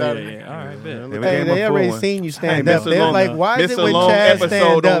 you gotta get out of yeah, here. yeah. All right, bet. Yeah, we Hey, gave him they a full already one. seen you stand Hey, up. Mr. They're Long- like, why is it Mr. when Long Chad episode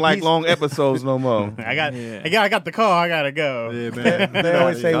stand don't up? like he's- long episodes no more. I got Yeah. I got the call. I gotta go. Yeah, man. They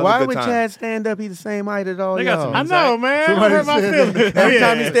always say, That was a why good when time. Chad stand up, he the same height as all They got y'all. some I know, man. Somebody I hurt my said feelings. Every Yeah.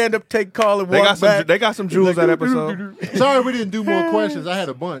 time he stand up, take call and They walk got some. back. They got some jewels that episode. Sorry we didn't do more questions. I had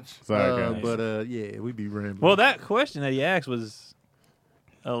a bunch. Sorry, guys. But yeah, we be rambling. Well, that question that he asked was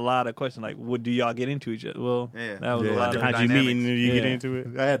a lot of questions like, "What do y'all get into each other?" Well, that was a lot of. How'd you meet and you get into it?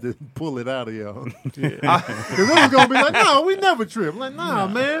 I had to pull it out of y'all. Because it was going to be like, no, we never trip. Like, nah,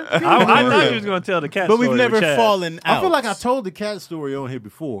 man. I thought you was gonna tell the cat but story. we've never with Chaz. fallen out. I feel like I told the cat story on here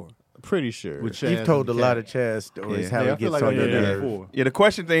before. Pretty sure. With Chaz You've told a and the lot cat. of Chaz stories, Yeah. how Yeah, I he feel gets like on I your did that nerves. before. Yeah, the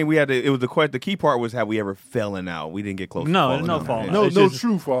question thing we had to. It was the key part was have we ever fallen out? We didn't get close. No, to there's falling no out. falling Yeah. out. No, It's no just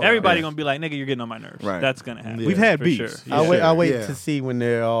true fault. Everybody Yeah. gonna be like, "Nigga, you're getting on my nerves." Right. That's gonna happen. We've had for beefs. Sure. I wait Yeah. to see when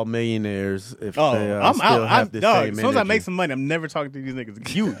they're all millionaires if Oh, they I'm still out. have the Dog, same as soon as I energy. make some money, I'm never talking to these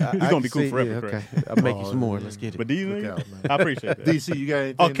niggas. You're I gonna can be cool see- forever. yeah, Craig. okay. I'll make you some more. Let's get it. But these Look niggas, out, man. I appreciate that. DC, you got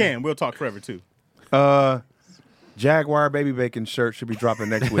anything? Oh, Cam, we'll talk forever too. Jaguar baby bacon shirt should be dropping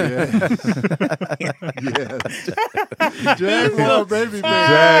next week. Jaguar, baby, man.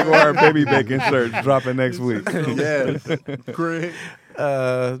 Jaguar baby bacon shirt dropping next week. Yes. Craig.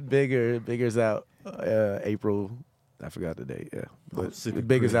 Bigger's out April. I forgot the date. Yeah, but sick of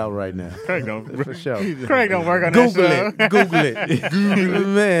Bigger's Craig. out right now. Craig don't. For sure. Craig don't work on Google that show. it. Google it.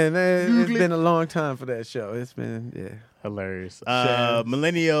 Man, it's been a long time for that show. It's been Hilarious.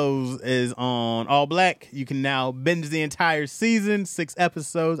 Millennials is on All Black. You can now binge the entire season, 6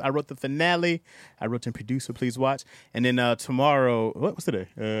 episodes. I wrote the finale. I wrote and producer. Please watch. And then tomorrow, what's today?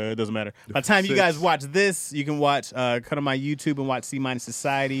 It doesn't matter. By the time you guys watch this, you can watch, cut on my YouTube and watch C-Minus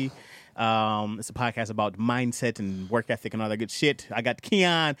Society. It's a podcast about mindset and work ethic and all that good shit. I got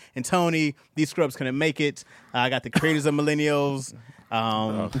Keon and Tony. These scrubs couldn't make it. I got the creators of Millennials.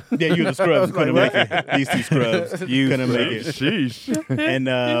 Yeah, you the scrubs couldn't make it. These two scrubs couldn't make it. Sheesh.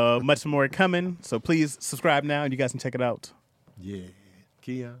 And much more coming. So please subscribe now and you guys can check it out. Yeah.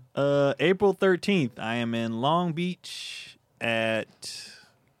 Keon. April 13th, I am in Long Beach at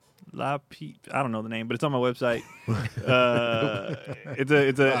I don't know the name, but it's on my website.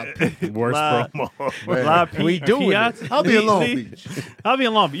 It's a Worst promo. I'll be in Long Beach. I'll be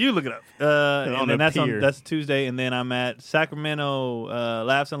in Long Beach. You look it up. On And then the pier. that's Tuesday, and then I'm at Sacramento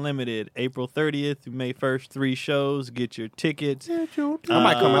Laughs Unlimited, April 30th, May 1st, 3 shows. Get your tickets. I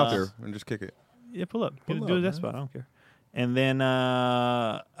might come out there and just kick it. Yeah, pull up. Pull Do up, that man. spot. I don't care. And then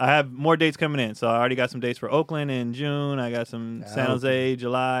I have more dates coming in. So I already got some dates for Oakland in June. I got some San Jose,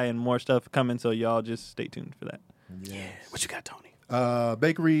 July, and more stuff coming. So y'all just stay tuned for that. What you got, Tony?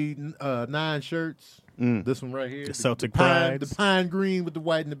 Bakery 9 shirts. This one right here. The Celtic pine, Prides. the pine green with the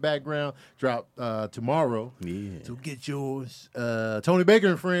white in the background. Drop tomorrow. Yeah. So get yours. Tony Baker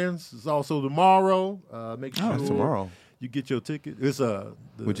and Friends is also tomorrow. Make sure It's tomorrow. you get your ticket. It's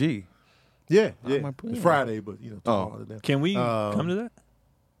With G. yeah. might put It's it. Friday, but tomorrow. Can we come to that?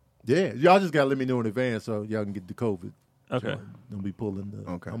 Yeah, y'all just gotta let me know in advance so y'all can get the COVID. Okay. So don't be pulling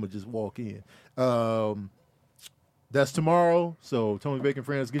the. Okay. I'm gonna just walk in. That's tomorrow. So Tony Bacon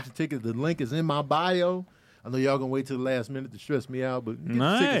Friends, get your ticket. The link is in my bio. I know y'all gonna wait till the last minute to stress me out, but get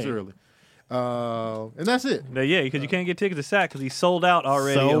your tickets Nice. early. And that's it. Yeah, because you can't get tickets to SAC because he sold out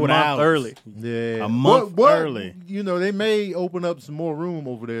already Sold a month out. early. Yeah, A month But, early. You know they may open up some more room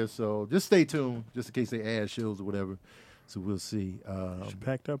over there, so just stay tuned, just in case they add shows or whatever. So we'll see.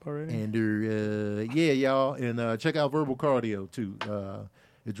 Packed up already? And yeah, y'all, and check out Verbal Cardio too.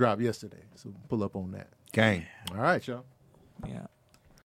 It dropped yesterday, so pull up on that. Gang. All right, y'all. Yeah.